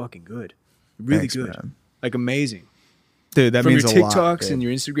so fucking good. Really Thanks, good. man. Like, amazing. Dude, that From means your a lot. TikToks dude. and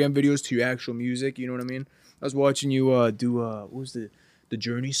your Instagram videos to your actual music, you know what I mean? I was watching you do what was the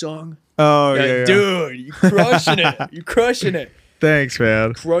Journey song? Oh yeah. Dude, you crushing it. You crushing it. Thanks,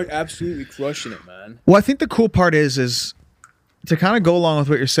 man. Absolutely crushing it, man. Well, I think the cool part is to kind of go along with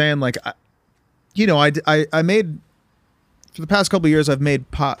what you're saying. Like, I made for the past couple of years, I've made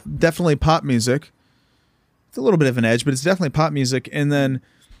definitely pop music. It's a little bit of an edge, but it's definitely pop music. And then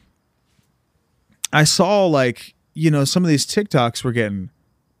I saw like, some of these TikToks were getting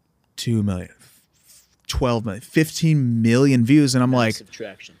 2 million, 12 million, 15 million views. And I'm like, Massive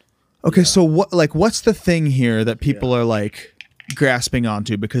traction. okay, so what's the thing here that people are like grasping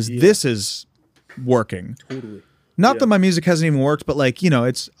onto? Because this is working. Totally. Not that my music hasn't even worked, but like,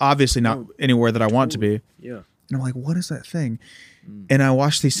 it's obviously not anywhere that I want it to be. Yeah. And I'm like, what is that thing? And I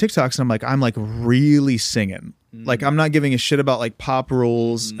watch these TikToks and I'm like really singing. Like, I'm not giving a shit about like pop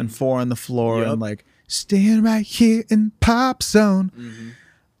rules and 4 on the floor Yep. and like staying right here in pop zone.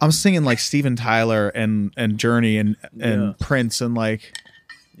 I'm singing like Steven Tyler and Journey and Yeah. Prince and like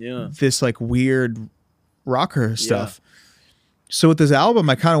Yeah. this like weird rocker stuff. So with this album,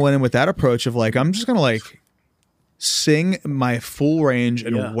 I kind of went in with that approach of like, I'm just going to like sing my full range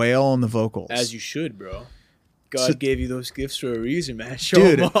and Yeah. wail on the vocals. As you should, bro. God So- gave you those gifts for a reason, man. Show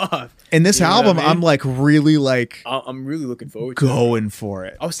Dude, them off. In this You know what I album, mean? I'm like really like I'm really looking forward to it. going for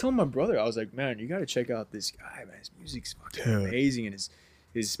it. I was telling my brother, I was like, man, you got to check out this guy, man. His music's fucking Dude. amazing. And his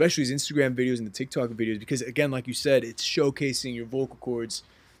especially his Instagram videos and the TikTok videos, because again, like you said, it's showcasing your vocal cords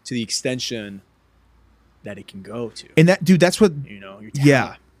to the extension that it can go to. And that, dude, that's what, Your talent.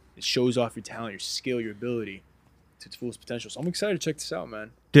 yeah. It shows off your talent, your skill, your ability to its fullest potential. So I'm excited to check this out,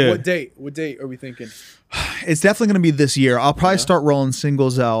 man. Dude. What date are we thinking? It's definitely going to be this year. I'll probably start rolling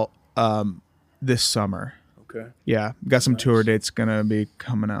singles out this summer. Okay. Yeah. Got some tour dates going to be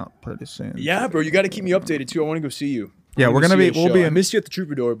coming out pretty soon. Yeah, bro, you got to keep me updated too. I want to go see you. Yeah, I we're wanna gonna go be- see a we'll show. be I in- missed you at the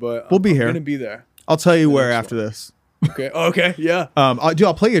Troubadour, but We'll be here. I'm gonna be there. I'll tell you where next after this. Okay. Okay. Yeah.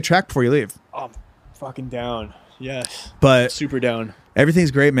 I'll play you a track before you leave. I'm fucking down. Yes. But Super down.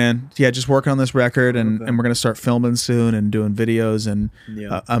 everything's great, man. Yeah, just working on this record, and that. we're gonna start filming soon and doing videos, and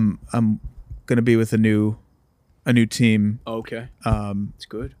Yeah. I'm gonna be with a new team. Okay. It's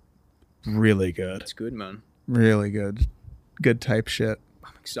good. Really good, It's good, man. really good type shit.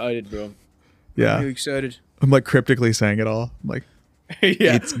 I'm excited, bro. I'm Yeah, really excited. I'm like cryptically saying it all. I'm like,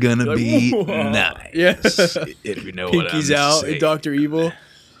 Yeah. It's gonna Like, be whoa. nice. Yeah. If you know what I'm Pinky's out. saying. Dr. Evil.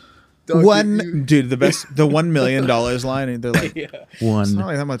 Dude, the best, the $1 million line. And they're like, Yeah. it's One. not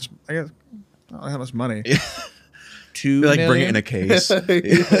like that much. I guess not like that much money. They like bring it in a case, Yeah.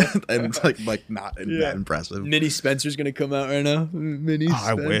 and it's like not that impressive. Mini Spencer's gonna come out right now. Mini. Oh,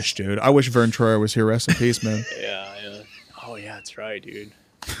 I Spence. wish, dude. I wish Vern Troyer was here. Rest in peace, man. Yeah. Oh yeah, that's right, dude.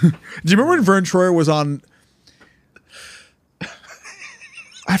 Do you remember when Vern Troyer was on?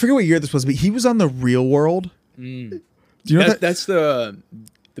 I forget what year this was, but he was on The Real World. Do you know that? That's the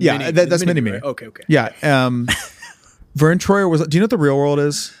Yeah, mini, that's the Mini-Me. right? Okay. Yeah. Vern Troyer was. Do you know what The Real World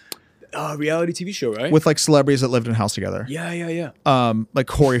is? Reality TV show, right? With like celebrities that lived in a house together. yeah. Like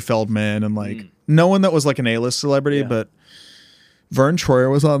Corey Feldman and like no one that was like an A-list celebrity, Yeah. but Vern Troyer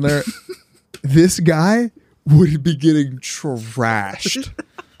was on there. This guy would be getting trashed.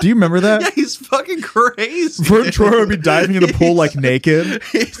 Do you remember that? Yeah, he's fucking crazy. Vern Troyer would be diving in the pool like naked.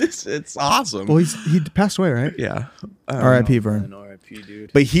 It's awesome. Well, he passed away, right? Yeah. R.I.p. Vern. And R.I.P.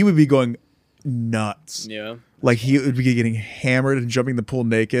 dude. But he would be going nuts. Yeah. Like he would be getting hammered and jumping in the pool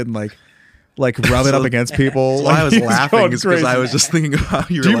naked and like rubbing up against people. That's why I was Like, he's laughing going is because I crazy. was just thinking about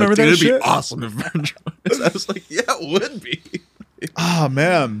you. Do you Were like, remember dude, that it'd shit? be awesome if Vern Troyer. I was like, yeah, it would be. Oh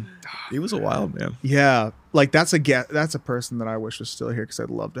man. He was a wild man. Yeah, like that's a person that I wish was still here because I'd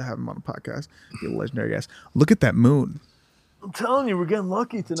love to have him on a podcast. Be a legendary guest. Look at that moon, I'm telling you, we're getting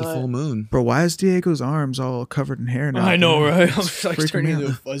lucky tonight. It's a full moon. bro. Why is Diego's arms all covered in hair now? I know, dude? right? I'm like freaking turning me into a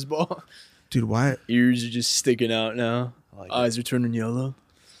out. fuzzball. Dude. Why? Ears are just sticking out now. like Eyes are turning yellow.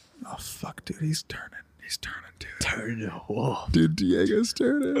 Oh fuck, dude. He's turning, dude. Turn. Whoa. Dude, Diego's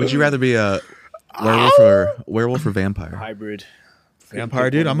turning. Would you rather be a werewolf or vampire? Hybrid. vampire,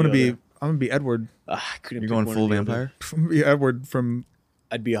 dude? I'm gonna be Edward. I couldn't You're pick going one full or the other. vampire? I'm gonna be Edward from.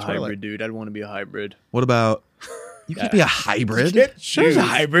 I'd be a Twilight. hybrid, dude. I'd want to be a hybrid. What about you could be a hybrid? There's a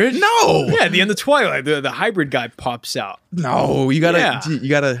hybrid. No. Yeah, at the end of Twilight, the hybrid guy pops out. No, you gotta Yeah. you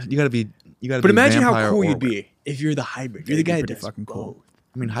gotta be But be imagine how vampire cool or you'd be if you're the hybrid. You're the guy that pretty does fucking cool. both.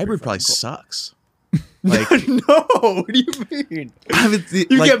 I mean, hybrid probably sucks. Like, No, what do you mean? I mean,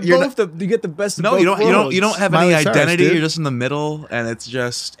 You like, get you're both. You get the best. Of No, both you don't. You don't worlds. have Miley any Cyrus, identity. dude. You're just in the middle, and it's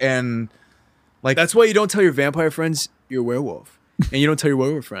just like That's why you don't tell your vampire friends you're a werewolf, and you don't tell your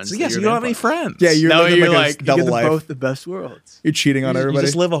werewolf friends. so that yes, you're you a don't have any vampire. friends. Yeah, you're Now living you're like, like a you double get life. both the best worlds. You're cheating on you everybody.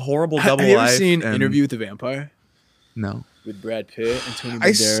 just live a horrible double Have you ever life. seen and- Interview with the Vampire No. with Brad Pitt and Tony I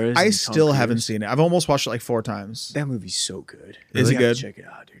Banderas? and Tom still haven't Cruise? seen it. I've almost watched it like 4 times. That movie's so good. Is it You gotta good? Check it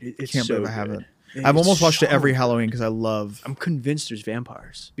out, dude. It's Can't so believe I good. haven't. It's I've almost watched it so every good. Halloween because I love. I'm convinced there's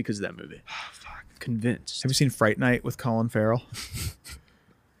vampires because of that movie. Convinced. Have you seen Fright Night with Colin Farrell?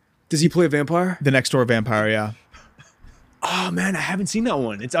 Does he play a vampire? The Next Door Vampire, yeah. Oh man, I haven't seen that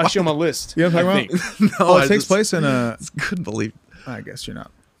one. It's actually on my list. You know what I'm I talking think. No, Oh, I it takes just place in a. couldn't believe. I guess you're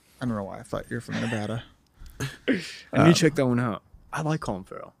not. I don't know why. I thought you're from Nevada. I need to check that one out. I like Colin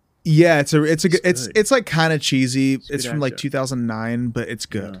Farrell. Yeah, it's a good. It's good. like kind of cheesy. It's good from like actor. 2009, but it's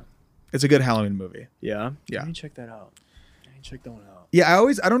good. Yeah. It's a good Halloween movie. Yeah. Yeah. I need to check that out. I need to check that one out. Yeah,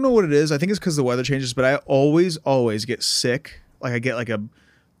 I don't know what it is. I think it's because the weather changes, but I always get sick. Like I get like a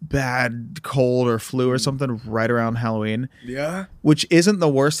bad cold or flu or something right around Halloween, Yeah. which isn't the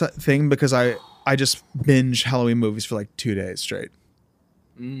worst thing because I just binge Halloween movies for like 2 days straight.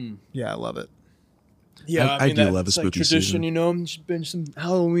 Yeah, I love it. Yeah, I do love a that's spooky like tradition, season. you know. Just binge some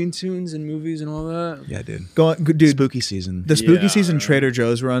Halloween tunes and movies and all that. Yeah, dude. Dude. Spooky season. The spooky Yeah, season right. Trader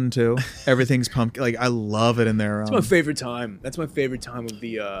Joe's run too. Everything's pumpkin. Like I love it in there. It's my favorite time. That's my favorite time of the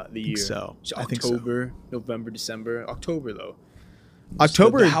year. so. It's I think so. October, November, December. October though.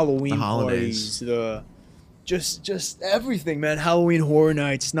 October. The Halloween the holidays. parties, the just everything, man. Halloween Horror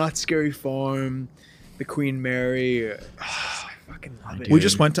Nights, Not Scary Farm, the Queen Mary. I fucking love it. I Dude.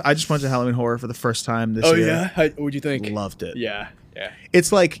 just went to Halloween Horror for the first time this Oh year. yeah, what'd you think? Loved it. Yeah, yeah.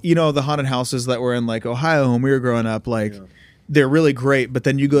 It's like, the haunted houses that were in like Ohio when we were growing up, like Yeah. they're really great, but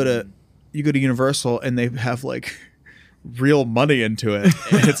then you go to Universal and they have like real money into it.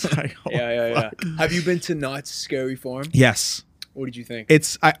 And it's like, oh, Yeah. fuck. Have you been to Not Scary Farm? Yes. What did you think?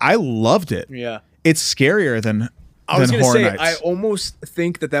 I loved it. Yeah. It's scarier than I was gonna Horror say, Nights. I almost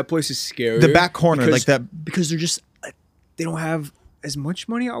think that place is scary. The back corner, like that- because they're just they don't have as much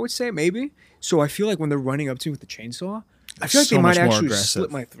money. I would say maybe. So I feel like when they're running up to me with the chainsaw, I feel like So they much might more actually aggressive.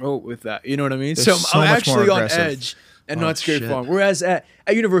 slit my throat with that. You know what I mean? They're So so I'm much more actually on aggressive. edge and Oh, Not Scary shit. Farm. Whereas at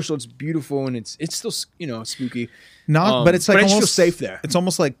Universal, it's beautiful and it's still spooky. but it's like but I just feel almost safe there. It's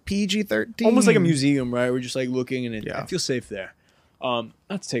almost like PG-13. Almost like a museum, right? We're just like looking and Yeah. I feel safe there. Not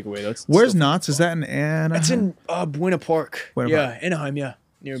to take away. That's Where's still- Knott's? Is that in Anaheim? It's in Buena Park. Buena yeah, Park. Anaheim. Yeah,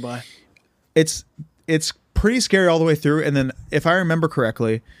 nearby. It's pretty scary all the way through, and then if I remember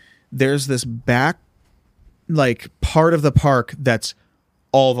correctly, there's this back like part of the park that's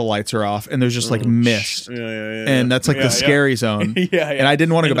all the lights are off and there's just like mist. Yeah. And that's like Yeah, the scary zone. Yeah. And I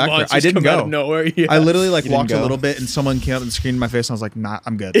didn't want to go And the back there. I monsters didn't come out go. of nowhere. Yeah. I literally like didn't walked a go? little bit and someone came up and screamed in my face and I was like, nah,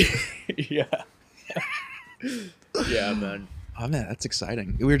 I'm good. Yeah. Yeah, man. Oh man, that's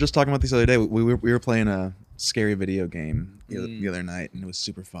exciting. We were just talking about this the other day. We were playing a scary video game the other night, and it was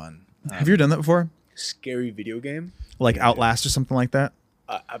super fun. Have you ever done that before? Scary video game? Like Outlast or something like that?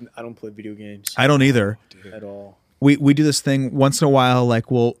 I don't play video games I don't either. at all. We do this thing once in a while.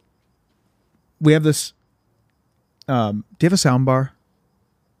 Like we have this. Do you have a sound bar?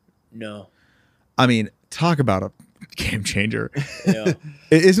 No. I mean, talk about a game changer. Yeah.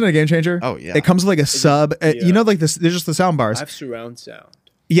 Isn't it a game changer? Oh, yeah. It comes with like a sub. yeah. You know, like this. There's just the sound I bars. have surround sound.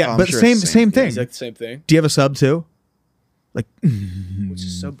 Yeah, Oh, I'm but sure same it's the same. thing. Is that the same thing? Do you have a sub too? Like What's a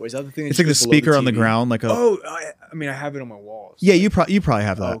subway? Is that the thing? it's like the speaker on the ground. Like a Oh, I mean, I have it on my walls. yeah. You probably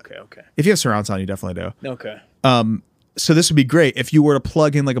have that. Okay. If you have surround sound, you definitely do. Okay. So this would be great if you were to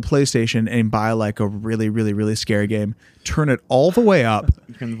plug in like a PlayStation and buy like a really, really, really scary game, turn it all the way up,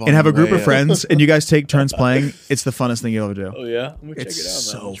 can and have a group volume of way up. friends, and you guys take turns playing. It's the funnest thing you'll ever do. Oh yeah. I'm gonna check It's it out, man.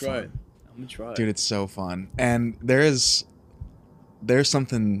 so I'm gonna try fun. it. I'm gonna try it. Dude, it's so fun. And there's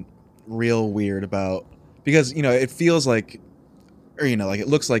something real weird about, because it feels like, or like it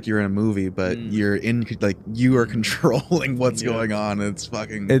looks like you're in a movie, but you're in, like, you are controlling what's going on. It's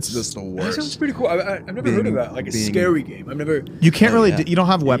fucking It's- just the That sounds worst. pretty cool. I've never heard of that. Like a being- scary game. I've never. You can't Oh, really. yeah. You don't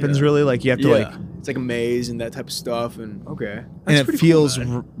have weapons Yeah. really. Like you have to like, It's like a maze and that type of stuff. And okay. and That's it pretty feels cool,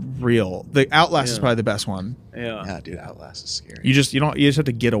 man. real. The Outlast is Yeah. probably the best one. Yeah. Yeah, dude, Outlast is scary. You just have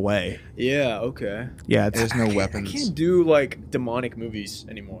to get away. Yeah. Okay. Yeah, it's, There's no I weapons. can't do like demonic movies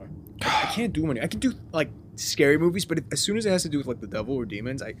anymore. I can't do any. I can do like scary movies, but as soon as it has to do with like the devil or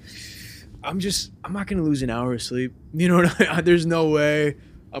demons, I'm not gonna lose an hour of sleep. You know what I mean? There's no way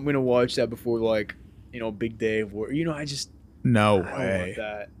I'm gonna watch that before like big day of work. I just no I don't want way.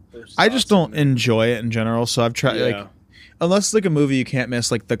 that. Those I just thoughts in don't me. enjoy it in general. So I've tried Yeah. like, unless it's like a movie you can't miss,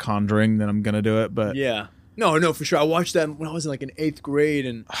 like The Conjuring, then I'm gonna do it. But Yeah. No, for sure. I watched that when I was in like in 8th grade,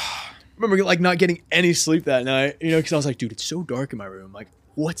 and I remember like not getting any sleep that night. Because I was like, dude, it's so dark in my room. Like,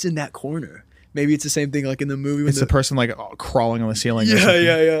 what's in that corner? Maybe it's the same thing like in the movie. When it's the person like crawling on the ceiling. or Yeah, something.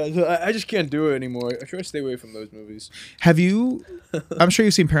 yeah. So I just can't do it anymore. I try to stay away from those movies. Have you? I'm sure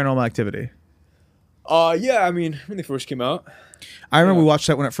you've seen Paranormal Activity. Yeah. I mean, when they first came out. I remember we watched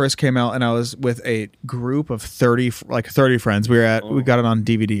that when it first came out, and I was with a group of 30 friends. We got it on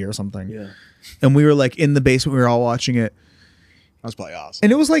DVD or something. Yeah. And we were like in the basement. We were all watching it, That was probably awesome.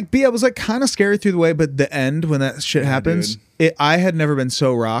 and it was like kind of scary through the way, but the end when that shit happens, I had never been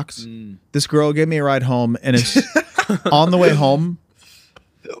so rocked. This girl gave me a ride home, and it's on the way home.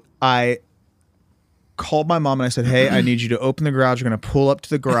 I called my mom and I said, "Hey, I need you to open the garage. We're gonna pull up to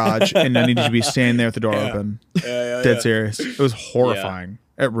the garage, and I need you to be standing there with the door open." Yeah. Dead serious. It was horrifying.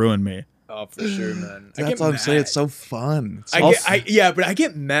 It ruined me. Oh, for sure, man. I That's get what I'm saying. mad. It's so fun. It's But I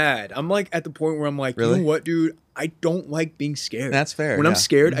get mad. I'm like at the point where I'm like, you Really? know what, dude? I don't like being scared. That's fair, When I'm yeah.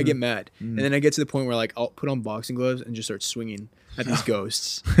 scared, I get mad, and then I get to the point where like I'll put on boxing gloves and just start swinging at these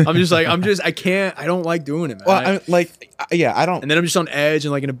ghosts. I can't. I don't like doing it, man. well, I don't. and then I'm just on edge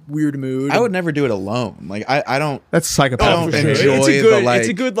and like in a weird mood. I would never do it alone. Like I don't. That's psychopath. I don't for sure. enjoy it's a the, good. like- it's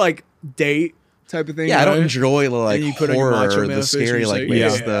a good like date type of thing. Yeah, I don't right? enjoy the like And you put on your horror macho or man the face and scary. you're Like,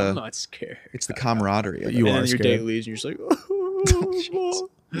 just it's I'm the not scared. it's the camaraderie. Of You it. are and then your scared. date leaves and you're just like, oh,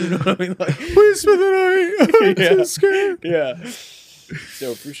 you know what I mean? Like, Please spend the night. I'm Yeah. so scared. yeah.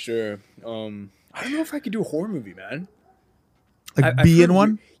 So for sure. I don't know if I could do a horror movie, man. Like I've be heard in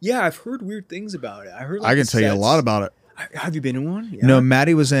one. Yeah, I've heard weird things about it. I heard. Like, I can the tell you a sets- lot about it. Have you been in one? Yeah. No,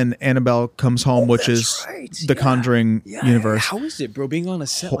 Maddie was in Annabelle Comes Home, which that's is right. the Yeah. Conjuring Yeah, universe. How is it, bro? Being on a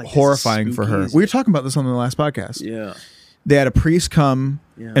set like this is Horrifying for her. spooky, We were talking about this on the last podcast. Yeah. They had a priest come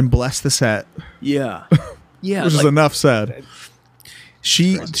Yeah. and bless the set, Yeah. Yeah. which is like- enough said.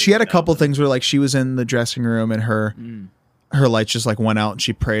 She had a couple things where like she was in the dressing room and her lights just like went out and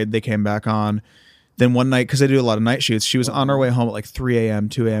she prayed. They came back on. Then one night, because they do a lot of night shoots, she was on her way home at like 3 a.m.,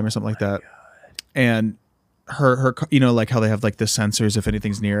 2 a.m. or something like that. And her like how they have like the sensors, if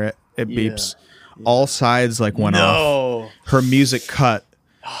anything's near it, it beeps. All sides like went off. No. Her music cut.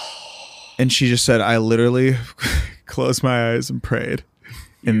 And she just said, I literally closed my eyes and prayed.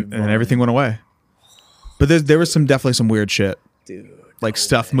 And everything went away. But there was definitely some weird shit. Dude. Like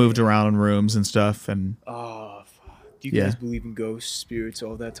stuff moved around in rooms and stuff. And Oh, fuck. Do you Yeah. guys believe in ghosts, spirits,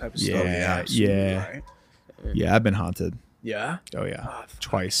 all that type of stuff? Yeah, Absolutely, yeah. right? yeah, I've been haunted. Yeah? Oh yeah, Ah, fuck.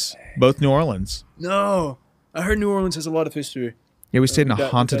 twice. Both New Orleans. No. I heard New Orleans has a lot of history. Yeah, we stayed in a With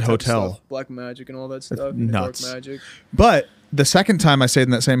that haunted type of hotel. stuff. Black magic and all that stuff. nuts. Dark magic. But the second time I stayed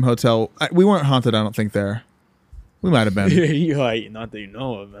in that same hotel, we weren't haunted. I don't think there. We might have been. You're like, not that you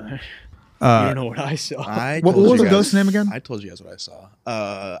know of, man. You don't know what I saw. What told was you the guys- ghost name again? I told you guys what I saw.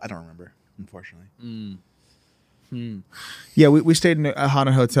 I don't remember, unfortunately. Yeah, we stayed in a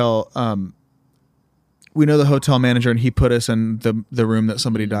haunted hotel. We know the hotel manager, and he put us in the room that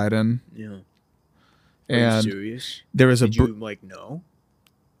somebody died in. Yeah. Are And you serious? there was a Did you like know?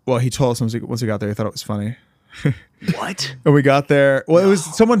 well, he told us once we got there. He thought it was funny. What? And we got there. Well, it was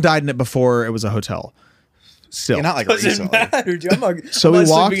someone died in it before it was a hotel. Still, Yeah, not like Doesn't recently. matter, dude. I'm not, So I'm we not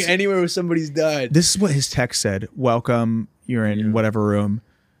walked- sleeping anywhere where somebody's died. this is what his text said. Welcome. You're in whatever room.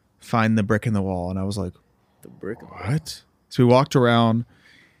 Find the brick in the wall. And I was like, The brick. what? So we walked around,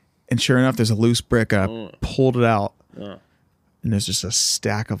 and sure enough, there's a loose brick. I pulled it out, and there's just a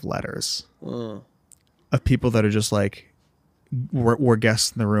stack of letters of people that are just like, we're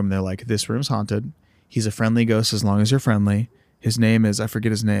guests in the room. They're like, this room's haunted. He's a friendly ghost as long as you're friendly. His name is, I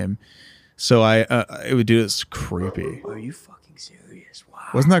forget his name. So it would do this creepy. Are you fucking serious? Wow.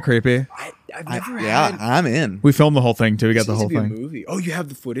 Wasn't that creepy? I've never Yeah, had. I'm in. We filmed the whole thing too. We got This the needs whole to be a thing. movie. Oh, you have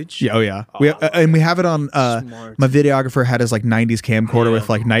the footage? Yeah, oh yeah. And we have it on. Smart. My videographer had his like '90s camcorder with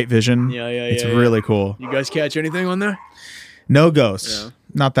like night vision. Yeah, yeah, It's yeah, really cool. You guys catch anything on there? No ghosts. Yeah.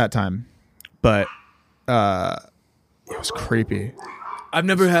 Not that time, but it was creepy. I've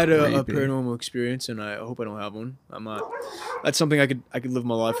never had a Creepy. paranormal experience, and I hope I don't have one. I'm not. That's something I could live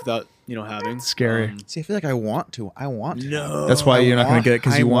my life without, having. Scary. See, I feel like I want to. No. That's why you're not gonna get it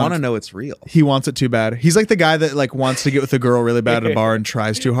because you want want. to know it's real. He wants it too bad. He's like the guy that like wants to get with a girl really bad at a bar and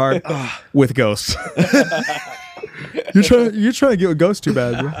tries too hard with ghosts. You're trying to get with ghosts too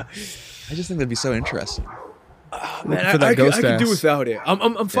bad. Bro. I just think that'd be so interesting. Man, for that I ghost could do ass. without it.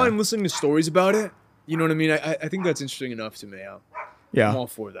 I'm fine listening to stories about it. You know what I mean? I think that's interesting enough to me. I'm Yeah. all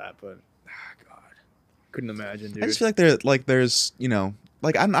for that, but God, couldn't imagine, dude. I just feel like there's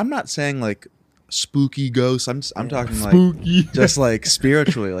I'm not saying like spooky ghosts. I'm talking Spooky. like just like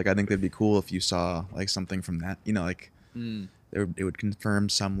spiritually. Like I think that'd be cool if you saw like something from that. It would confirm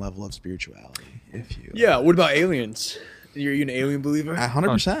some level of spirituality if you. Yeah. What about aliens? You're an alien believer?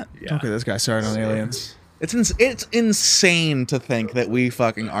 100%. Okay, this guy started on aliens. It's insane to think that we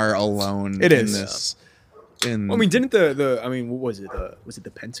fucking are alone. It in is. this. I mean, didn't what was it? Was it the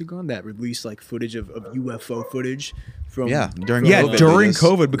Pentagon that released like footage of UFO footage from? during Yeah, COVID, during they just-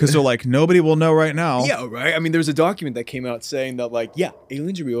 COVID because they're like nobody will know right now. Yeah, right. I mean, there's a document that came out saying that like, yeah,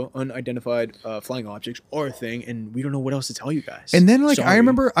 aliens are real, unidentified flying objects are a thing, and we don't know what else to tell you guys. And then like I Sorry.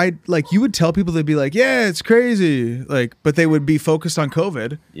 remember you would tell people they'd be like, yeah, it's crazy. Like, but they would be focused on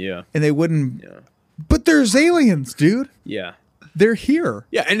COVID Yeah. and they wouldn't. Yeah. But there's aliens, dude. Yeah. They're here.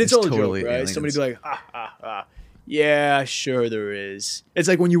 Yeah, and it's It's all a totally joke, right? aliens. Somebody be like, yeah, sure there is. It's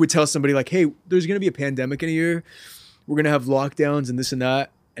like when you would tell somebody like, hey, there's gonna be a pandemic in a year, we're gonna have lockdowns and this and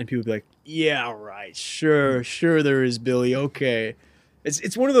that, and people would be like, yeah, right, sure there is, Billy. Okay,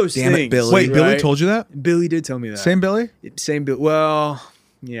 it's one of those Damn it, things. Billy. Wait, Billy right? told you that? Billy did tell me that. Same Billy? Same Billy. Well,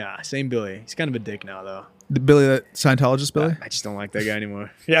 yeah, same Billy. He's kind of a dick now though. The Billy, that Scientologist Billy? I just don't like that guy anymore.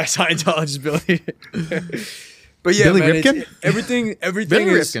 Yeah, Scientologist Billy. But yeah, Billy man, Ripken? everything Billy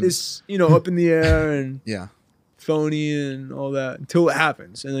is, Ripken. is up in the air and Yeah. phony and all that until it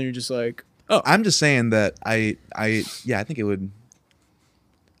happens, and then you're just like, oh, I'm just saying that I think it would.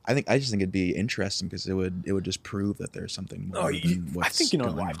 I just think it'd be interesting because it would just prove that there's something more. Than I what's think in our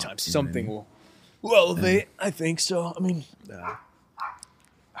going on, lifetime you know something what will elevate. I think so. I mean,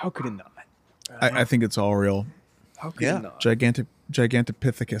 how could it not? I think it's all real. How could Yeah. it not?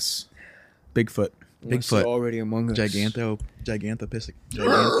 Gigantopithecus. Bigfoot. Unless they're Bigfoot. already among us. I mean? Gigantopistic.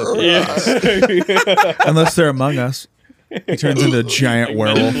 Unless they're among us. He turns into a giant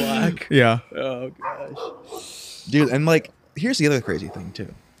werewolf. Black. Yeah. Oh gosh. Dude, and like, here's the other crazy thing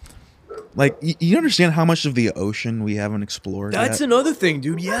too. Like, you understand how much of the ocean we haven't explored? That's yet? another thing,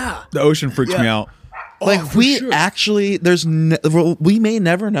 dude. Yeah. The ocean freaks me Yeah. out. Like for we sure. actually, we may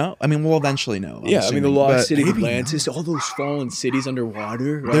never know. I mean, we'll eventually know. I'm Yeah, I mean the assuming, lost but city of maybe Atlantis, all those fallen cities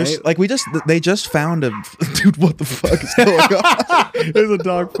underwater, right? There's like they just found a dude. What the fuck is going on? There's a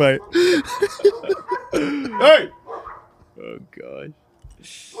dog fight. Hey! Oh god.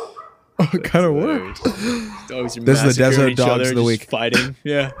 It kind of worked. Dogs are This is the massacring desert each dogs other, of the just week. Fighting.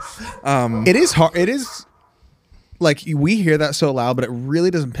 Yeah. It is hard. It is like we hear that so loud, but it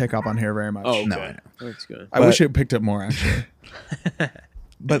really doesn't pick up on here very much. Oh, okay. No, I know. That's good. I wish it picked up more actually.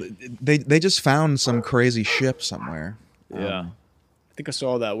 But they just found some crazy ship somewhere. Yeah. I think I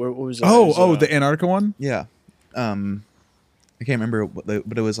saw that. What was that? It Oh, was, the Antarctica one. Yeah. I can't remember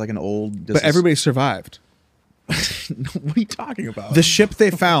but it was like an old. But everybody survived. What are you talking about? The ship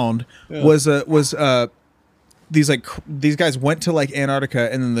they found was these guys went to like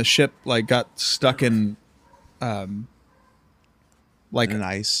Antarctica and then the ship like got stuck in like In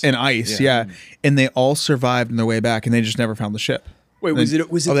ice. in ice, Yeah. yeah. And they all survived on their way back, and they just never found the ship. Wait, was it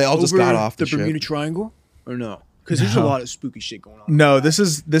Oh, they all just over got off the Bermuda ship? Triangle or no? Because there's a No. lot of spooky shit going on. No, this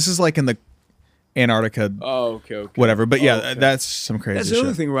is like in the Antarctica, Oh, okay. whatever. But yeah, okay. that's some crazy That's the shit.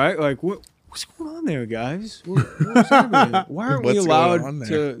 other thing, right? Like, what's going on there, guys? What's happening? Why aren't we What's allowed going on there?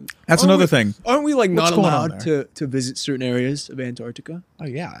 to? That's aren't another we- thing. Aren't we like What's not going on allowed there? to visit certain areas of Antarctica? Oh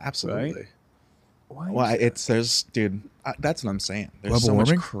yeah, absolutely. Why? Well, is that? there's dude. That's what I'm saying. There's Global so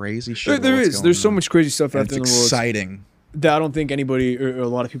warming? much crazy shit. There what's is. going There's so on. much crazy stuff And out it's there in the world exciting. that I don't think anybody or a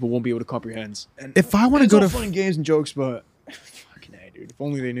lot of people won't be able to comprehend. And If I want to it's go all to, fun and games and jokes, but fucking hey, dude, if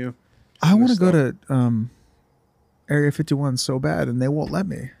only they knew. I want to Some go of to Area 51 so bad, and they won't let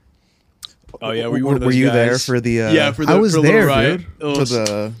me. Oh yeah, were you one of Were those you there guys? for the? Yeah, for the I was for a little there, riot. dude. Oh, for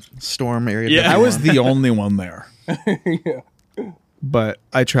the storm area. Yeah. I was the only one there, yeah. but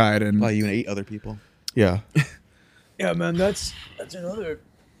I tried, and Well, you and 8 other people. yeah, Yeah, man, that's another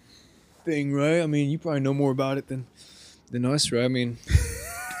thing, right? I mean, you probably know more about it than us, right? I mean, you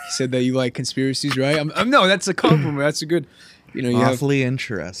said that you like conspiracies, right? No, that's a compliment. That's a good, you know, you have Awfully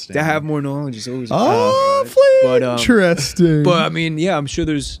interesting. to have more knowledge is always a awfully But, interesting. But I mean, yeah, I'm sure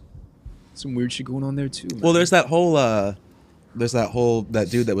there's some weird shit going on there too. Man. Well, there's that whole that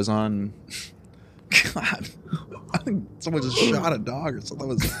dude that was on. God, I think someone just shot a dog or something.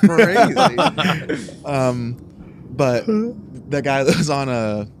 That was crazy. But that guy that was on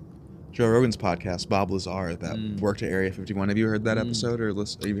Joe Rogan's podcast, Bob Lazar, that worked at Area 51. Have you heard that episode or have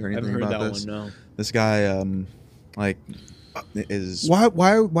you heard I anything haven't heard about that this? one. No. This guy, like, is.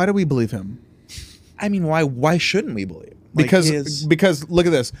 why do we believe him? I mean, why shouldn't we believe? Like, Because look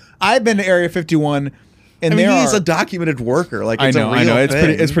at this. I've been to Area 51, and I mean, there he's are, a documented worker. Like, I it's know, a real it's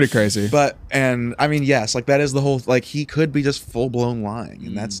thing. pretty crazy. But I mean, yes, like that is the whole. Like, he could be just full blown lying,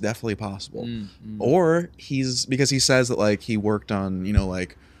 and that's definitely possible. Or he's because he says that like he worked on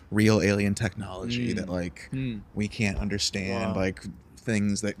like real alien technology that like we can't understand, Wow. like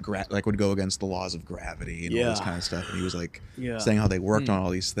things that like would go against the laws of gravity and all this Yeah. kind of stuff. And he was like Yeah. saying how they worked on all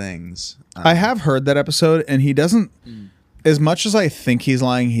these things. I have heard that episode, and he doesn't. As much as I think he's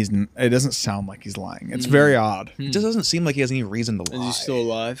lying, it doesn't sound like he's lying. It's very odd. It just doesn't seem like he has any reason to lie. Is he still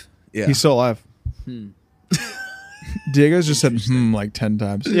alive? Yeah. He's still alive. Diego's just said like 10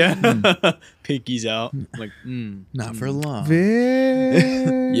 times. Yeah. Pinky's out. Like, not for long.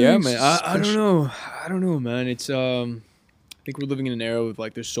 Yeah, man. I don't know. I don't know, man. It's I think we're living in an era with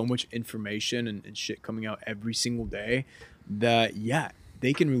like there's so much information and shit coming out every single day that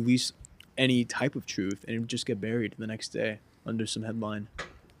they can release any type of truth and it would just get buried the next day under some headline.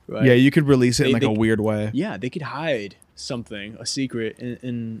 Right? Yeah, you could release it in They- like a weird way. Yeah, they could hide something, a secret,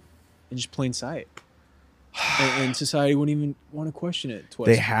 in just plain sight. And society wouldn't even want to question it twice.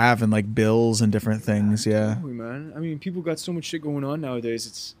 They have, and like bills and different things. Yeah. Exactly, man. I mean, people got so much shit going on nowadays.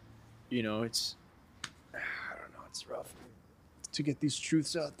 It's, it's, I don't know. It's rough to get these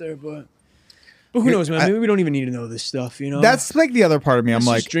truths out there, but who knows, man? Maybe we don't even need to know this stuff. That's like the other part of me. I'm Let's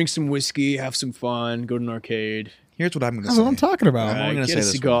like, just drink some whiskey, have some fun, go to an arcade, Here's what I'm going to that's say. what I'm talking about. only gonna get say a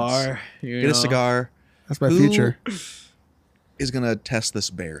this cigar, Get a cigar. That's my Who future. is going to test this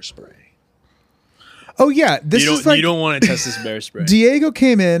bear spray? Oh yeah, this You is like don't want to test this bear spray. Diego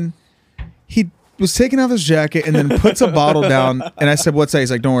came in. He was taking off his jacket and then puts a bottle down. And I said, "What's that?"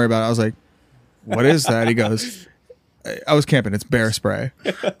 He's like, "Don't worry about it." I was like, "What is that?" He goes, "I was camping. It's bear spray."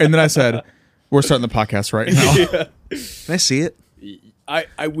 And then I said, "We're starting the podcast right now." Can I see it?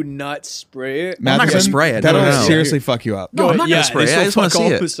 I would not spray it. I'm not gonna Matheson, spray it. That'll No. seriously fuck you up. No, I'm not yeah, gonna spray this it. will I just wanna fuck see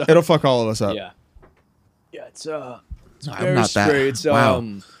all it. of us up. It'll fuck all of us up. Yeah, it's I'm bear not that. spray. It's wow.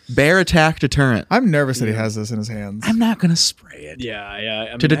 Bear attack deterrent. I'm nervous that he has this in his hands. I'm not going to spray it. yeah. I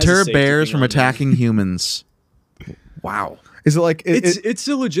mean, To it has a deter safety bears thing from on it. attacking humans. Wow. Is it like It's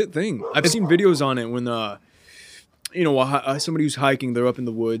a legit thing. I've seen videos on it when somebody who's hiking, they're up in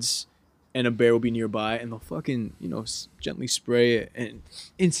the woods, and a bear will be nearby, and they'll fucking gently spray it, and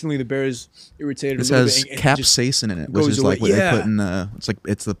instantly the bear is irritated. This a little has bit, and just- capsaicin in it, which goes is like away. what Yeah. they put in the.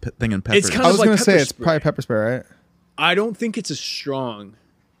 It's the thing in pepper. It's kind I of was like gonna say pepper it's spray. probably pepper spray, right? I don't think it's as strong.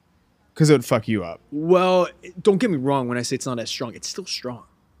 Because it would fuck you up. Well, don't get me wrong. When I say it's not as strong, it's still strong.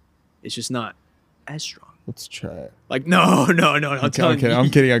 It's just not as strong. Let's try it. Like no. I'm telling you. I'm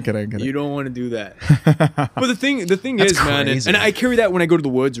kidding. You don't want to do that. But the thing That's is, man, crazy. and I carry that when I go to the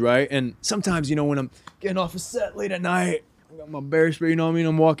woods, right? And sometimes, when I'm getting off a set late at night, I got my bear spray, you know what I mean?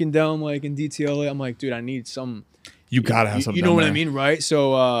 I'm walking down like in DTLA. I'm like, dude, I need some. You gotta have something. You know down there. there. I mean, right?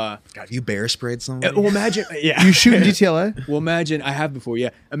 So, God, you bear sprayed somebody? well, imagine, yeah. You shoot in DTLA? Well, imagine I have before, yeah.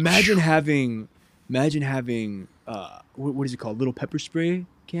 Imagine having, what is it called? Little pepper spray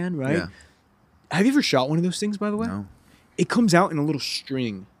can, right? Yeah. Have you ever shot one of those things, by the way? No. It comes out in a little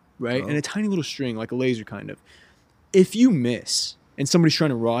string, right? Oh. And a tiny little string, like a laser kind of. If you miss and somebody's trying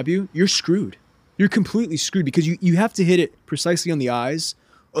to rob you, you're screwed. You're completely screwed because you have to hit it precisely on the eyes.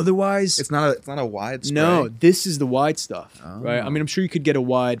 Otherwise, It's not a wide spray. no, this is the wide stuff, right? I Oh. mean, I'm sure you could get a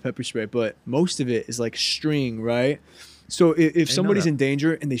wide pepper spray, but most of it is like string, right? So if know somebody's that. in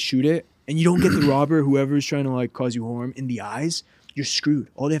danger and they shoot it, and you don't get the robber, whoever's trying to like cause you harm in the eyes, you're screwed.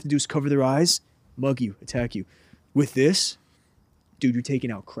 All they have to do is cover their eyes, mug you, attack you. With this, dude, you're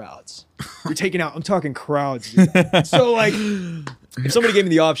taking out crowds. You're taking out. I'm talking crowds. Dude. So like, if somebody gave me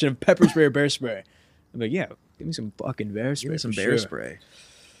the option of pepper spray or bear spray, I'm like, yeah, give me some fucking bear spray. Give me some for bear sure. spray,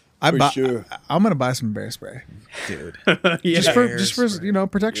 Sure. I'm gonna buy some bear spray dude. Yeah. just for Bear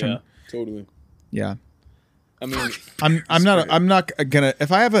protection. Yeah, totally. Yeah. I mean, I'm not gonna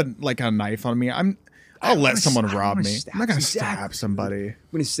if I have a knife on me, I'll let wanna someone s- I rob wanna me. stab- I'm not gonna exactly. stab somebody. I'm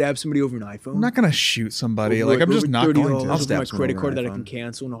gonna stab somebody over an iPhone. I'm not gonna shoot somebody. Over, Like I'm just over not $30 going to. I'll over stab my someone credit over card an that I can iPhone.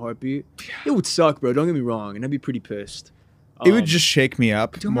 cancel in a heartbeat. It would suck, bro. Don't get me wrong, and I'd be pretty pissed. It would just shake me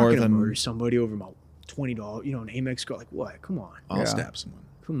up Dude, I'm more not gonna than murder somebody over my $20, an Amex card. Like what? Come on, I'll Yeah. stab someone.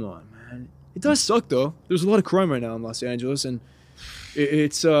 come on, man. It does suck though. There's a lot of crime right now in Los Angeles, and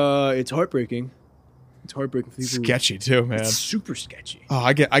it's heartbreaking. It's heartbreaking for people. sketchy too, man. It's super sketchy. Oh,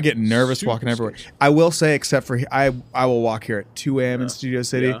 I get nervous Super walking everywhere. sketchy. I will say, except for I will walk here at 2 a.m. in Studio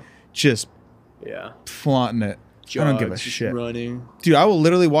City, Yeah. just Yeah. flaunting it. I don't give a Jogs, just shit, Running. dude. I will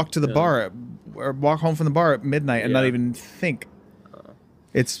literally walk to the bar or walk home from the bar at midnight and not Yeah. even think.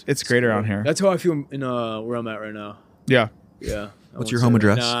 It's great around here. That's how I feel in where I'm at right now. Yeah. Yeah. What's your home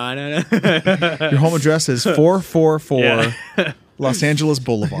address? Nah, nah. Your home address is 444 Yeah. Los Angeles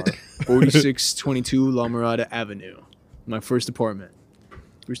Boulevard. 4622 La Mirada Avenue. My first apartment.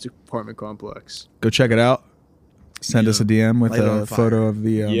 First apartment complex. Go check it out. Send us a DM with Light it on a fire. photo of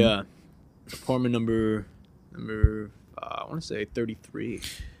the. Yeah. Apartment number I want to say 33.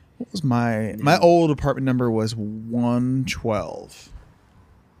 What was my old apartment number was 112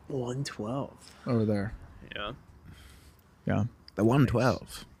 112. over there. Yeah. Yeah. The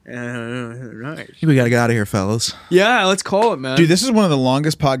 112. Right. I think we gotta get out of here, fellas. Yeah, let's call it, man. Dude, this is one of the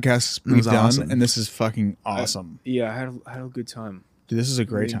longest podcasts we've was done, awesome. and this is fucking awesome. Yeah, I had a good time. Dude, this is a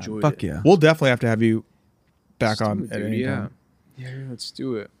great Really time. enjoyed Fuck it. yeah. We'll definitely have to have you back Let's on do it, at dude. any Yeah. time. Yeah, let's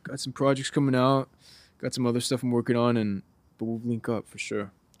do it. Got some projects coming out. Got some other stuff I'm working on, but we'll link up for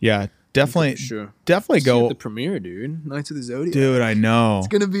sure. Yeah, definitely. For sure. Definitely See you at go. the premiere, dude. Knights of the Zodiac. Dude, I know. It's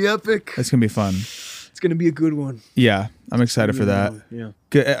gonna be epic. It's going to be fun. It's gonna be a good one. Yeah, I'm excited for that. Yeah.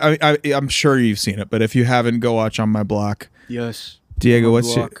 Good- I'm sure you've seen it, but if you haven't, go watch On My Block. Yes. Diego, On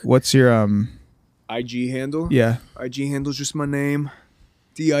My what's your Block. IG handle. yeah. IG handle's just my name.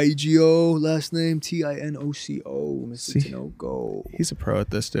 DIEGO, last name TINOCO, Mr. See? Tinoco. He's a pro at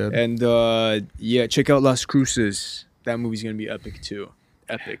this, dude. And yeah, check out Las Cruces. That movie's gonna be epic too.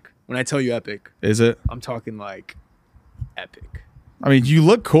 Epic. When I tell you epic, Is it? I'm talking like epic. I mean, you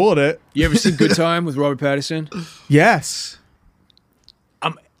look cool at it. You ever seen Good Time with Robert Pattinson? Yes.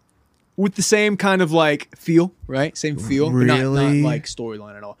 With the same kind of like feel, right? Same feel. But not Really? like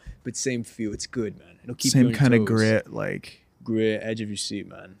storyline at all. But same feel. It's good, man. It'll keep you Same on your kind of toes. grit. Like, Grit, edge of your seat,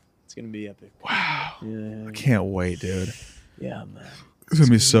 man. It's gonna be epic. wow. Yeah, Can't wait, dude. yeah, man. It's going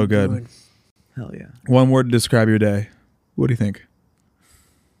to be so good. Hell yeah. One word to describe your day. What do you think?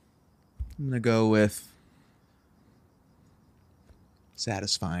 I'm gonna go with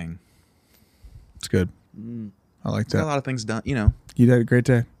satisfying. It's good. Mm. I like Got a that. lot of things done, you know. You had a great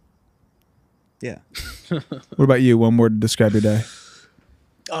day. Yeah. What about you? One word to describe your day.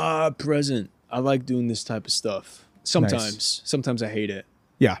 Present. I like doing this type of stuff. Sometimes I hate it.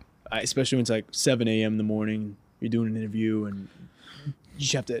 Yeah. Especially when it's like 7 a.m. in the morning. You're doing an interview and you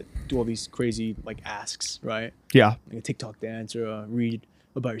just have to do all these crazy like asks, right? Yeah. Like a TikTok dance or read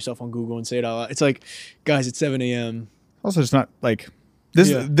about yourself on Google and say it out loud. It's like, guys, it's 7 a.m. Also, it's not like this.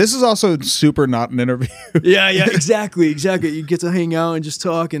 Yeah. This is also super not an interview. Yeah, exactly. You get to hang out and just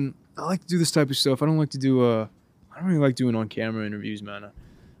talk, and I like to do this type of stuff. I don't like to do I don't really like doing on-camera interviews, man.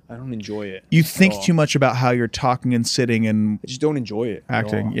 I don't enjoy it. You at think all. too much about how you're talking and sitting and I just don't enjoy it. at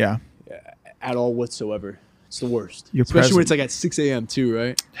acting. all. Yeah. At all whatsoever. It's the worst. You're Especially when present. it's like at 6 a.m. too,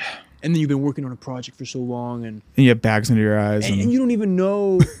 right? And then you've been working on a project for so long, and And you have bags under your eyes. and And, you don't even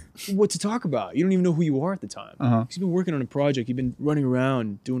know what to talk about. You don't even know who you are at the time. Uh-huh. 'Cause you've been working on a project. You've been running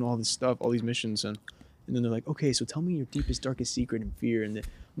around doing all this stuff, all these missions, and then they're like, okay, so tell me your deepest, darkest secret and fear. And I'm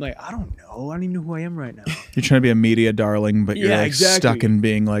like, I don't know. I don't even know who I am right now. you're trying to be a media darling, but you're Yeah, like exactly. stuck in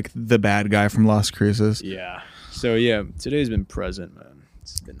being like the bad guy from Las Cruces. Yeah. So yeah, today's been present, man.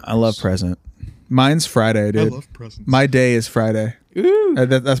 It's been I love nice. present. Mine's Friday, dude. presents. My day is Friday. Ooh,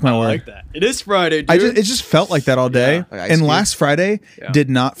 That's my I word. like that. It is Friday, dude. It just felt like that all day. Yeah. Like Ice And Cube? last Friday Yeah. did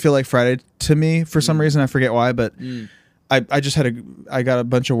not feel like Friday to me for some reason. I forget why, but I just I got a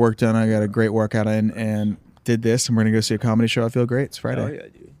bunch of work done. I got a great workout in and did this, and we're gonna go see a comedy show. I feel great. It's Friday. Oh yeah,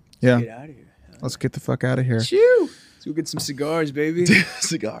 dude. Yeah. Get out of here. Let's get the fuck out of here. Chew. Let's go get some cigars, baby.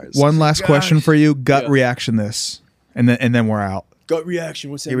 Cigars. One last question for you. Gut Yeah. reaction this. And then we're out. Gut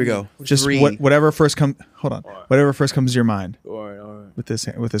reaction. What's that? Here we mean? go. Just Three. whatever first comes. Hold on. Alright. Whatever first comes to your mind All right. with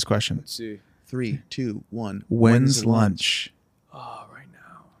this question. Let's see. 3, 2, 1. When's lunch? Oh, right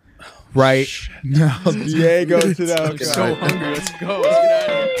now. Right now. Diego to that. I'm so hungry. Let's go. Let's get out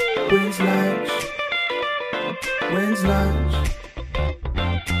of here. When's lunch? When's lunch?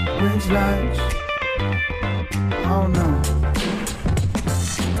 When's lunch? I don't know.